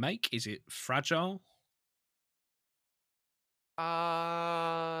difficult to make? Is it fragile?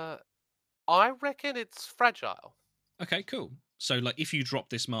 I reckon it's fragile. Okay, cool. So, like, if you drop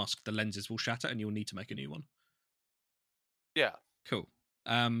this mask, the lenses will shatter and you'll need to make a new one. Yeah. Cool.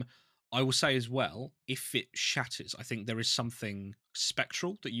 I will say as well, if it shatters, I think there is something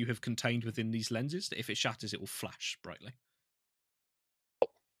spectral that you have contained within these lenses that if it shatters, it will flash brightly.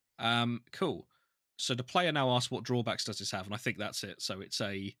 Cool. So the player now asks, what drawbacks does this have? And I think that's it. So it's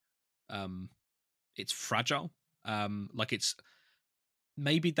it's fragile. Like it's,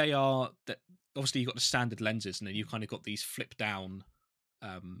 maybe they are, that obviously you've got the standard lenses and then you kind of got these flip down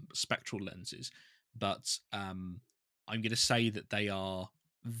spectral lenses, but I'm going to say that they are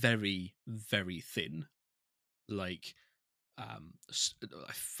very, very thin, like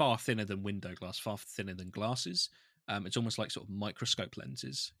far thinner than window glass, far thinner than glasses. It's almost like sort of microscope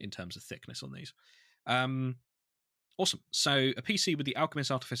lenses in terms of thickness on these. Awesome. So a PC with the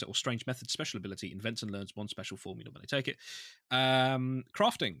Alchemist, Artificer, or Strange Method special ability invents and learns one special formula when they take it.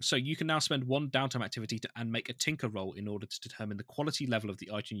 Crafting. So you can now spend one downtime activity and make a tinker roll in order to determine the quality level of the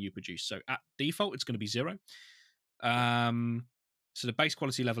item you produce. So at default, it's going to be 0. So the base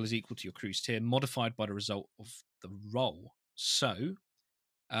quality level is equal to your cruise tier, modified by the result of the roll. So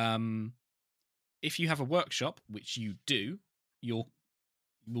if you have a workshop, which you do, you'll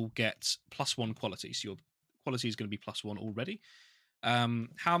get +1 quality. So your quality is going to be +1 already.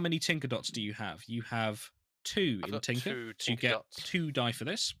 How many tinker dots do you have? You have 2 in tinker, so you get dots. 2 die for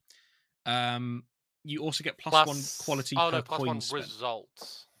this. You also get +1 quality per coin spent.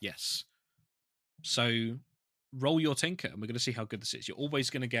 Results. Yes. So roll your tinker, and we're going to see how good this is. You're always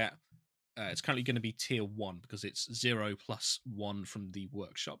going to get. It's currently going to be tier 1 because it's 0 + 1 from the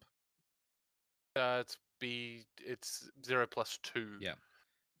workshop. It's 0 + 2. Yeah.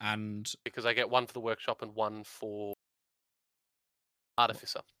 And because I get 1 for the workshop and 1 for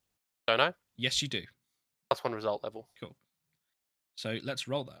artificer. Don't I? Yes, you do. +1 result level. Cool. So let's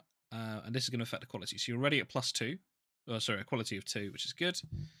roll that. And this is going to affect the quality. So you're already at +2. Oh, sorry, a quality of 2, which is good.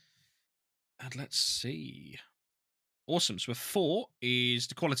 And let's see. Awesome. So a 4 is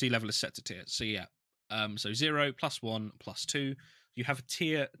the quality level is set to tier. So yeah. So 0 + 1 + 2. You have a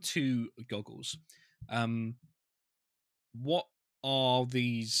tier 2 goggles. What are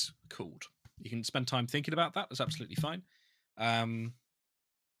these called? You can spend time thinking about that. That's absolutely fine.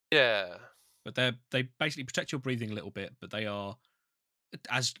 Yeah. But they basically protect your breathing a little bit, but they are,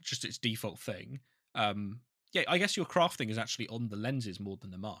 as just its default thing. Yeah, I guess your crafting is actually on the lenses more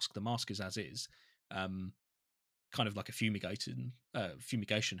than the mask. The mask is as is. Kind of like a fumigation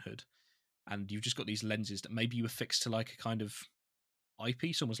hood. And you've just got these lenses that maybe you affix to like a kind of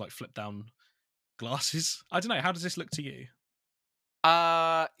eyepiece, almost like flip down glasses. I don't know. How does this look to you?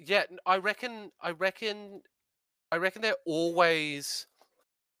 Yeah, I reckon they're always.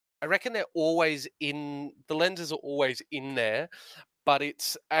 I reckon they're always in. The lenses are always in there, but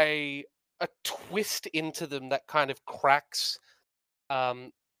it's a twist into them that kind of cracks.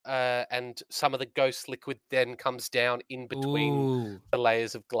 And some of the ghost liquid then comes down in between the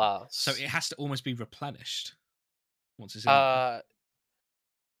layers of glass. So it has to almost be replenished once it's in there.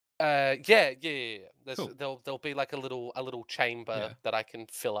 Yeah. Cool. There'll be like a little chamber that I can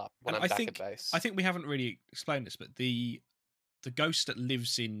fill up when I'm back at base. I think we haven't really explained this, but the ghost that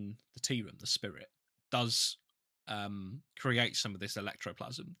lives in the tea room, the spirit, does create some of this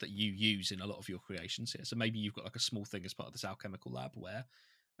electroplasm that you use in a lot of your creations here. So maybe you've got like a small thing as part of this alchemical lab where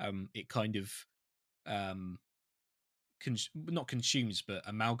it kind of not consumes but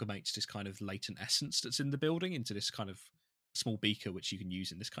amalgamates this kind of latent essence that's in the building into this kind of small beaker which you can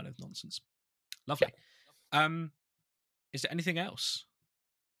use in this kind of nonsense. Lovely. Yeah. Is there anything else?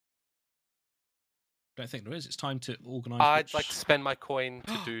 don't think there is. It's time to organise. I'd like to spend my coin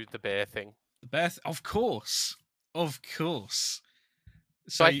to do the bear thing. The bear, of course.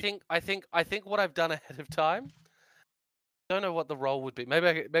 So I think what I've done ahead of time. I don't know what the role would be. Maybe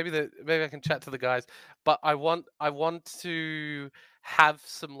I can chat to the guys. But I want to have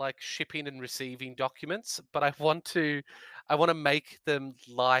some like shipping and receiving documents. But I want to make them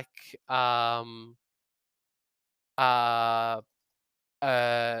like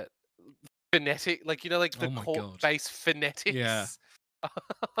phonetic, like like the court-based phonetics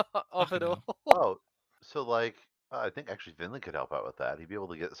of it all. Oh, so like I think actually Finley could help out with that. He'd be able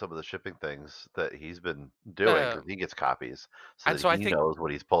to get some of the shipping things that he's been doing because he gets copies, so that he knows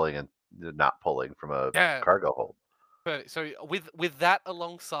what he's pulling and not pulling from a cargo hold. So with that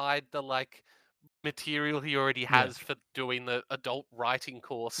alongside the like material he already has for doing the adult writing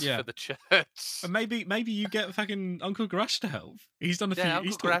course for the church. And maybe you get fucking Uncle Grush to help. He's done a few.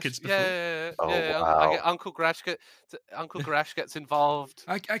 He's taught kids before. Wow. Uncle Grush gets involved.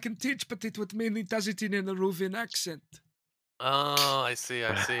 I can teach, but it would mean he does it in a Peruvian accent. Oh, I see.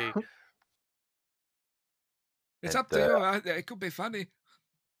 It's up to you. It could be funny.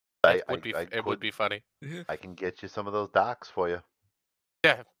 It would be funny. I can get you some of those docs for you.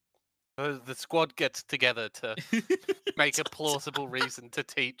 Yeah. The squad gets together to make a plausible reason to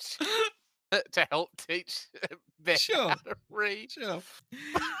teach, to help teach Ben how to read. Sure.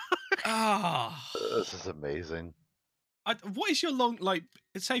 This is amazing. What is your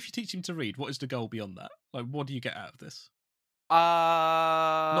say if you teach him to read, what is the goal beyond that? Like, what do you get out of this?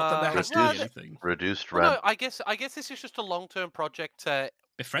 Not that there has to be anything. Reduced rent. No, I guess this is just a long-term project to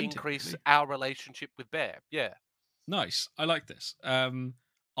increase our relationship with Bear. Yeah. Nice. I like this.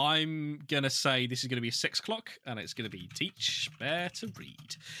 I'm going to say this is going to be 6 o'clock, and it's going to be teach Bear to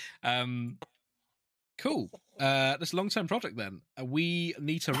read. Cool. This long-term project, then. We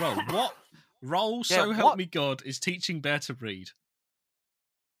need to roll. What role, so help me God, is teaching Bear to read?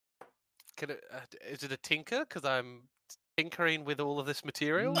 Is it a tinker? Because I'm tinkering with all of this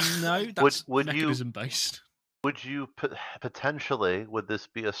material? No, that's mechanism-based. Would you potentially, would this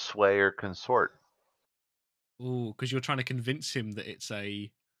be a sway or consort? Oh, because you're trying to convince him that it's a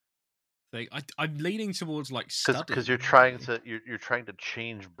thing. I'm leaning towards like study. Because you're trying to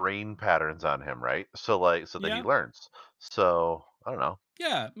change brain patterns on him, right? So that he learns. So I don't know.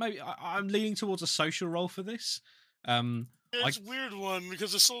 Yeah, maybe I'm leaning towards a social role for this. It's a weird one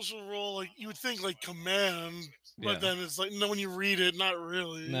because a social role, like you would think like command, but then it's like no, when you read it, not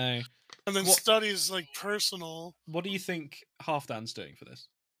really. No. And then study is like personal. What do you think Halfdan's doing for this?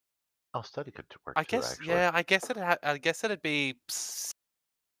 Oh, study could work. I guess. Actually. Yeah, I guess it'd be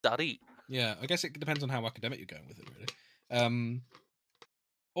study. Yeah, I guess it depends on how academic you're going with it, really.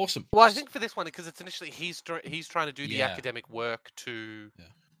 Awesome. Well, I think for this one, because it's initially he's trying to do the academic work to. Yeah.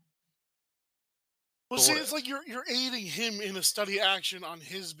 Well, see, it's like you're aiding him in a study action on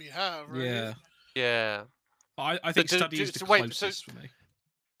his behalf, right? Yeah. Yeah. I think study is the closest for me.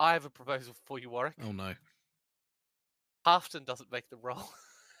 I have a proposal for you, Warwick. Oh no. Halfdan doesn't make the roll.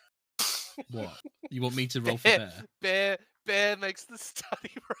 What? You want me to roll for Bear? Bear makes the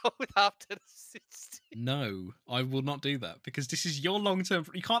study roll with Halfdan assisting. No, I will not do that because this is your long-term.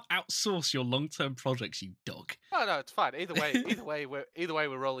 You can't outsource your long-term projects, you dog. Oh no, it's fine. Either way,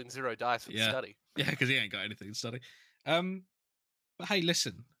 we're rolling 0 dice for the study. Yeah, because he ain't got anything to study. But hey,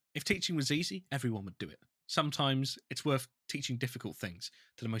 listen. If teaching was easy, everyone would do it. Sometimes it's worth teaching difficult things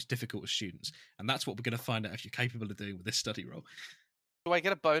to the most difficult of students, and that's what we're going to find out if you're capable of doing with this study roll. Do I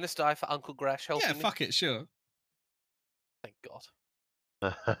get a bonus die for Uncle Grash helping me? Yeah, fuck it, sure. Thank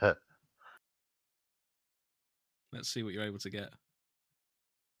God. Let's see what you're able to get.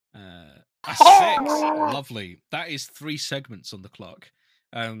 A 6. Lovely. That is 3 segments on the clock.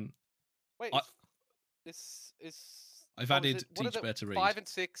 Wait, this is... I've added teach Bear to read. 5 and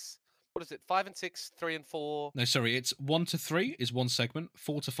 6. What is it? 5 and 6, 3 and 4. No, sorry. It's 1 to 3 is 1 segment.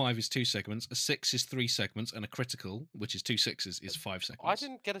 4 to 5 is 2 segments. A 6 is 3 segments, and a critical, which is 2 6s, is 5 segments. I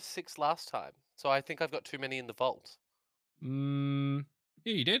didn't get a 6 last time, so I think I've got too many in the vault. Yeah,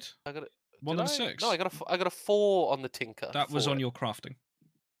 you did. I got 1 and a 6. No, I got a 4 on the tinker. That was on your crafting.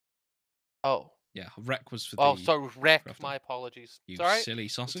 Oh. Yeah, rec was for the... Oh, so rec, crafting. my apologies. You Sorry, silly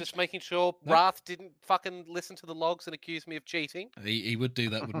sausage. Just making sure Wrath didn't fucking listen to the logs and accuse me of cheating. He would do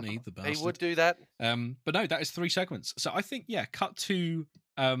that, wouldn't he, the bastard? He would do that. But no, that is 3 segments. So I think, cut to...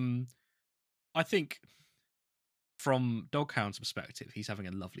 I think from Doghound's perspective, he's having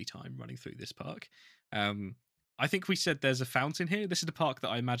a lovely time running through this park. I think we said there's a fountain here. This is the park that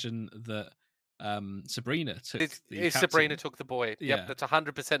I imagine that Sabrina took. Sabrina took the boy. Yeah. Yep, that's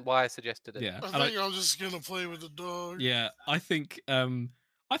 100% why I suggested it. Yeah, I think I'm just gonna play with the dog. Yeah, I think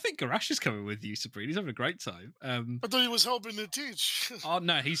I think Garash is coming with you, Sabrina. He's having a great time. I thought he was helping to teach. Oh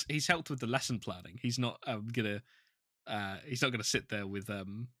no, he's helped with the lesson planning. He's not gonna sit there with I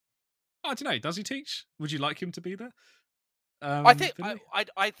don't know. Does he teach? Would you like him to be there? I think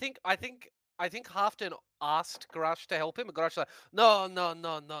Halfdan asked Garash to help him, and Garash like, no,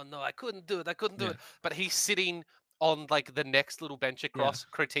 I couldn't do it. But he's sitting on like the next little bench across,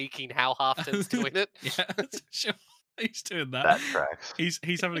 critiquing how Halfdan's doing it. Yeah, sure. He's doing that. That tracks. He's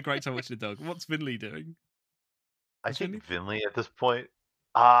having a great time watching the dog. What's Vinley doing? I think Vinley at this point.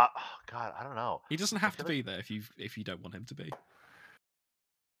 God, I don't know. He doesn't have to be there if you don't want him to be.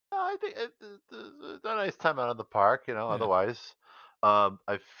 I think it's a nice time out of the park, you know. Yeah. Otherwise, I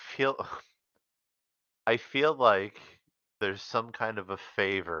feel like there's some kind of a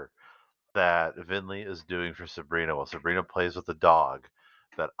favor that Vinley is doing for Sabrina while Sabrina plays with the dog,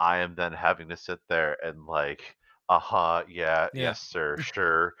 that I am then having to sit there and like, yes, sir,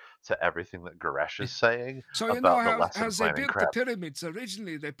 sure, to everything that Goresh is saying. So you know how they built the pyramids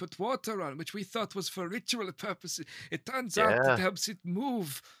originally? They put water on, which we thought was for ritual purposes. It turns out it helps it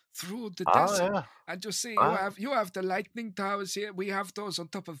move through the desert. Yeah. And you see, you have the lightning towers here. We have those on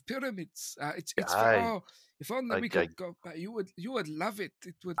top of pyramids. If only we could go, you would love it.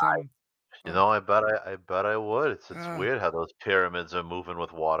 It would. You know, I bet I would. It's weird how those pyramids are moving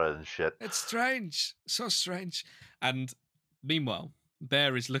with water and shit. It's strange, so strange. And meanwhile,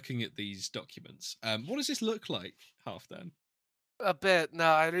 Bear is looking at these documents. What does this look like, Halfdan? A bit. No,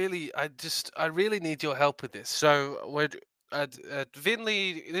 I really need your help with this. So we're at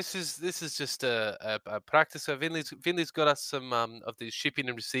Vinley. This is just a practice. So Vinley's got us some of these shipping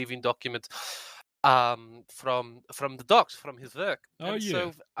and receiving documents from the docks, from his work. Oh, and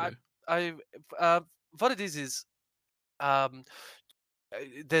so what it is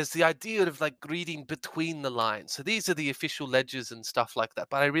there's the idea of like reading between the lines. So these are the official ledgers and stuff like that.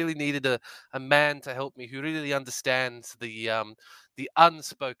 But I really needed a man to help me who really understands the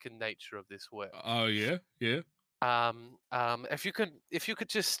unspoken nature of this work. Oh yeah. If you could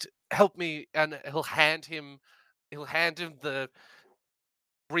just help me, and he'll hand him the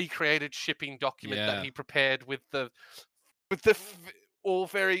recreated shipping document that he prepared with the all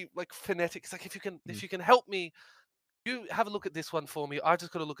very like phonetic. It's like if you can help me, you have a look at this one for me. I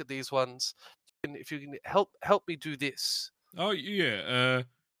just got to look at these ones. And if you can help me do this. Oh yeah.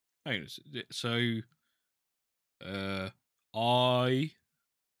 Hang on. So, I.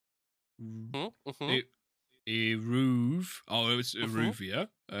 Eruv. Oh, it's Eruvia.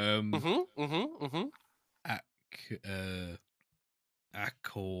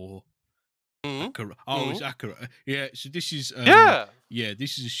 Accor. It's Accurate. Yeah, so this is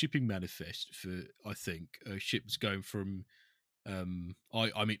this is a shipping manifest for, I think, ships going from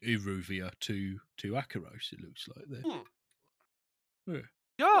Eruvia to Acheros, it looks like there.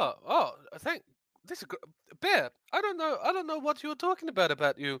 Yeah. Oh, I think this is Bear. I don't know what you're talking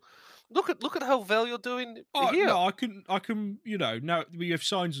about you. Look at how well you're doing here. No, I can now we have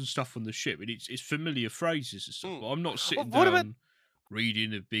signs and stuff on the ship, and it's familiar phrases and stuff, but I'm not sitting down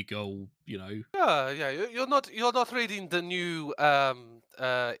reading a big old, Yeah. You're not reading the new. I'm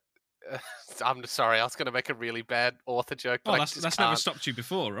sorry, I was going to make a really bad author joke. But that's never stopped you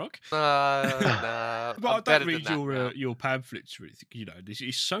before, Rock. No. But I don't read your pamphlets or anything. This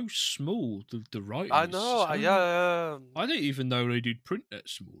is so small. The writing. I know. I didn't even know they did print that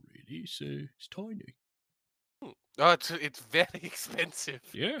small. Really, so it's tiny. Oh, it's very expensive.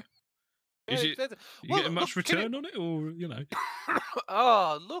 Yeah. Is it? You getting much return on it, or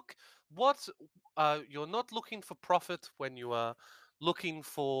Oh, look! You're not looking for profit when you are looking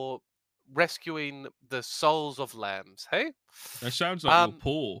for rescuing the souls of lambs. Hey, that sounds like you're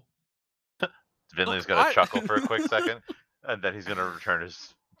poor. Vinley's gonna chuckle for a quick second, and then he's gonna return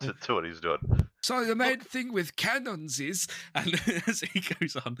to what he's doing. So the main thing with cannons is, and as he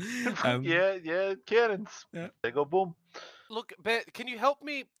goes on, cannons. Yeah. They go boom. Look, Bear, can you help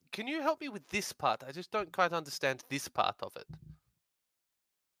me? Can you help me with this part? I just don't quite understand this part of it.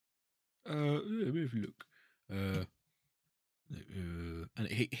 Let me have a look. And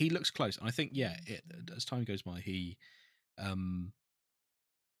he looks close, and I think as time goes by,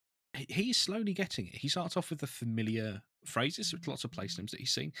 he's slowly getting it. He starts off with the familiar phrases with lots of place names that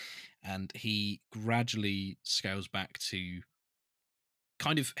he's seen, and he gradually scales back to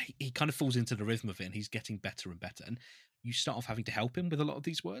he kind of falls into the rhythm of it, and he's getting better and better. And you start off having to help him with a lot of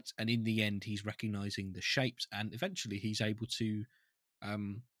these words, and in the end, he's recognizing the shapes, and eventually he's able to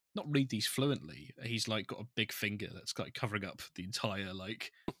not read these fluently. He's like got a big finger that's like covering up the entire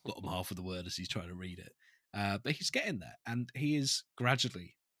like bottom half of the word as he's trying to read it. But he's getting there, and he is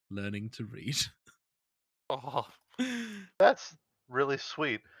gradually learning to read. Oh, that's really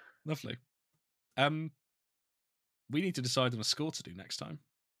sweet. Lovely. We need to decide on a score to do next time.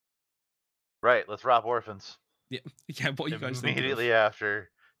 Right, let's rob orphans. Yeah. What are you guys thinking? Immediately after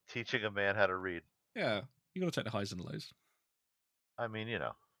teaching a man how to read. Yeah, you got to take the highs and lows. I mean,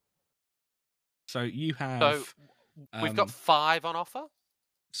 So you have. So we've got 5 on offer.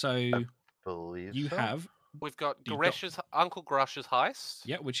 So I believe you so. have. We've got Uncle Gresh's heist.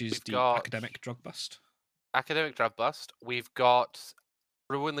 Yeah, which is the academic drug bust. Academic drug bust. We've got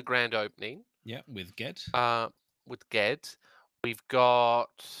Ruin the Grand Opening. Yeah, with Ged. With Ged. We've got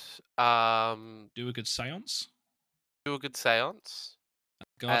Do a good séance. Do a good séance.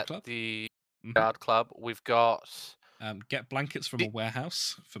 Guard Club. The Guard Club. We've got get blankets from a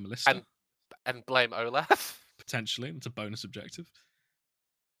warehouse for Melissa. And blame Olaf. Potentially, it's a bonus objective.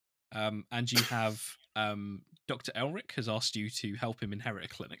 And you have Dr. Elric has asked you to help him inherit a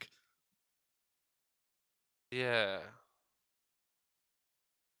clinic. Yeah.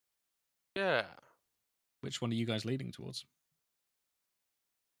 Yeah. Which one are you guys leaning towards?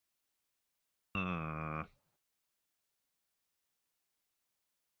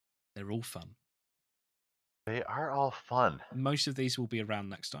 They're all fun. They are all fun. Most of these will be around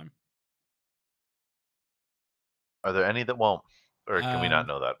next time. Are there any that won't? Or can we not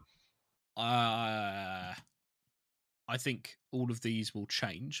know that? I think all of these will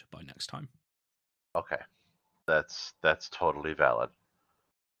change by next time. Okay. That's totally valid.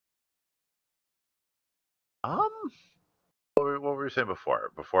 What were we saying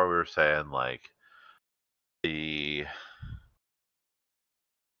before? Before we were saying like the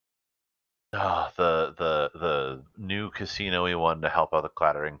new casino we wanted to help out the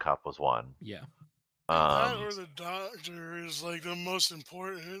Clattering Cup was one. Yeah. That or the doctor is like the most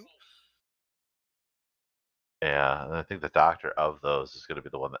important. Yeah, and I think the doctor of those is going to be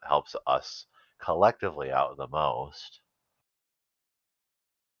the one that helps us collectively out the most.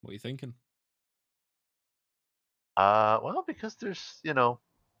 What are you thinking? Well, because there's,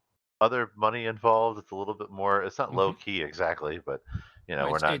 other money involved. It's a little bit more, it's not low key exactly, but,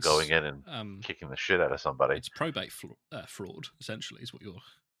 we're not going in and kicking the shit out of somebody. It's probate fraud, essentially, is what you're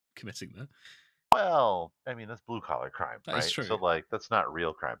committing there. Well, I mean, that's blue collar crime, that right? Is true. So, that's not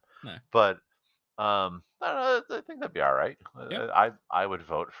real crime. No. But, I think that'd be all right. Yeah. I would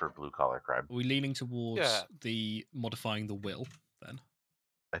vote for blue collar crime. Are we leaning towards the modifying the will then?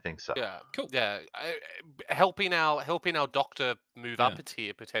 I think so. Yeah, cool. Yeah, helping our doctor move up a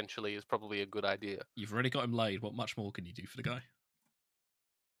tier potentially is probably a good idea. You've already got him laid. What much more can you do for the guy?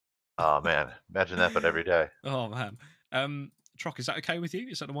 Oh man, imagine that, but every day. Oh man, Trock, is that okay with you?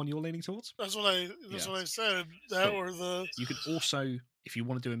 Is that the one you're leaning towards? That's what I said. That or the. You could also, if you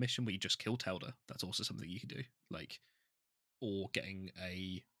want to do a mission where you just kill Telda, that's also something you could do. Or getting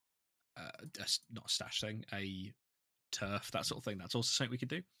a not a stash thing, a turf, that sort of thing. That's also something we could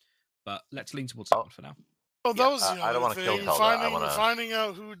do. But let's lean towards that one for now. Oh, that was the other I don't want to kill thing. Telda. Finding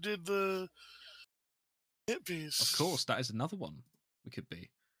out who did the hit piece. Of course, that is another one we could be.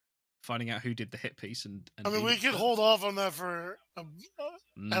 Finding out who did the hit piece and I mean, we could hold off on that for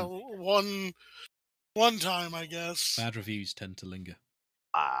one time, I guess. Bad reviews tend to linger.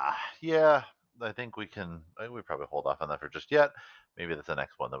 Yeah, I think we probably hold off on that for just yet. Maybe that's the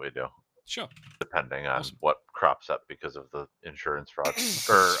next one that we do. Sure. Depending on what crops up because of the insurance fraud.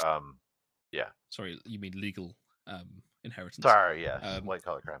 Or, yeah. Sorry, you mean legal inheritance. Sorry, yes. White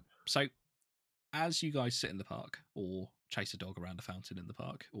collar crime. So, as you guys sit in the park, or chase a dog around a fountain in the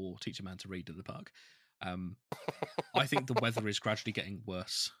park, or teach a man to read in the park, I think the weather is gradually getting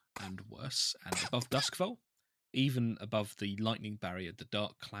worse and worse. And above Duskfall, even above the lightning barrier, the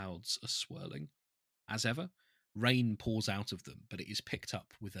dark clouds are swirling. As ever, rain pours out of them, but it is picked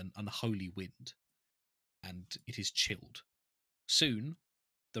up with an unholy wind, and it is chilled. Soon,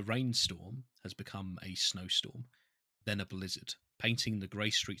 the rainstorm has become a snowstorm, then a blizzard, painting the grey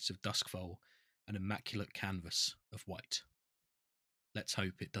streets of Duskfall an immaculate canvas of white. Let's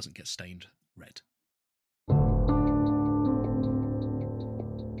hope it doesn't get stained red.